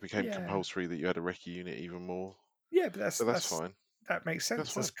sense, it became yeah. compulsory that you had a recce unit even more. Yeah, but That's fine. That makes sense.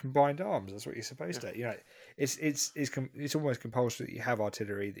 That's That's combined arms. That's what you're supposed to. It's almost compulsory that you have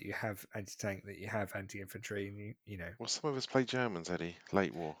artillery, that you have anti-tank, that you have anti-infantry, and you know. Well, some of us play Germans, Eddie.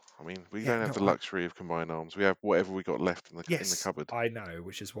 Late war. I mean, we Yeah, don't have no, the luxury of combined arms. We have whatever we got left in the cupboard. I know,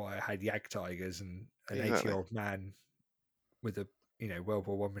 which is why I had Yag Tigers and an Exactly. 80-year-old man with a World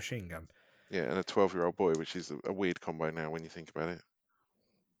War I machine gun. Yeah, and a 12-year-old boy, which is a weird combo now when you think about it.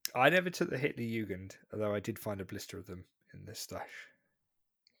 I never took the Hitler Jugend, although I did find a blister of them in this stash.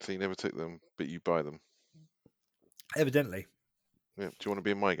 So you never took them, but you buy them. Evidently. Yeah. Do you want to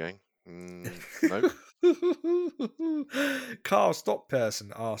be in my gang? No. Carl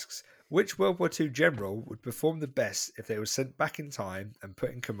Stockperson asks, which World War II general would perform the best if they were sent back in time and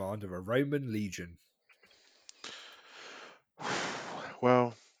put in command of a Roman legion?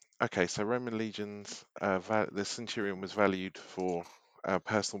 Well, okay. So Roman legions, the centurion was valued for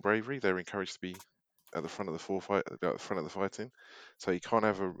personal bravery. They're encouraged to be at the front of the at the front of the fighting. So you can't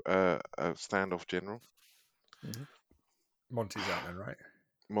have a standoff general. Monty's out then, right?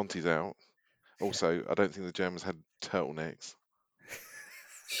 Monty's out. Also, I don't think the Germans had turtlenecks.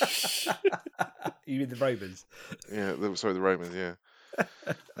 You mean the Romans? Yeah, the Romans. Yeah.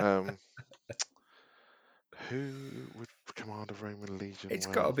 Who would command a Roman legion? It's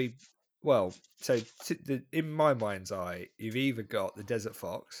got to be, well, so in my mind's eye, you've either got the Desert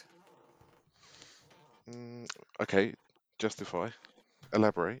Fox. Okay, justify.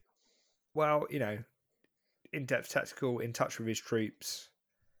 Elaborate. Well, in-depth tactical, in touch with his troops,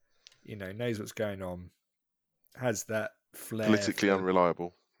 knows what's going on, has that flair. Politically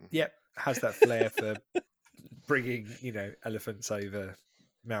unreliable. Yep, has that flair for bringing, elephants over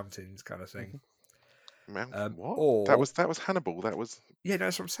mountains kind of thing. Mountain what? Or That was Hannibal. That was yeah, no,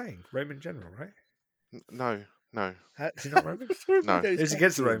 that's what I'm saying. Roman general, right? no. Is he not Roman? No. He's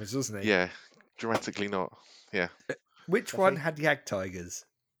against the Romans, wasn't he? Yeah, dramatically not. Yeah. Which one had Yag tigers?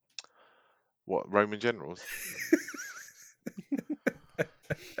 What, Roman generals?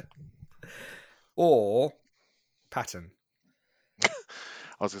 Or Patton? I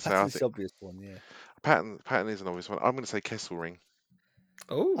was going to say, I That's think the obvious one, yeah. Patton is an obvious one. I'm going to say Kesselring.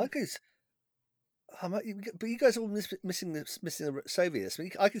 Oh, I guess. But you guys are all missing the Soviets. I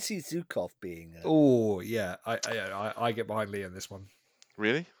mean, I can see Zhukov being. oh, yeah. I get behind Lee on this one.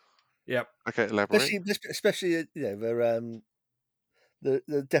 Really? Yep. Okay, elaborate. Especially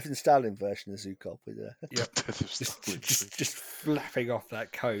the Death and Stalin version of Zhukov with Yep. Death of Stalin. just flapping off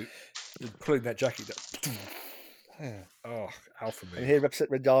that coat and pulling that jacket down. Oh, alpha and move. here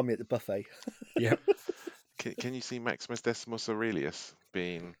represent Red Army at the buffet. Yep. Can you see Maximus Decimus Aurelius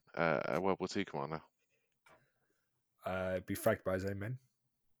being a World War II commander? Be fragged by his own men.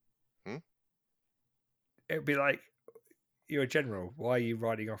 Hmm? It'd be like, you're a general. Why are you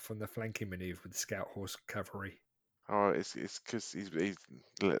riding off on the flanking maneuver with the scout horse cavalry? Oh, it's because he's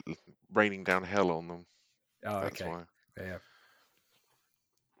raining down hell on them. Oh, That's okay. why.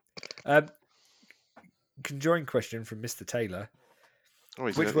 Yeah. Conjoined question from Mr. Taylor. Oh,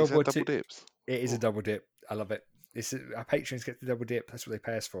 he's Which had World War double II dips. It is Oh. a double dip. I love it. Our patrons get the double dip. That's what they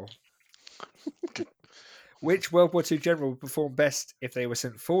pay us for. Which World War II general would perform best if they were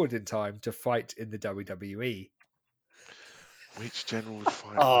sent forward in time to fight in the WWE? Which general would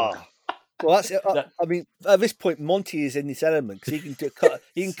fight? Ah, well, that's. I mean, at this point, Monty is in this element because he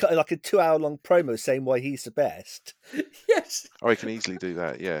can cut like a 2-hour long promo saying why he's the best. Yes. Oh, he can easily do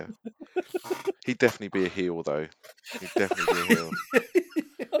that. Yeah. He'd definitely be a heel, though. He'd definitely be a heel.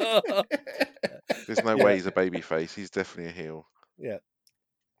 There's no way he's a baby face. He's definitely a heel. Yeah.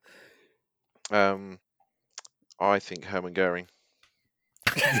 I think Hermann Goering.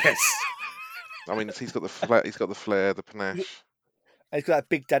 Yes. I mean, he's got the flair, the panache. And he's got that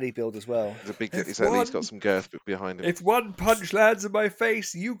big daddy build as well. He's got some girth behind him. If one punch lands in my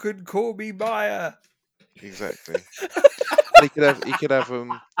face, you could call me Maya. Exactly. And he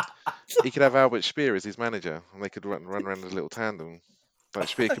could have Albert Speer as his manager, and they could run around as a little tandem. Like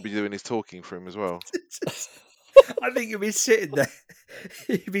Speer could be doing his talking for him as well. I think he'd be sitting there.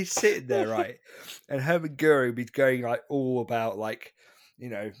 He'd be sitting there, right? And Hermann Goering would be going like all about like,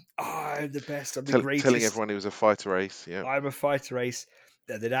 I'm the best, I'm the greatest. Telling everyone he was a fighter ace. Yeah. I'm a fighter ace.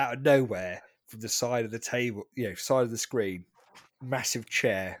 And then out of nowhere, from the side of the table, side of the screen, massive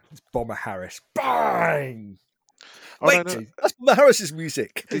chair. It's Bomber Harris. Bang! Oh, Wait, no. that's Bomber Harris's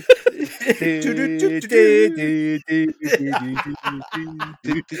music. Did you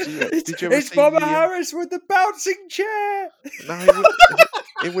ever It's see Bomber Harris with the bouncing chair. No,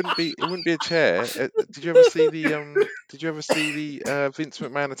 it wouldn't be a chair. Did you ever see the Vince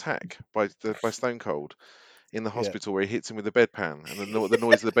McMahon attack by Stone Cold in the hospital where he hits him with a bedpan and the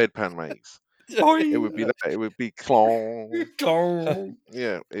noise the bedpan makes? It would be that. It would be clong. Clong.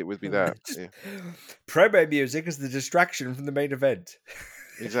 Yeah, it would be that. Yeah. Promo music is the distraction from the main event.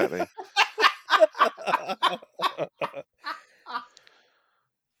 Exactly.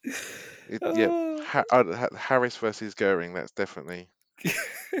 Harris versus Goering. That's definitely.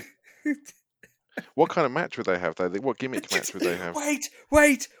 What kind of match would they have, though? What gimmick match would they have?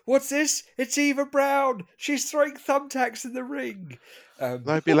 Wait! What's this? It's Eva Brown. She's throwing thumbtacks in the ring. No,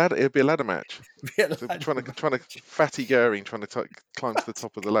 it'd be a ladder match. So trying to fatty Goering trying to climb to the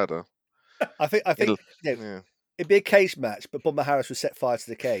top of the ladder. I think it'd be a cage match, but Bomber Harris would set fire to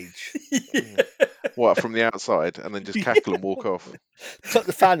the cage. What, from the outside, and then just cackle and walk off. Put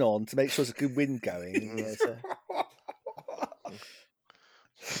the fan on to make sure there's a good wind going.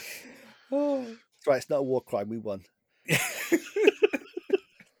 Right, it's not a war crime. We won.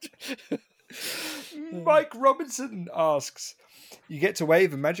 Mike Robinson asks, you get to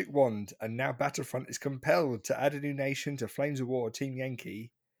wave a magic wand, and now Battlefront is compelled to add a new nation to Flames of War Team Yankee.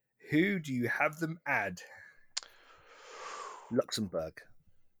 Who do you have them add? Luxembourg.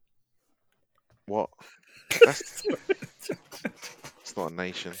 What? It's not a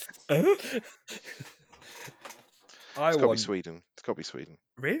nation. It's It's got to be Sweden. It's got to be Sweden.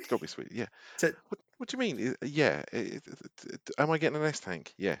 Really? It's got to be Sweden. Yeah. So- What do you mean? Yeah. Am I getting an S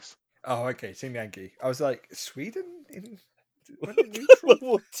tank? Yes. Oh, okay. Team Yankee. I was like, Sweden in World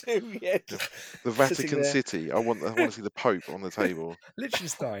War II, yeah. The Vatican City. I want to see the Pope on the table.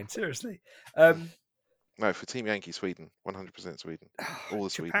 Liechtenstein. Seriously. No, for Team Yankee, Sweden. 100% Sweden. All the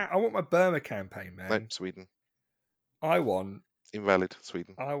Sweden. Japan. I want my Burma campaign, man. No, Sweden. I want Invalid.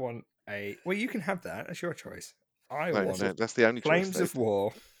 Sweden. a. Well, you can have that. That's your choice. I No, want no, that's the only choice. Flames Dave. of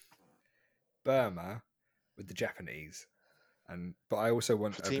War, Burma with the Japanese, but I also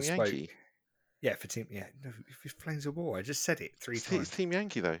want For a Team bespoke. Yankee. Yeah, for Team. Yeah, no, it's Flames of War. I just said it 3 It's times. Team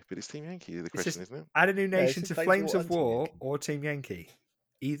Yankee though, but it's Team Yankee. The It's question, just isn't it? add a new No, nation it's to Flames Flames of of War and Team War Yankee. or Team Yankee,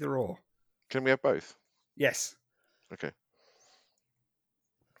 either or. Can we have both? Yes. Okay.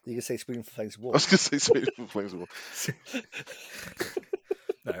 You can say Spring for Flames of I War. was going to say Flames of War.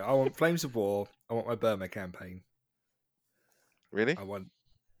 No, I want Flames of War. I want my Burma campaign. Really? I want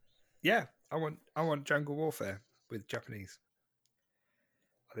Jungle Warfare with Japanese.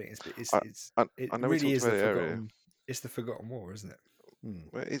 I think I know we really talked is about the it earlier. forgotten. It's the forgotten war, isn't it?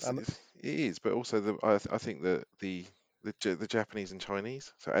 Well, it is, but also I think that the Japanese and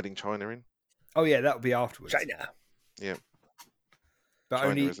Chinese, so adding China in. Oh yeah, that would be afterwards. China. Yeah. But China,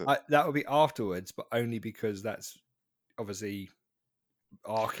 only isn't it? that would be afterwards, but only because that's obviously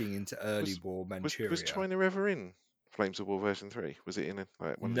arcing into early war Manchuria. Was China ever in Flames of War version 3? Was it in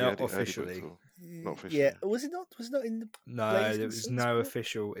one Not of the early officially. books? Not officially. Yeah, was it not? Was it not in the? No, Blazing there was Suns no book?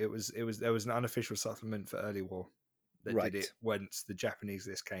 official. There was an unofficial supplement for early war that Right. did it once the Japanese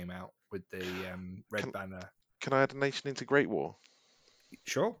list came out with the red banner. Can I add a nation into Great War?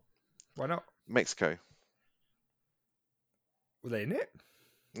 Sure, why not? Mexico. Were they in it?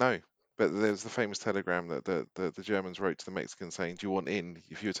 No, but there's the famous telegram that the Germans wrote to the Mexicans saying, "Do you want in?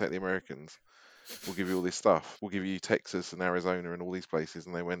 If you attack the Americans, we'll give you all this stuff. We'll give you Texas and Arizona and all these places."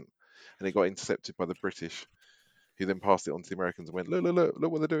 And they went, and it got intercepted by the British, who then passed it on to the Americans and went,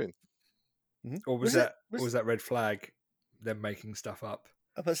 "Look what they're doing." Mm-hmm. Or was that red flag them making stuff up?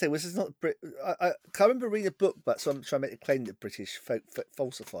 I was about to say, was this not Brit? I can't remember reading a book, but so I'm trying to make the claim that British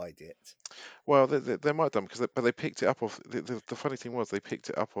falsified it. Well, they might have done but they picked it up off. The funny thing was they picked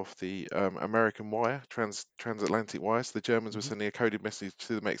it up off the American wire, transatlantic wire. So the Germans were sending a coded message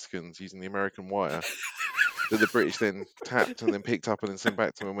to the Mexicans using the American wire that the British then tapped and then picked up and then sent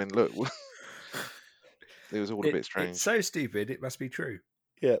back to them and went, "Look." It was all a bit strange. It's so stupid. It must be true.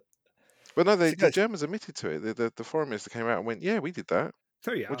 Yeah. But no, the Germans admitted to it. The foreign minister came out and went, "Yeah, we did that.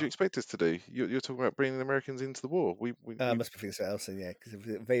 So yeah, What do you expect us to do? You're talking about bringing the Americans into the war. We must be thinking something else, then, yeah, because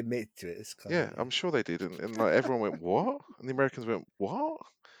if they admitted to it, it's kind yeah, of... I'm sure they did, and like everyone went, "What?" And the Americans went, "What?"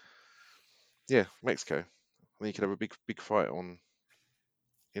 Yeah, Mexico. And then you could have a big fight on.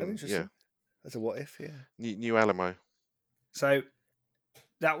 Interesting. That's a what if, yeah. New Alamo. So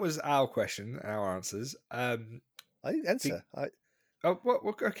that was our question, our answers. I didn't answer.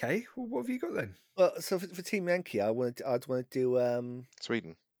 Okay. Well, what have you got then? Well, so for Team Yankee, I'd want to do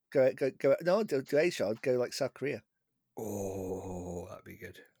Sweden. Go. No, I'd do Asia. I'd go like South Korea. Oh, that'd be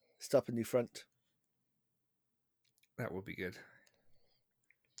good. Start a new front. That would be good.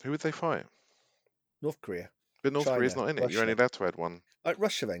 Who would they fight? North Korea. But North Korea's not in it. Russia. You're only allowed to add one. Like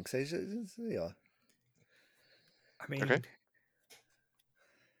Russia then, because they are. I mean, Okay.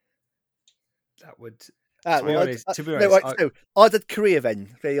 That would. To be honest, so I did Korea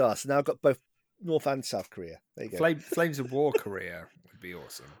then. There you are. So now I've got both North and South Korea. There you go. Flames of War Korea would be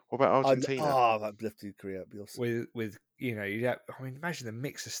awesome. What about Argentina? I'd love to do Korea. That'd be awesome. With imagine the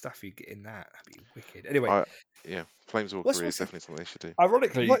mix of stuff you get in that. That'd be wicked. Anyway, yeah, Flames of War Korea is definitely something they should do.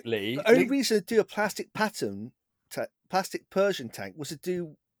 Ironically, the only reason to do a plastic pattern, plastic Persian tank was to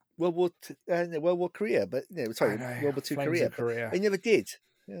do World War Korea, but World War II Korea. They never did.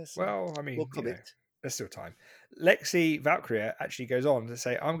 Yes. Well, I mean, there's still time. Lexi Valkyria actually goes on to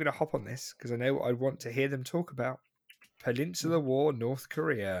say, "I'm going to hop on this because I know what I want to hear them talk about. Peninsula War, North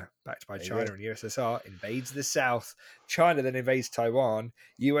Korea, backed by China and USSR, invades the South. China then invades Taiwan.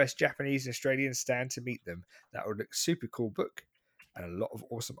 US, Japanese, and Australians stand to meet them. That would look super cool book and a lot of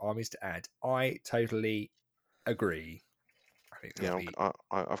awesome armies to add." I totally agree. I think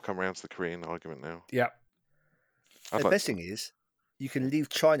I've come around to the Korean argument now. Yeah. The best thing is you can leave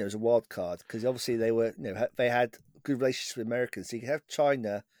China as a wild card because obviously they had good relations with Americans. So you can have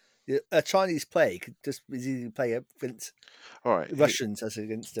China. A Chinese player could just easily play against Russians as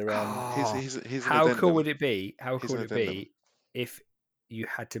against their How cool would it be? How cool would it be if you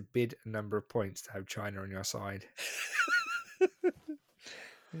had to bid a number of points to have China on your side?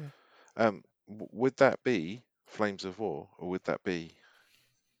 Would that be Flames of War or would that be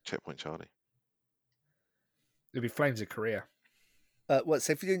Checkpoint Charlie? It'd be Flames of Korea.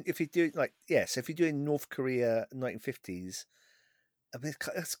 So if you're doing North Korea 1950s. I mean,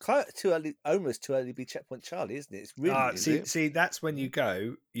 it's quite too early, almost too early to be Checkpoint Charlie, isn't it? It's really see, that's when you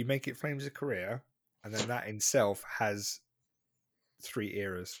make it Flames of Korea, and then that in itself has 3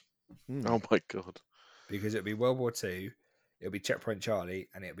 eras. Oh my god! Because it'll be World War II, it'll be Checkpoint Charlie,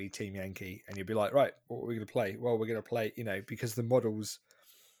 and it'll be Team Yankee, and you'll be like, right, what are we going to play? Well, we're going to play, because the models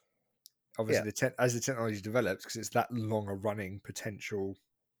Obviously, as the technology develops, because it's that long a running potential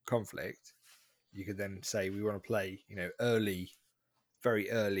conflict, you could then say we want to play, very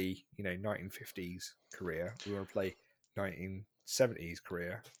early, 1950s Korea. We want to play 1970s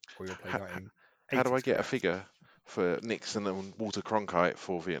Korea, or we want to play How, 1980s how do I get Korea. a figure for Nixon and Walter Cronkite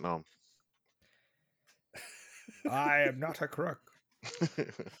for Vietnam? I am not a crook. Oh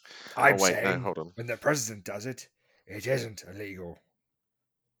I'm wait, no, saying hold on. when the president does it, it isn't illegal.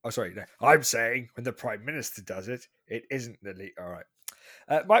 Oh, sorry. No. I'm saying when the prime minister does it, it isn't illegal. All right.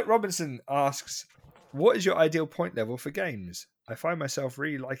 Mike Robinson asks, what is your ideal point level for games? I find myself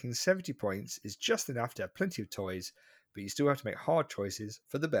really liking 70 points is just enough to have plenty of toys, but you still have to make hard choices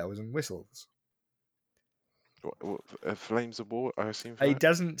for the bells and whistles. Flames of War, I assume for He that?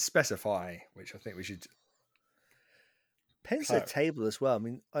 doesn't specify, which I think we should. Depends on the table as well. I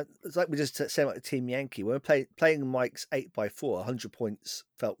mean, it's like we just said about Team Yankee. When we're playing Mike's 8x4, 100 points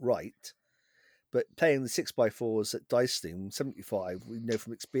felt right. But playing the 6x4s at Dice Steam, 75, we know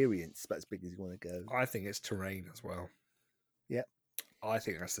from experience about as big as you want to go. I think it's terrain as well. Yeah. I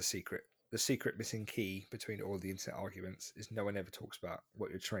think that's the secret. The secret missing key between all the internet arguments is no one ever talks about what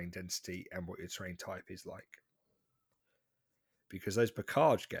your terrain density and what your terrain type is like. Because those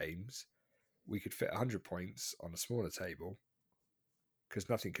Picard games, we could fit 100 points on a smaller table because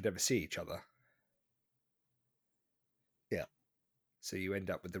nothing could ever see each other. Yeah. So you end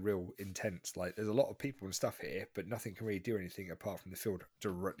up with the real intense, like there's a lot of people and stuff here, but nothing can really do anything apart from the field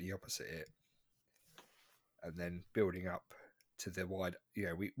directly opposite it. And then building up to the wide,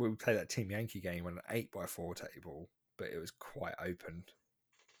 we play that Team Yankee game on an 8x4 table, but it was quite open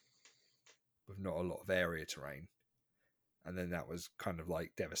with not a lot of area terrain. And then that was kind of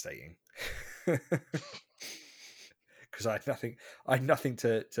like devastating because I had nothing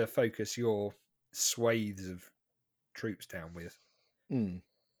to focus your swathes of troops down with. Mm.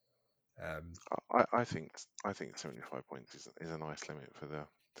 I think 75 points is a nice limit for the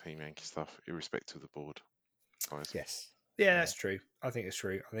Team Yankee stuff, irrespective of the board size. Yes. Yeah, that's true. I think it's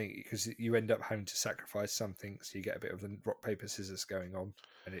true. I think because you end up having to sacrifice something, so you get a bit of the rock, paper, scissors going on,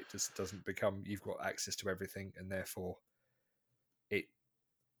 and it just doesn't become you've got access to everything, and therefore it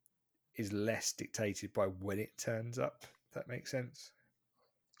is less dictated by when it turns up. If that makes sense.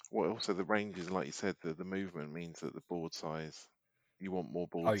 Well, also the ranges, like you said, the movement means that the board size, you want more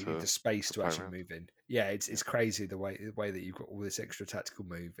board. Oh, you need the space to actually around. move in. Yeah, it's crazy the way that you've got all this extra tactical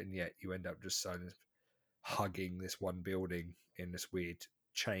move, and yet you end up just sort of hugging this one building in this weird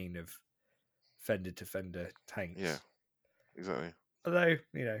chain of fender to fender tanks. Yeah, exactly. Although,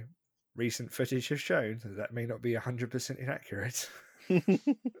 recent footage has shown that may not be 100% inaccurate.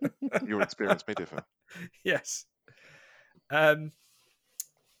 Your experience may differ. Yes. Lexi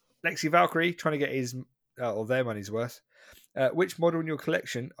Valkyrie trying to get his or their money's worth. Which model in your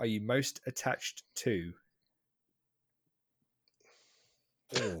collection are you most attached to?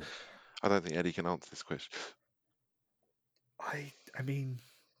 Oh. I don't think Eddie can answer this question. I mean,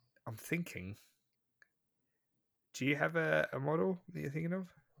 I'm thinking. Do you have a model that you're thinking of?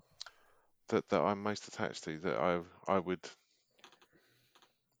 That I'm most attached to, that I would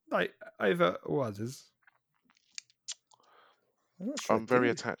Like over all others. I'm very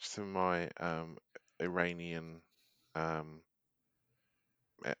attached to my Iranian what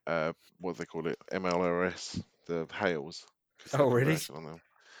do they call it, MLRS, the Hales. Oh, really? On them.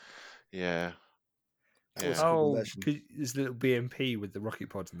 Yeah. Oh, there's a little BMP with the rocket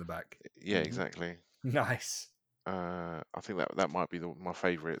pods in the back. Yeah, exactly. Nice. I think that might be my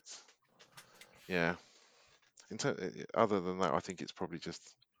favourite. Yeah. Other than that, I think it's probably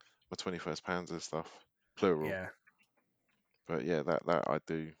just my 21st Panzer stuff, plural. Yeah. But yeah, that I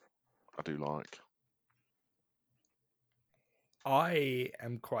do like. I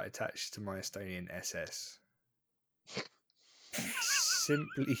am quite attached to my Estonian SS.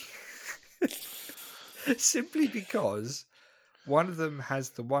 Simply because one of them has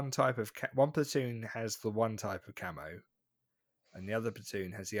the one type of one platoon has the one type of camo, and the other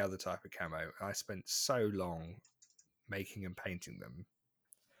platoon has the other type of camo. I spent so long making and painting them,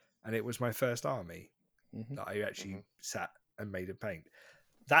 and it was my first army that I actually sat and made and paint.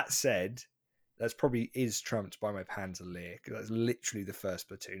 That said, that's probably is trumped by my Panzer Lehr, because that's literally the first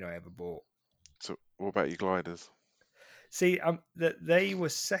platoon I ever bought. So, what about your gliders? See, they were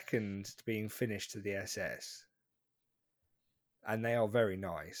second to being finished to the SS, and they are very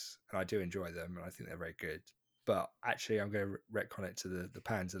nice, and I do enjoy them, and I think they're very good. But actually, I'm going to retcon it to the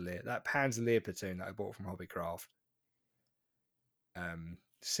Panzer Lehr. That Panzer Lehr platoon that I bought from Hobbycraft,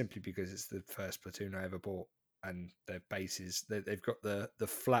 simply because it's the first platoon I ever bought, and their bases, they've got the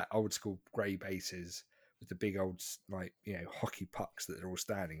flat old school grey bases with the big old hockey pucks that they're all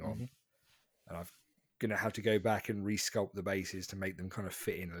standing on. and I'm gonna have to go back and resculpt the bases to make them kind of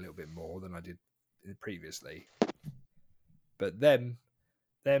fit in a little bit more than I did previously. But them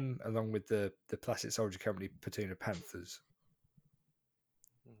along with the Plastic Soldier Company platoon of Panthers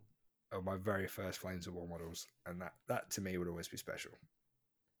are my very first Flames of War models, and that to me would always be special.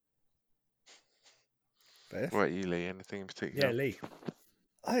 Beth? What about you, Lee? Anything in particular? Yeah, Lee.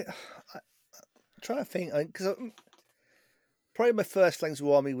 I'm trying to think, because probably my first Flames of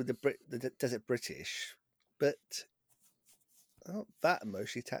War army with the Desert British, but I'm not that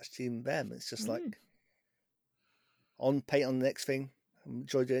emotionally attached to them. It's just like paint on the next thing. I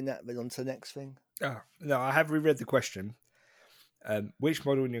enjoy doing that, then on to the next thing. Oh, no, I have reread the question. Which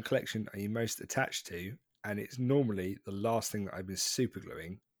model in your collection are you most attached to? And it's normally the last thing that I've been super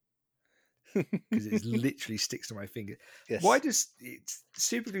gluing because it literally sticks to my finger. Yes. Why does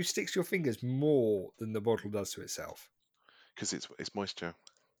super glue sticks to your fingers more than the bottle does to itself? Because it's moisture.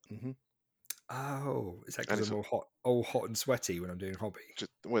 Mm-hmm. Oh, is that because I'm all hot and sweaty when I'm doing hobby?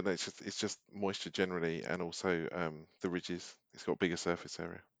 It's just moisture generally, and also the ridges. It's got bigger surface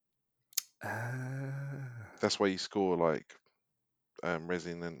area. That's why you score like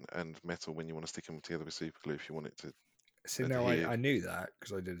resin and metal when you want to stick them together with super glue if you want it to. So now I knew that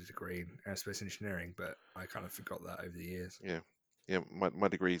because I did a degree in aerospace engineering, but I kind of forgot that over the years. Yeah. My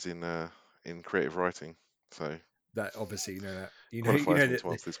degree's in creative writing, so that obviously you know that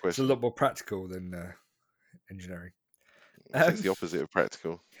that it's a lot more practical than engineering. It's the opposite of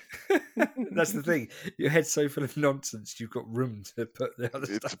practical. That's the thing. Your head's so full of nonsense. You've got room to put the other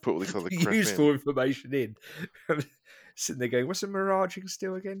stuff, to put all this other crap useful information in. Sitting there going, "What's a miraging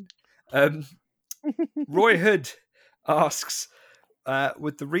still again?" Roy Hood asks,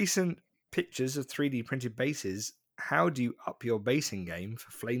 with the recent pictures of 3D printed bases, how do you up your basing game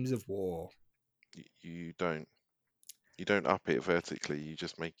for Flames of War? You don't up it vertically. You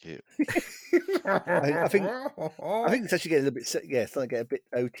just make it. I think it's actually getting a bit. Yeah, it's starting to get a bit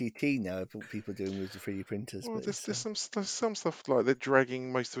OTT now. What people are doing with the 3D printers. Well, there's some stuff like they're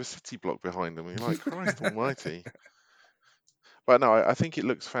dragging most of a city block behind them. You're like, Christ Almighty. But no, I think it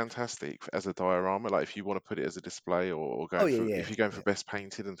looks fantastic as a diorama. Like if you want to put it as a display or go if you're going for best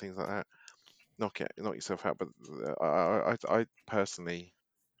painted and things like that, knock yourself out. But I personally,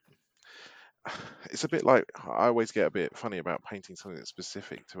 it's a bit like I always get a bit funny about painting something that's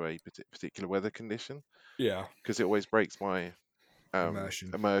specific to a particular weather condition. Yeah, because it always breaks my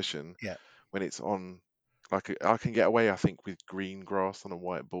immersion. Yeah, when it's on, like I can get away, I think, with green grass on a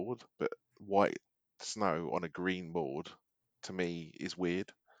white board, but white snow on a green board to me is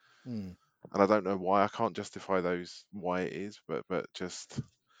weird, and I don't know why. I can't justify those why it is, but just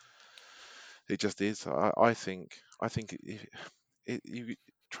it just is. I think you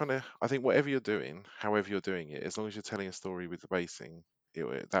trying to. I think whatever you're doing, however you're doing it, as long as you're telling a story with the basing,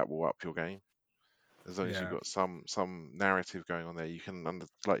 that will up your game. As long as you've got some narrative going on there, you can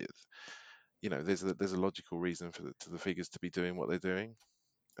there's a logical reason for the figures to be doing what they're doing.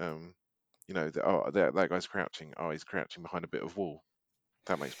 That guy's crouching. Oh, he's crouching behind a bit of wall.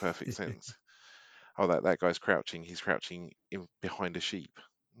 That makes perfect sense. Oh, that guy's crouching. He's crouching behind a sheep.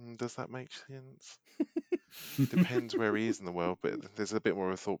 Does that make sense? Depends where he is in the world, but there's a bit more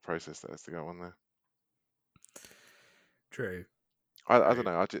of a thought process that has to go on there. True. I don't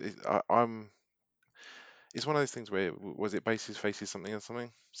know. I'm. It's one of those things where was it bases faces something and something.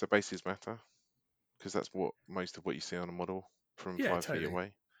 So bases matter because that's what most of what you see on a model from 5 feet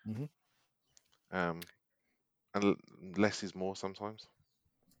away. Mm-hmm. And less is more sometimes.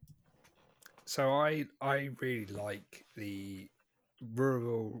 So I really like the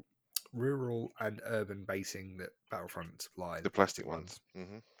rural and urban basing that Battlefront supply. The plastic ones.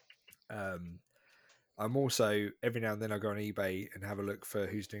 Mm-hmm. I'm also every now and then I go on eBay and have a look for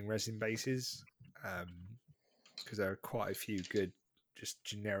who's doing resin bases, because there are quite a few good, just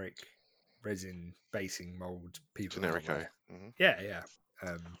generic resin basing mold people. Generico. Mm-hmm. Yeah.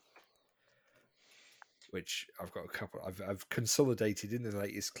 Which I've got a couple. I've consolidated in the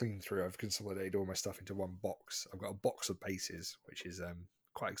latest clean through. I've consolidated all my stuff into one box. I've got a box of bases, which is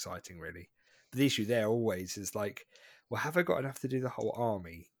quite exciting, really. But the issue there always is like, well, have I got enough to do the whole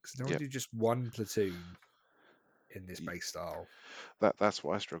army? Because I don't want to do just one platoon in this base style. That's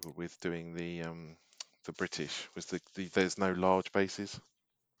what I struggled with doing the British was there's no large bases.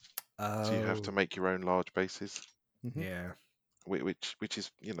 So you have to make your own large bases. Mm-hmm. Yeah. Which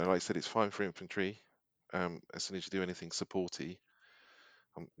is, like I said, it's fine for infantry. As soon as you do anything supporty,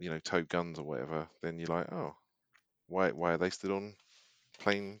 tow guns or whatever, then you're like, oh, why are they stood on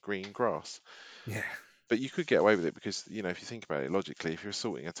plain green grass? Yeah. But you could get away with it because, if you think about it logically, if you're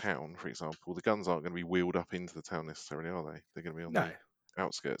assaulting a town, for example, the guns aren't going to be wheeled up into the town necessarily, are they? They're going to be on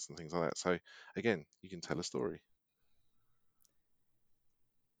outskirts and things like that. So again, you can tell a story.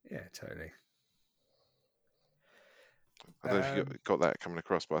 Yeah, totally. I don't know if you got that coming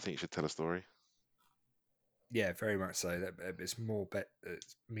across, but I think you should tell a story. Yeah, very much so. That it's more it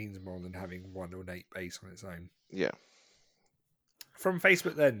means more than having one ornate base on its own. Yeah. From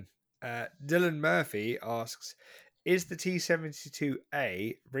Facebook, then, Dylan Murphy asks, "Is the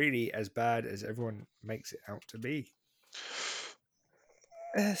T-72A really as bad as everyone makes it out to be?"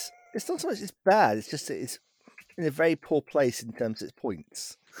 It's not so much it's bad. It's just that it's in a very poor place in terms of its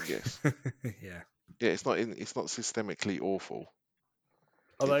points. Yes. Yeah. Yeah. It's not systemically awful.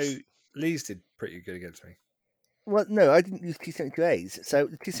 Although It's- Lee's did pretty good against me. Well, no, I didn't use T-72As. So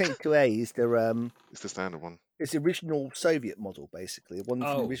the T-72A is the it's the standard one. it's the original Soviet model, basically. The one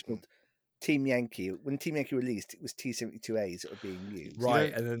from the original Team Yankee. When Team Yankee released, it was T-72As that were being used.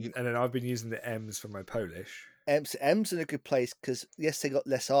 Right, and then I've been using the M's for my Polish. M's in a good place because yes, they got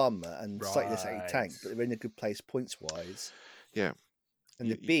less armor and slightly less Right. tank, but they're in a good place points wise. Yeah. And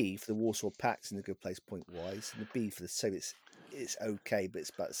the B for the Warsaw Pact's in a good place point wise, and the B for the Soviets it's okay, but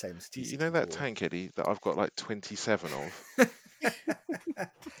it's about the same as T-64. You know that tank, Eddie, that I've got like 27 of?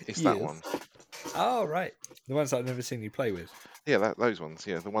 It's that one. Oh, right. The ones that I've never seen you play with. Yeah, those ones.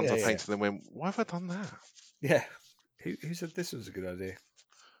 Yeah, the ones I painted and went, why have I done that? Yeah. Who said this was a good idea?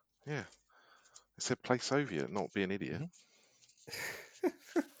 Yeah. It said play Soviet, not be an idiot.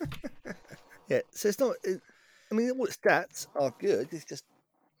 Yeah, so it's not. I mean, all its stats are good. It's just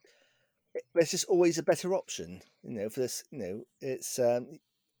there's just always a better option. For this, it's the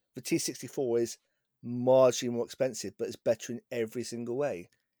T-64 is marginally more expensive, but it's better in every single way.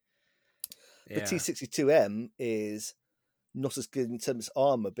 Yeah. The T-62M is not as good in terms of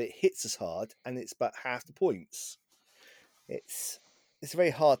armor, but it hits as hard, and it's about half the points. It's a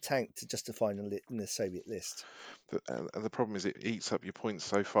very hard tank to justify in the Soviet list. And the problem is it eats up your points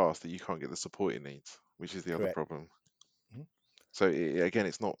so fast that you can't get the support it needs, which is the other problem. Mm-hmm. So again,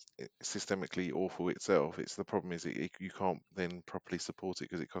 it's not systemically awful itself. It's the problem is you can't then properly support it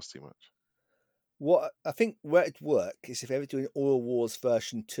because it costs too much. What I think where it'd work is if they ever do an Oil Wars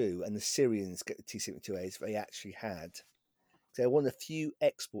version 2 and the Syrians get the T-72As they actually had. They're one of the few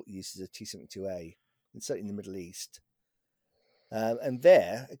export uses of T-72A, and certainly in the Middle East. And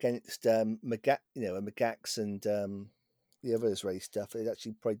there, again, it's Magax and the other Israeli stuff. They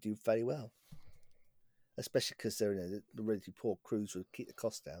actually probably do very well, especially because they're the relatively poor crews would keep the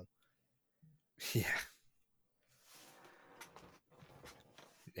cost down. Yeah.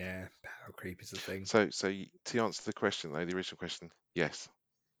 Yeah, power creep is a thing. So to answer the question, though, the original question, yes.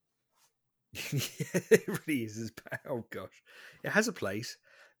 Yeah, it really is. Oh gosh, it has a place,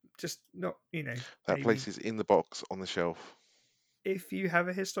 just not that maybe. place is in the box on the shelf. If you have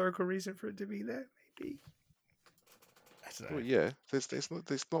a historical reason for it to be there, maybe. I don't know. Well, yeah, there's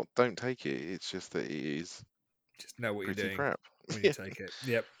not. Don't take it. It's just that it is. Just know what you're doing. Crap. When you take it.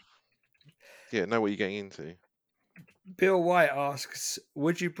 Yep. Yeah, know what you're getting into. Bill White asks,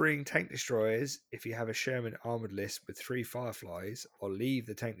 would you bring tank destroyers if you have a Sherman armored list with 3 Fireflies, or leave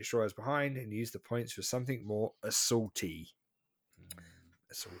the tank destroyers behind and use the points for something more assaulty?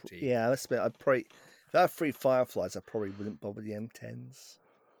 Assaulty. Yeah, that's a bit. I'd probably if I have 3 Fireflies, I probably wouldn't bother the M10s.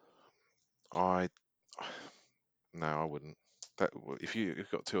 No, I wouldn't. If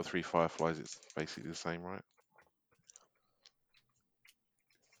you've got 2 or 3 Fireflies, it's basically the same, right?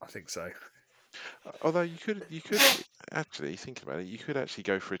 I think so. Although you could actually think about it, you could actually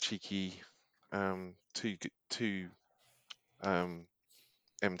go for a cheeky two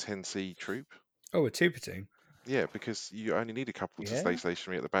M10C troop. Oh, a 2 platoon. Yeah, because you only need a couple to stay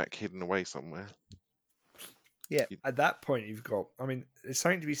stationary at the back, hidden away somewhere. Yeah. At that point, you've got. I mean, there's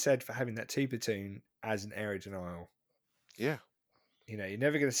something to be said for having that 2 platoon as an area denial. Yeah. You're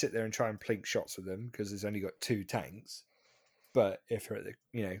never going to sit there and try and plink shots with them because there's only got 2 tanks. But if they're at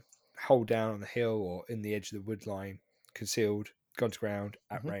the, hold down on the hill or in the edge of the wood line, concealed, gone to ground,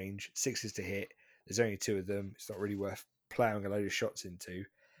 at range, 6s to hit, there's only 2 of them. It's not really worth ploughing a load of shots into.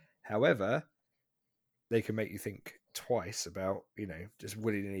 However, they can make you think twice about, just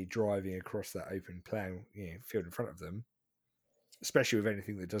willy-nilly driving across that open plough, field in front of them. Especially with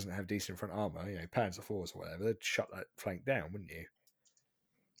anything that doesn't have decent front armour, Panzer IVs or whatever, they'd shut that flank down, wouldn't you?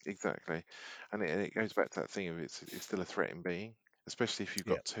 Exactly. And it goes back to that thing of it's still a threat in being, especially if you've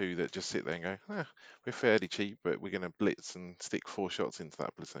got 2 that just sit there and go, we're fairly cheap, but we're going to blitz and stick 4 shots into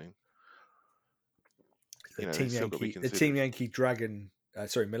that platoon. The Team Yankee Dragon,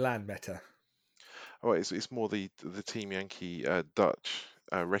 Milan meta. Oh, it's more the Team Yankee Dutch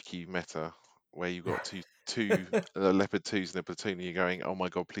recce meta, where you've got two Leopard 2s in a platoon, and you're going, oh my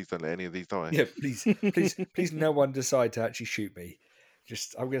god, please don't let any of these die. Yeah, please, no one decide to actually shoot me.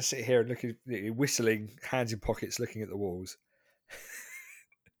 I'm going to sit here and look at whistling, hands in pockets, looking at the walls.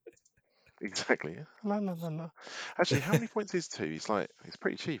 Exactly. La, la, la, la. Actually, how many points is 2? It's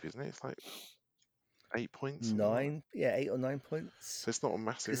pretty cheap, isn't it? It's like 8 points. Something like that. 9, 8 or 9 points. So it's not a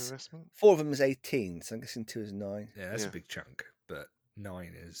massive 'Cause investment. 4 of them is 18, so I'm guessing 2 is 9. Yeah, that's Yeah. a big chunk, but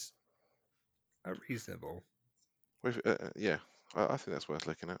 9 is reasonable. Yeah, I think that's worth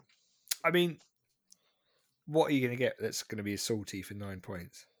looking at. I mean, what are you going to get that's going to be a salty for 9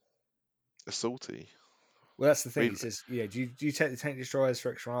 points? A salty. Well, that's the thing. Really? It says, do you take the tank destroyers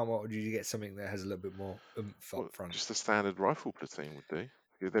for extra armor, or do you get something that has a little bit more oomph up front? Just a standard rifle platoon would do.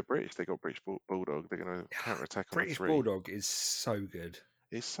 Yeah, they're British. They got British Bulldog. They're going to counterattack on British a 3. Bulldog is so good.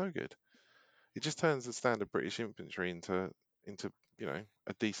 It's so good. It just turns the standard British infantry into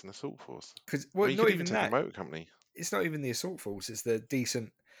a decent assault force. Because Well, you not could even take that. a motor company. It's not even the assault force. It's the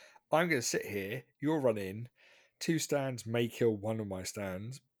decent. I'm going to sit here. You'll run in. 2 stands may kill one of my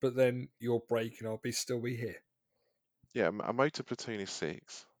stands, but then you'll break and I'll still be here. Yeah, a motor platoon is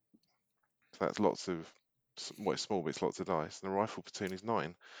 6. So that's lots of, well, it's small, but it's lots of dice. And a rifle platoon is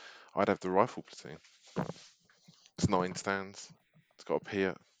 9. I'd have the rifle platoon. It's 9 stands. It's got a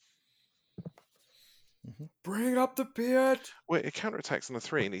pier. Bring up the beard. Well, it counterattacks on a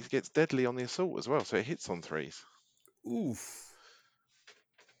 3, and it gets deadly on the assault as well. So it hits on 3s. Oof.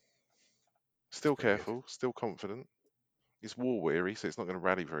 Still pretty good. careful, still confident. It's war weary, so it's not going to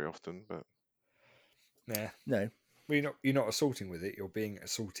rally very often. But Nah. No. Well, you're not assaulting with it. You're being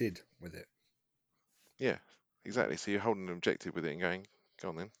assaulted with it. yeah, exactly. So you're holding an objective with it and going, "Go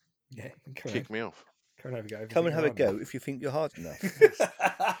on then, Yeah. kick me off." Come and have a go. Come and have a go if you think you're hard enough.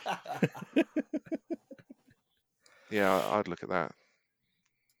 Yeah, I'd look at that.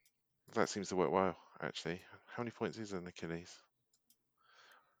 That seems to work well, actually. How many points is an Achilles?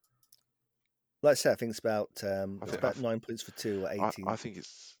 Like I said, I think it's about think- 9 points for 2 or 18 I think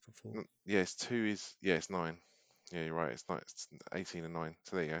it's for 4. it's 2 is it's 9. Yeah, you're right. It's 9. It's 18 and 9.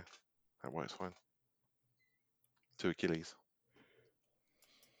 So there you go. That works fine. 2 Achilles.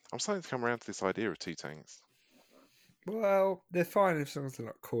 I'm starting to come around to this idea of 2 tanks. Well, they're fine as long as they're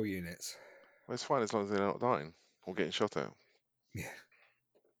not core units. Well, it's fine as long as they're not dying or getting shot at. Yeah.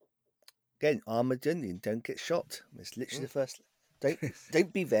 Again, armoured and don't get shot. It's literally the first.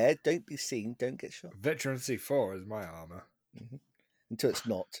 Don't be there. Don't be seen. Don't get shot. Veteran C4 is my armor. Until it's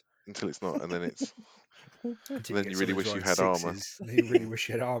not. Until it's not, and then it's. Until Then get you really some wish you advanced had armour. sixes, then you really wish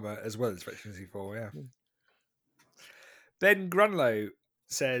you had armour as well as Veteran C4, yeah. Ben Grunlow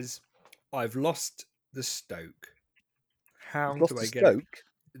says, I've lost the Stoke. How Lost do the I get Stoke.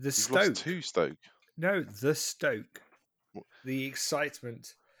 The You've Stoke? lost 2 Stoke. No, the Stoke. What? The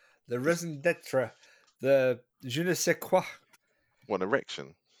excitement. The raison d'etre. The je ne sais quoi. What, an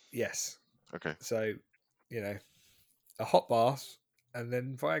erection? Yes. Okay. So, a hot bath and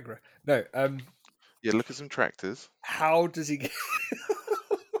then Viagra. No, Yeah, look at some tractors. how does he get...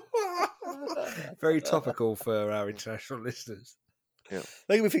 Very topical for our international listeners.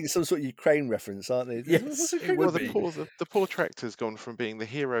 Making me think it's some sort of Ukraine reference, aren't they? Yes, What's it Ukraine would Well, be. the poor tractor's gone from being the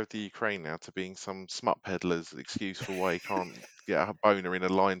hero of the Ukraine now to being some smut peddler's excuse for why he can't get a boner in a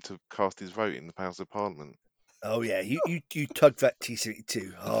line to cast his vote in the House of Parliament. Oh yeah, you tugged that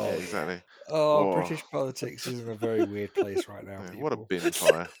T72. Oh Yeah, exactly. Oh, Oh. British politics is in a very weird place right now. Yeah, what a people. bin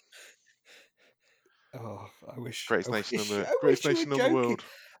fire. Oh, I wish. Greatest I nation wish- in the I greatest wish you nation were in the joking. world.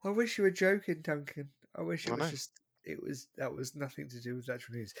 I wish you were joking, Duncan. I wish it I was know. just. That was nothing to do with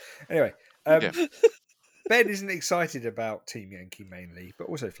actual news. Anyway, Yeah. Ben isn't excited about Team Yankee mainly, but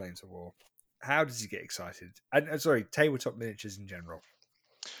also Flames of War. How does he get excited? And sorry, tabletop miniatures in general.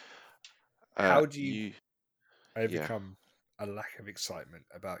 How do you overcome a lack of excitement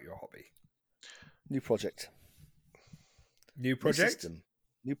about your hobby? New project. New New project. system.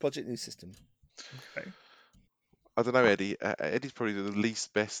 New project, new system. Okay. I don't know, Eddie. Eddie's probably the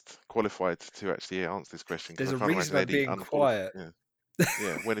least best qualified to actually answer this question. 'Cause There's I a can't reason imagine I'm Eddie being unqualified. quiet.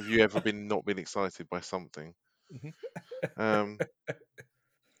 Yeah. When have you ever not been excited by something?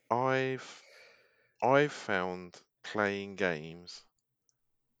 I've found playing games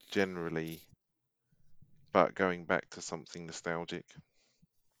generally, but going back to something nostalgic.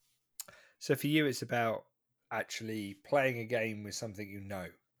 So for you, it's about actually playing a game with something you know,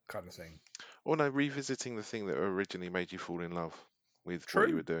 kind of thing. Or no, revisiting the thing that originally made you fall in love with what True.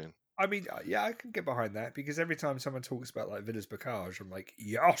 you were doing. I mean, yeah, I can get behind that because every time someone talks about like Villas Bocage, I'm like,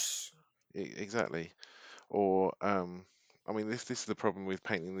 yes. Exactly. Or I mean, this is the problem with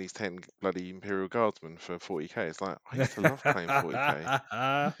painting these 10 bloody Imperial Guardsmen for 40k. It's like I used to love playing 40k,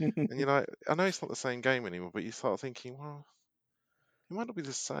 and you're like, I know it's not the same game anymore, but you start thinking, well, it might not be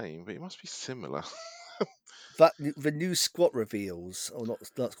the same, but it must be similar. But the new squat reveals, or not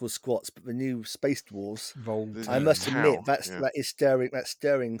called squats, but the new Space Dwarves. I must admit How? that is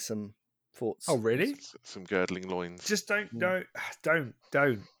stirring some thoughts. Oh, really? Some girdling loins. Just don't,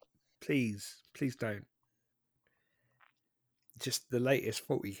 please don't. Just the latest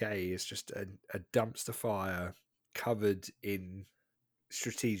 40k is just a dumpster fire covered in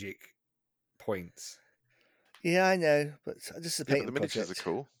strategic points. Yeah, I know, but just a painting the miniatures project. are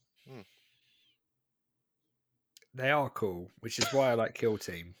cool. They are cool, which is why I like Kill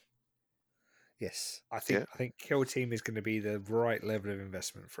Team. Yes, I think Kill Team is going to be the right level of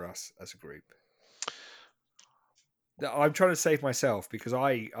investment for us as a group. I'm trying to save myself because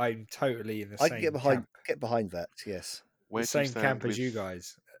I'm totally in the same camp. Get behind that. Yes, Where the same camp as you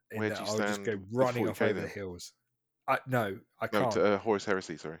guys. Where do you I'll just go stand running with off 40K over the then? hills. No, I can't. No, to Horus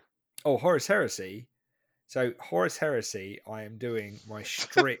Heresy. Sorry. Oh, Horus Heresy. So Horus Heresy, I am doing my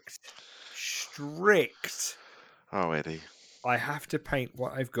strict. Oh, Eddie. I have to paint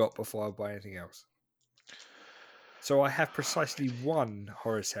what I've got before I buy anything else. So I have precisely one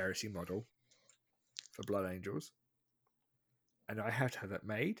Horus Heresy model for Blood Angels, and I have to have that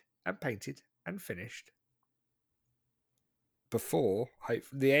made and painted and finished before.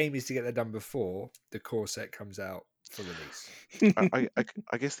 The aim is to get that done before the core set comes out for release. I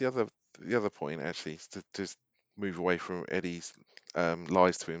guess the other point actually is to just move away from Eddie's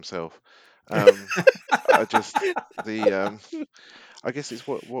lies to himself. I guess it's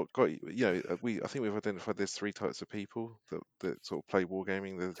what got you. I think we've identified there's three types of people that sort of play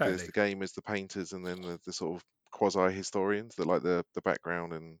wargaming. There's the gamers, the painters, and then the sort of quasi historians that like the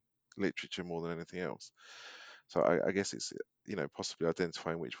background and literature more than anything else. So I guess it's possibly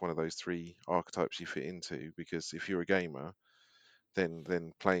identifying which one of those three archetypes you fit into, because if you're a gamer,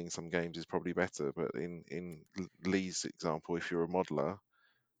 then playing some games is probably better. But in Lee's example, if you're a modeler,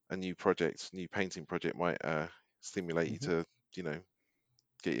 a new painting project might stimulate you to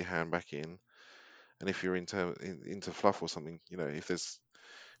get your hand back in. And if you're into fluff or something, if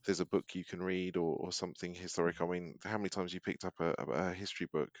there's a book you can read or something historic. I mean, how many times you picked up a history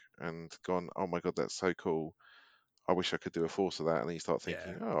book and gone, oh my god, that's so cool, I wish I could do a force of that, and then you start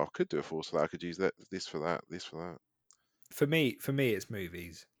thinking, oh, I could do a force of that, I could use this for that. For me, it's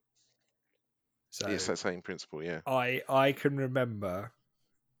movies. So it's that same principle, yeah. I can remember.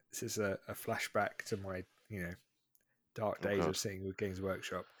 This is a flashback to my dark days of sitting with Games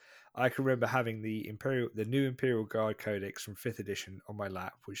Workshop. I can remember having the new Imperial Guard Codex from 5th edition on my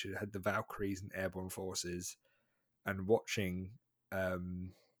lap, which had the Valkyries and airborne forces, and watching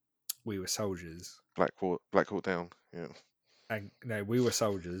We Were Soldiers. Black Hawk Down, yeah. And no, We Were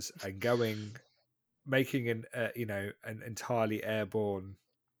Soldiers, and making an entirely airborne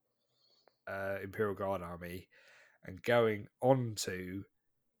Imperial Guard army, and going onto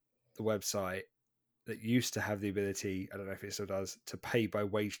the website that used to have the ability, I don't know if it still does, to pay by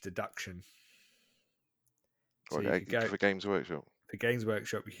wage deduction. So for Games Workshop. For Games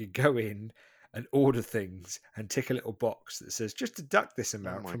Workshop, you could go in and order things and tick a little box that says, just deduct this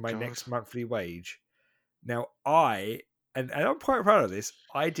amount from my next monthly wage. Now, and I'm quite proud of this,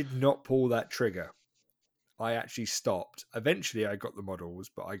 I did not pull that trigger. I actually stopped. Eventually, I got the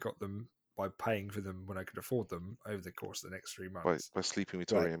models, but I got them by paying for them when I could afford them over the course of the next 3 months. By sleeping with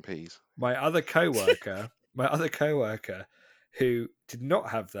Tory MPs. My other co-worker, who did not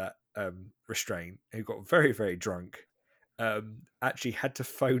have that restraint, who got very, very drunk, actually had to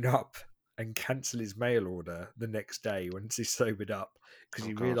phone up and cancel his mail order the next day once he sobered up, because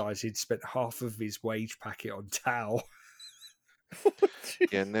he realised he'd spent half of his wage packet on towel.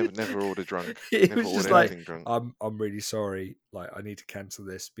 Yeah, never order drunk. It never was just order anything like, drunk. I'm really sorry. Like, I need to cancel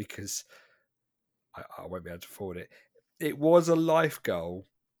this because I won't be able to afford it. It was a life goal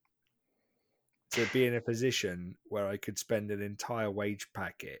to be in a position where I could spend an entire wage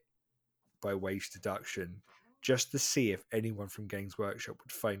packet by wage deduction just to see if anyone from Games Workshop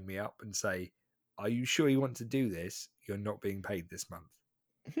would phone me up and say, are you sure you want to do this? You're not being paid this month.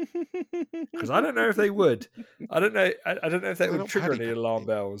 Because I don't know if they would. I don't know if that would trigger any alarm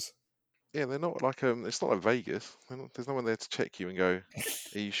bells. Yeah, they're not like it's not like Vegas. There's no one there to check you and go,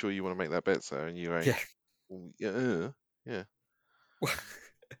 "Are you sure you want to make that bet, sir?" And you go, "Yeah."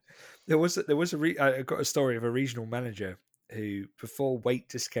 There was I got a story of a regional manager who, before weight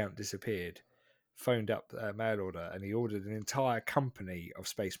discount disappeared, phoned up a mail order, and he ordered an entire company of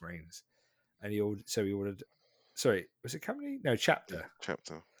Space Marines, and he ordered. Sorry, was it company? No, chapter. Yeah,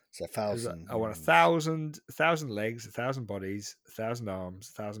 chapter. It's 1,000. I want 1,000 legs, 1,000 bodies, 1,000 arms,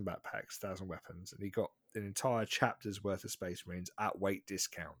 1,000 backpacks, 1,000 weapons, and he got an entire chapter's worth of Space Marines at weight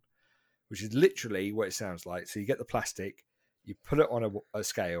discount, which is literally what it sounds like. So you get the plastic, you put it on a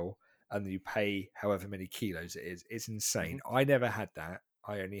scale, and you pay however many kilos it is. It's insane. Mm-hmm. I never had that.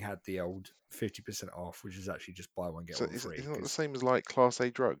 I only had the old 50% off, which is actually just buy one get So one free. it's not the 'cause same as like Class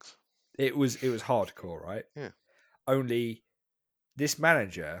A drugs. it was hardcore, right? Yeah. Only this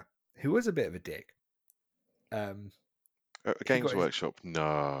manager, who was a bit of a dick, A he Games got his- Workshop?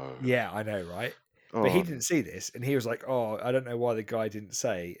 No. yeah, I know, right? Oh, But he didn't see this, and he was like, "Oh, I don't know why the guy didn't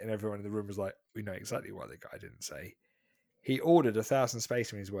say." And everyone in the room was like, "We know exactly why the guy didn't say." He ordered 1,000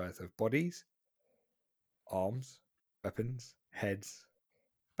 Space Marines worth of bodies, arms, weapons, heads,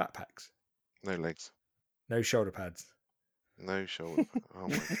 backpacks, no legs, no shoulder pads. no shoulder. Oh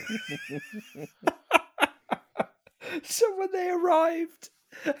my god. So when they arrived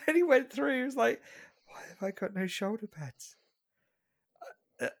and he went through, he was like, "Why have I got no shoulder pads?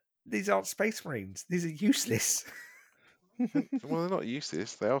 These aren't Space Marines. These are useless." Well, they're not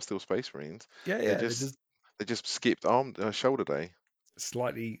useless. They are still Space Marines. Yeah, They they're just they just skipped shoulder day.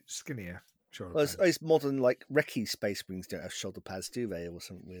 slightly skinnier shoulder Well, I pads. suppose modern like recce Space Marines don't have shoulder pads, do they, or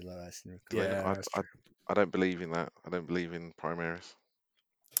something weird like that? Yeah, I, that's I, true. I don't believe in that. I don't believe in Primaris.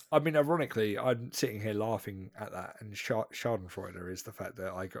 I mean, ironically, I'm sitting here laughing at that, and Schadenfreude is the fact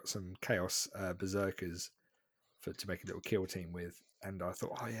that I got some Chaos Berserkers to make a little kill team with, and I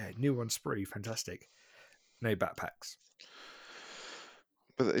thought, oh yeah, new on spree, fantastic. No backpacks.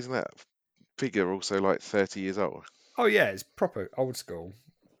 But isn't that figure also like 30 years old? Oh yeah, it's proper old school,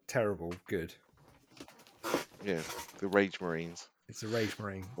 terrible, good. Yeah, the Rage Marines. It's a Rage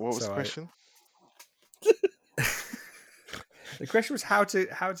Marine. What was So the question? the question was how to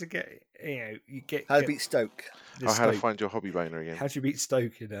get How to beat Stoke? this How to Stoke. find your hobby boner again? How do you beat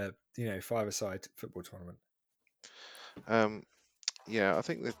Stoke in a five-a-side football tournament? Yeah, I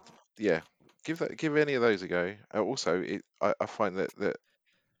think that give any of those a go. Also, I find that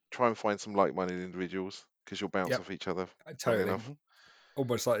try and find some like-minded individuals because you'll bounce Yep. off each other. Totally. Enough.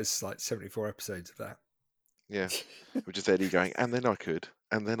 Almost like it's like 74 episodes of that. Yeah, with just Eddie going, and then I could.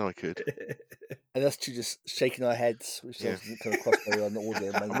 And us two just shaking our heads, which doesn't come across very on the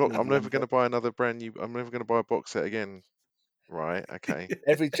audio. I'm never going to buy another brand new. I'm never going to buy a box set again. Right? Okay.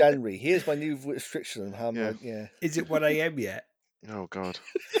 Every January, here's my new restriction on how Yeah. Is it 1 a.m. yet? Oh God,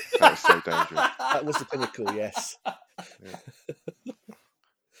 that was so dangerous. That was the pinnacle, yes. Yeah.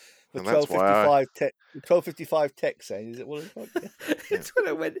 The And that's why 12:55 tech saying, is it 1 o'clock? It's when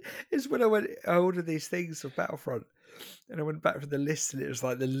I went. I ordered these things for Battlefront, and I went back for the list, and it was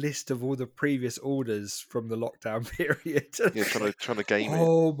like the list of all the previous orders from the lockdown period. Yeah, trying to game it.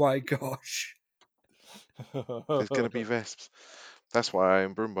 Oh my gosh! There's going to be Vesps. That's why I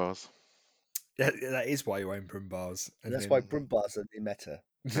own Broom Bars. That is why you own Broom Bars. And that's why Broom Bars are the meta.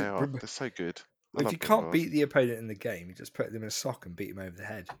 They are. They're so good. If you can't beat the opponent in the game, you just put them in a sock and beat them over the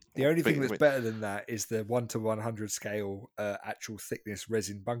head. The only thing that's better than that is the 1:100 scale actual thickness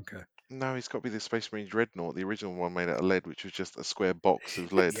resin bunker. No, it's got to be the Space Marine Dreadnought, the original one made out of lead, which was just a square box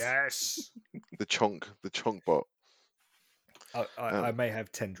of lead. Yes. The chonk bot. I may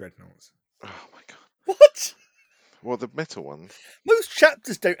have 10 dreadnoughts. Oh my god. What? Well, the metal ones. Most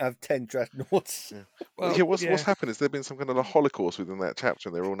chapters don't have 10 dreadnoughts. Yeah. What's happened is there's been some kind of a holocaust within that chapter,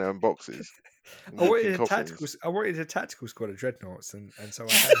 and they're all now in boxes. I wanted a tactical squad of dreadnoughts, and so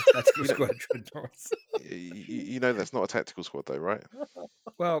I had a tactical squad of dreadnoughts. You know that's not a tactical squad, though, right?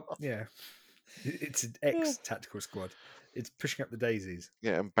 Well, yeah, it's an ex-tactical squad. It's pushing up the daisies.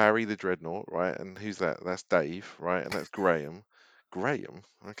 Yeah, and Barry the Dreadnought, right? And who's that? That's Dave, right? And that's Graham. Graham,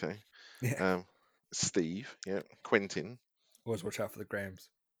 okay. Yeah. Steve, yeah. Quentin. Always watch out for the Grahams.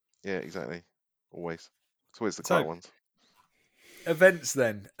 Yeah, exactly. Always. It's always the quiet ones. Events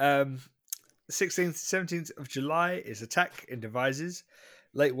then. 16th, 17th of July is Attack in Devices.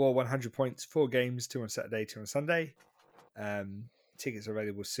 Late War 100 points, 4 games, 2 on Saturday, 2 on Sunday. Tickets are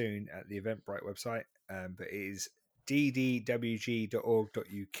available soon at the Eventbrite website, but it is ddwg.org.uk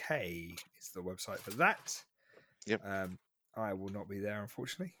is the website for that. Yep. I will not be there,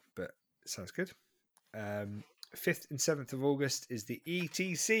 unfortunately, but it sounds good. 5th and 7th of August is the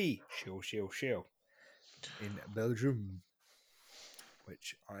ETC, Shill, in Belgium,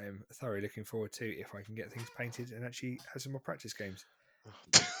 which I am thoroughly looking forward to if I can get things painted and actually have some more practice games.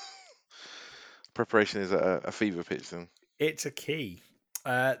 Preparation is a fever pitch then. It's a key.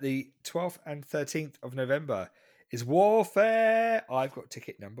 The 12th and 13th of November is Warfare. I've got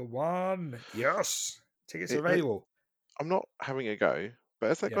ticket number 1. Yes. Tickets are available. I'm not having a go, but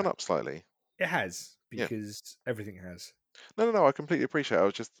has that gone up slightly? It has, because everything has. No, I completely appreciate it. I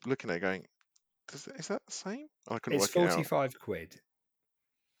was just looking at it going, is that the same? I couldn't It's work it out. 45 quid,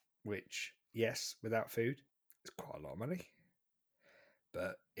 which, yes, without food, is quite a lot of money.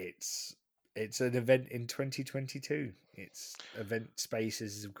 But it's It's an event in 2022. It's event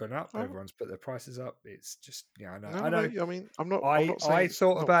spaces have gone up. Oh. Everyone's put their prices up. It's just I know. No, I know. I mean, I'm not saying I it's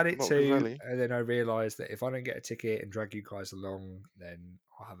thought not, about it not good too, value. and then I realised that if I don't get a ticket and drag you guys along, then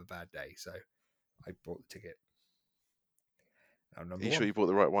I'll have a bad day. So I bought the ticket. I'm Are number you one. sure you bought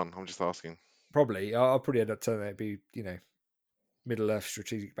the right one? I'm just asking. Probably. I'll probably end up telling it to be Middle Earth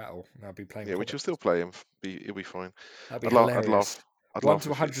strategic battle, and I'll be playing. Yeah, which you'll still play and it'll be fine. That'd be I'd hilarious. laugh. I'd 1 laugh to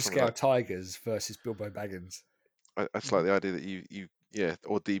if 100 it's something scale like, tigers versus Bilbo Baggins. I just like the idea that you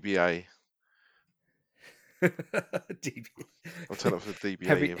or DBA. DB. I'll turn up for the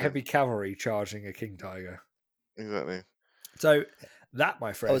DBA event. Heavy cavalry charging a king tiger. Exactly. So that,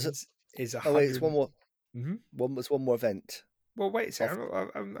 my friends, is 100. Oh wait, it's one more. Mm-hmm. One more event. Well, wait a second.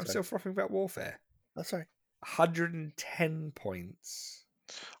 I'm still frothing about warfare. Oh, sorry. 110 points.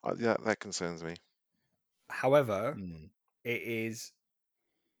 Yeah, that concerns me. However, it is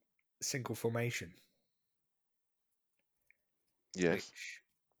single formation. Yes. Which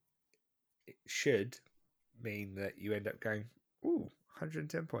it should mean that you end up going,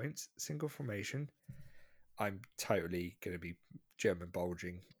 110 points, single formation. I'm totally going to be German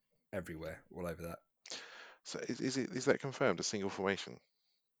bulging everywhere, all over that. So is that confirmed, a single formation?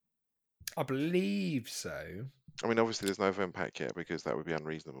 I believe so. I mean, obviously there's no event pack yet because that would be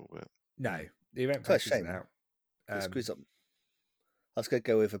unreasonable. But no, the event It's pack a shame. isn't out. It screws up. I was going to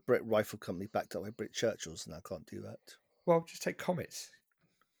go with a Brit rifle company backed up by Brit Churchills, and I can't do that. Well, just take Comets.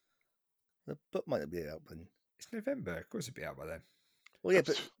 The book might not be out then. It's November. Of course, it'll be out by then. Well, yeah,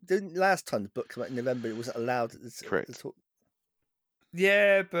 but didn't last time the book came out in November, it wasn't allowed. Correct.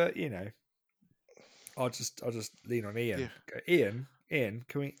 Yeah, but I'll just lean on Ian. Yeah. Go, Ian,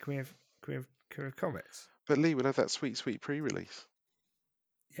 can we have Comets? But Lee would have that sweet pre-release.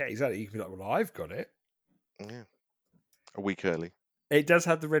 Yeah, exactly. You can be like, well, I've got it. Yeah, a week early. It does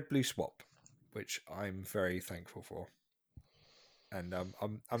have the red-blue swap, which I'm very thankful for. And I'm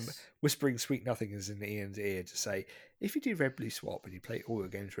whispering sweet nothings in Ian's ear to say, if you do red-blue swap and you play all your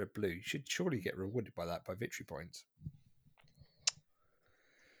games red-blue, you should surely get rewarded by that by victory points.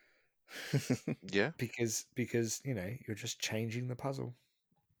 Yeah, because you're just changing the puzzle,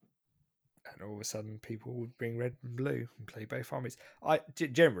 and all of a sudden people would bring red and blue and play both armies. I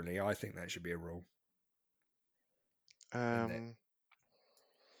think that should be a rule. I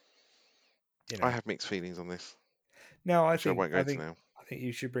have mixed feelings on this. No, I won't go into now. I think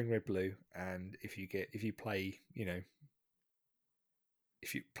you should bring red blue, and if you play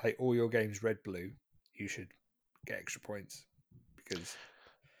all your games red blue, you should get extra points because.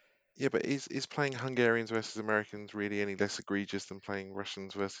 Yeah, but is playing Hungarians versus Americans really any less egregious than playing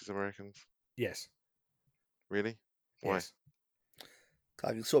Russians versus Americans? Yes. Really? Why? Yes.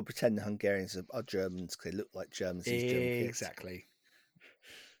 I can sort of pretend the Hungarians are Germans because they look like Germans. Exactly.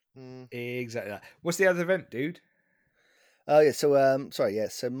 Exactly that. What's the other event, dude? Oh yeah. So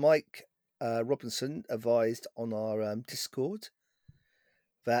So Mike Robinson advised on our Discord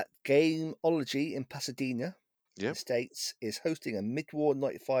that Gameology in Pasadena, in the States, is hosting a mid-war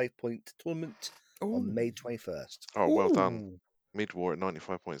 95-point tournament on May 21st. Oh, well done. Mid-war at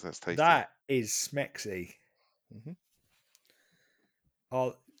 95 points. That's tasty. That is smexy. Mm-hmm.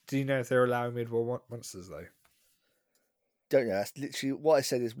 Do you know if they're allowing mid-war monsters, though? Don't know. That's literally what I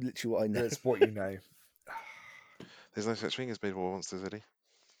said. Is literally what I know. That's what you know. There's no such thing as mid-war monsters, Eddie.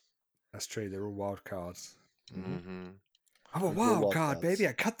 That's true. They're all wild cards. Mm-hmm. I'm a wild card, baby.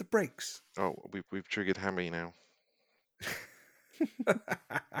 I cut the brakes. Oh, we've triggered Hammy now.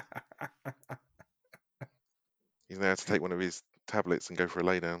 He's now to take one of his tablets and go for a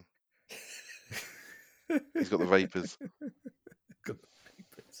lay down. He's got the vapors.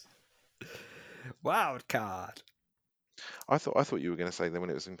 Wild card. I thought you were going to say then when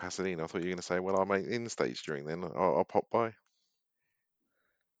it was in Pasadena. I thought you were going to say, well, I'm in the States during then. I'll pop by.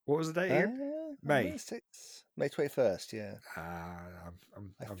 What was the date here? May. May 21st, yeah.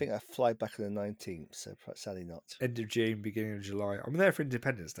 I think I fly back on the 19th, so sadly not. End of June, beginning of July. I'm there for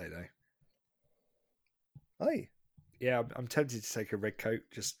Independence Day, though. Are you? Yeah, I'm tempted to take a red coat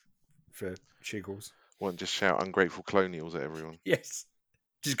just for shiggles. Won't just shout ungrateful colonials at everyone. Yes.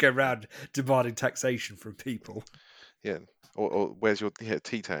 Just go around demanding taxation from people. Yeah. Or where's your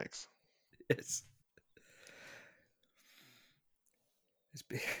tea tax? Yes.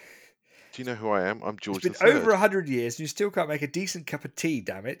 Do you know who I am? I'm George It's been III. over 100 years and you still can't make a decent cup of tea,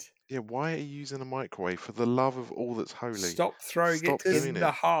 damn it. Yeah, why are you using a microwave? For the love of all that's holy. Stop throwing it in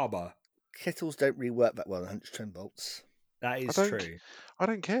the harbour. Kettles don't really work that well on 110 volts. That is true. I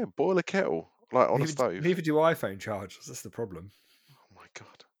don't care. Boil a kettle, like on a stove. Neither do iPhone chargers. That's the problem. Oh my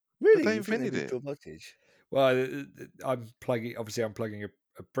God. Really? But they invented it. Voltage? Well, I'm plugging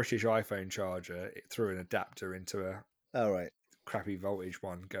a a British iPhone charger through an adapter into a All right. crappy voltage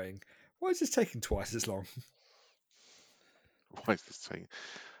one going, why is this taking twice as long? Why is this taking?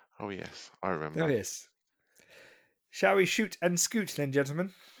 Oh yes, I remember. Oh, yes. Shall we shoot and scoot then,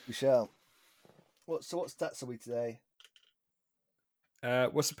 gentlemen? We shall. What stats are we today?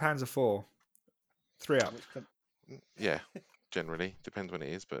 What's the Panzer IV? 3 up. Yeah, generally depends when it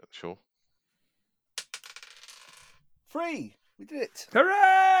is, but sure. 3. We did it.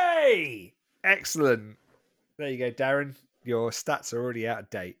 Hooray! Excellent. There you go, Darren. Your stats are already out of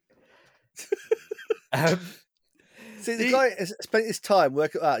date. See, the guy has spent his time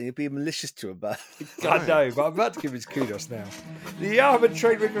working it out and you're being malicious to him about it. I know, but I'm about to give his kudos now. The Armoured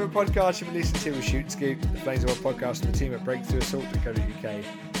Train Regular podcast you've been listening to with Shoot and Scoop, the Flames of War podcast from the team at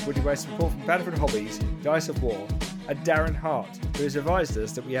BreakthroughAssault.co.uk, with advice and support from Battlefield Hobbies, Dice of War, and Darren Hart, who has advised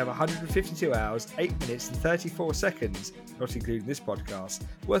us that we have 152 hours, 8 minutes and 34 seconds, not including this podcast,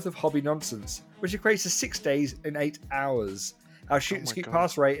 worth of hobby nonsense, which equates to 6 days and 8 hours. Our Shoot and Scoop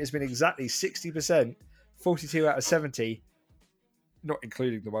pass rate has been exactly 60%, 42 out of 70, not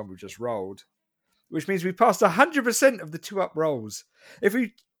including the one we just rolled, which means we passed 100% of the 2-up rolls. If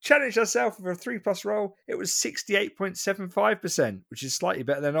we challenged ourselves with a 3+ roll, it was 68.75%, which is slightly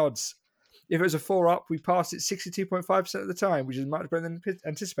better than odds. If it was a 4-up, we passed it 62.5% of the time, which is much better than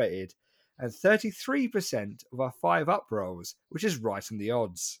anticipated, and 33% of our 5-up rolls, which is right on the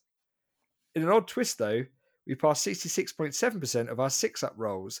odds. In an odd twist, though, we passed 66.7% of our 6-up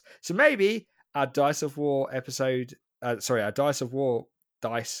rolls, so maybe our Dice of War our Dice of War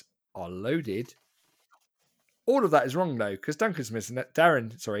dice are loaded. All of that is wrong though, because Darren has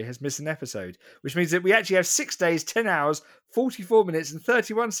missed an episode, which means that we actually have 6 days, 10 hours, 44 minutes, and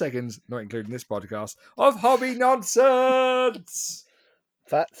 31 seconds, not including this podcast, of hobby nonsense.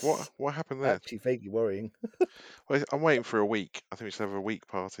 That's What happened there? actually vaguely worrying. Well, I'm waiting for a week. I think we should have a week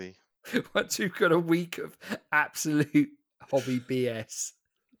party. Once we've got a week of absolute hobby BS.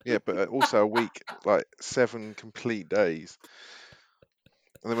 Yeah, but also a week, like 7 complete days.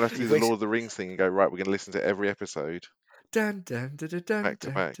 And then we'll have to do the Lord of the Rings thing and go, right, we're going to listen to every episode. Dun, dun, dun, dun, dun, Back to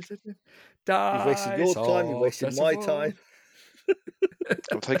back. You've wasted your time, you've wasted my time.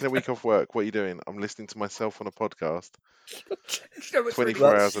 I'm taking a week off work. What are you doing? I'm listening to myself on a podcast. 24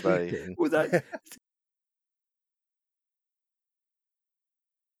 Well, hours a day. sleeping. Well, that,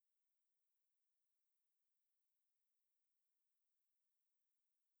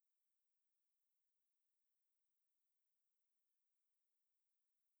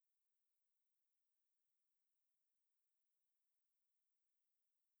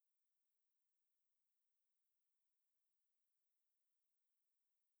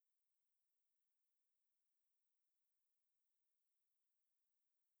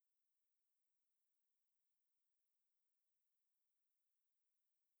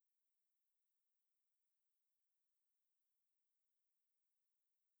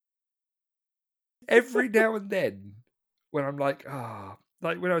 every now and then, when I'm like,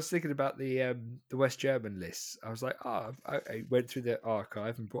 like when I was thinking about the West German lists, I was like, I went through the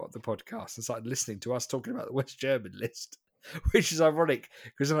archive and brought up the podcast and started listening to us talking about the West German list, which is ironic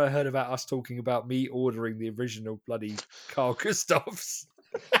because then I heard about us talking about me ordering the original bloody Carl Gustavs.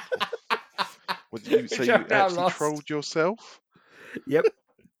 So you actually trolled yourself? Yep.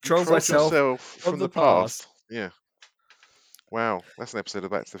 Trolled myself from the past. Yeah. Wow, that's an episode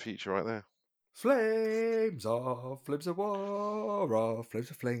of Back to the Future right there. Flames of war, of flames of war, of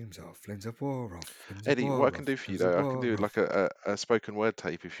flames Eddie, of war, what I can do for you though, I can do like a spoken word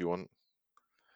tape if you want.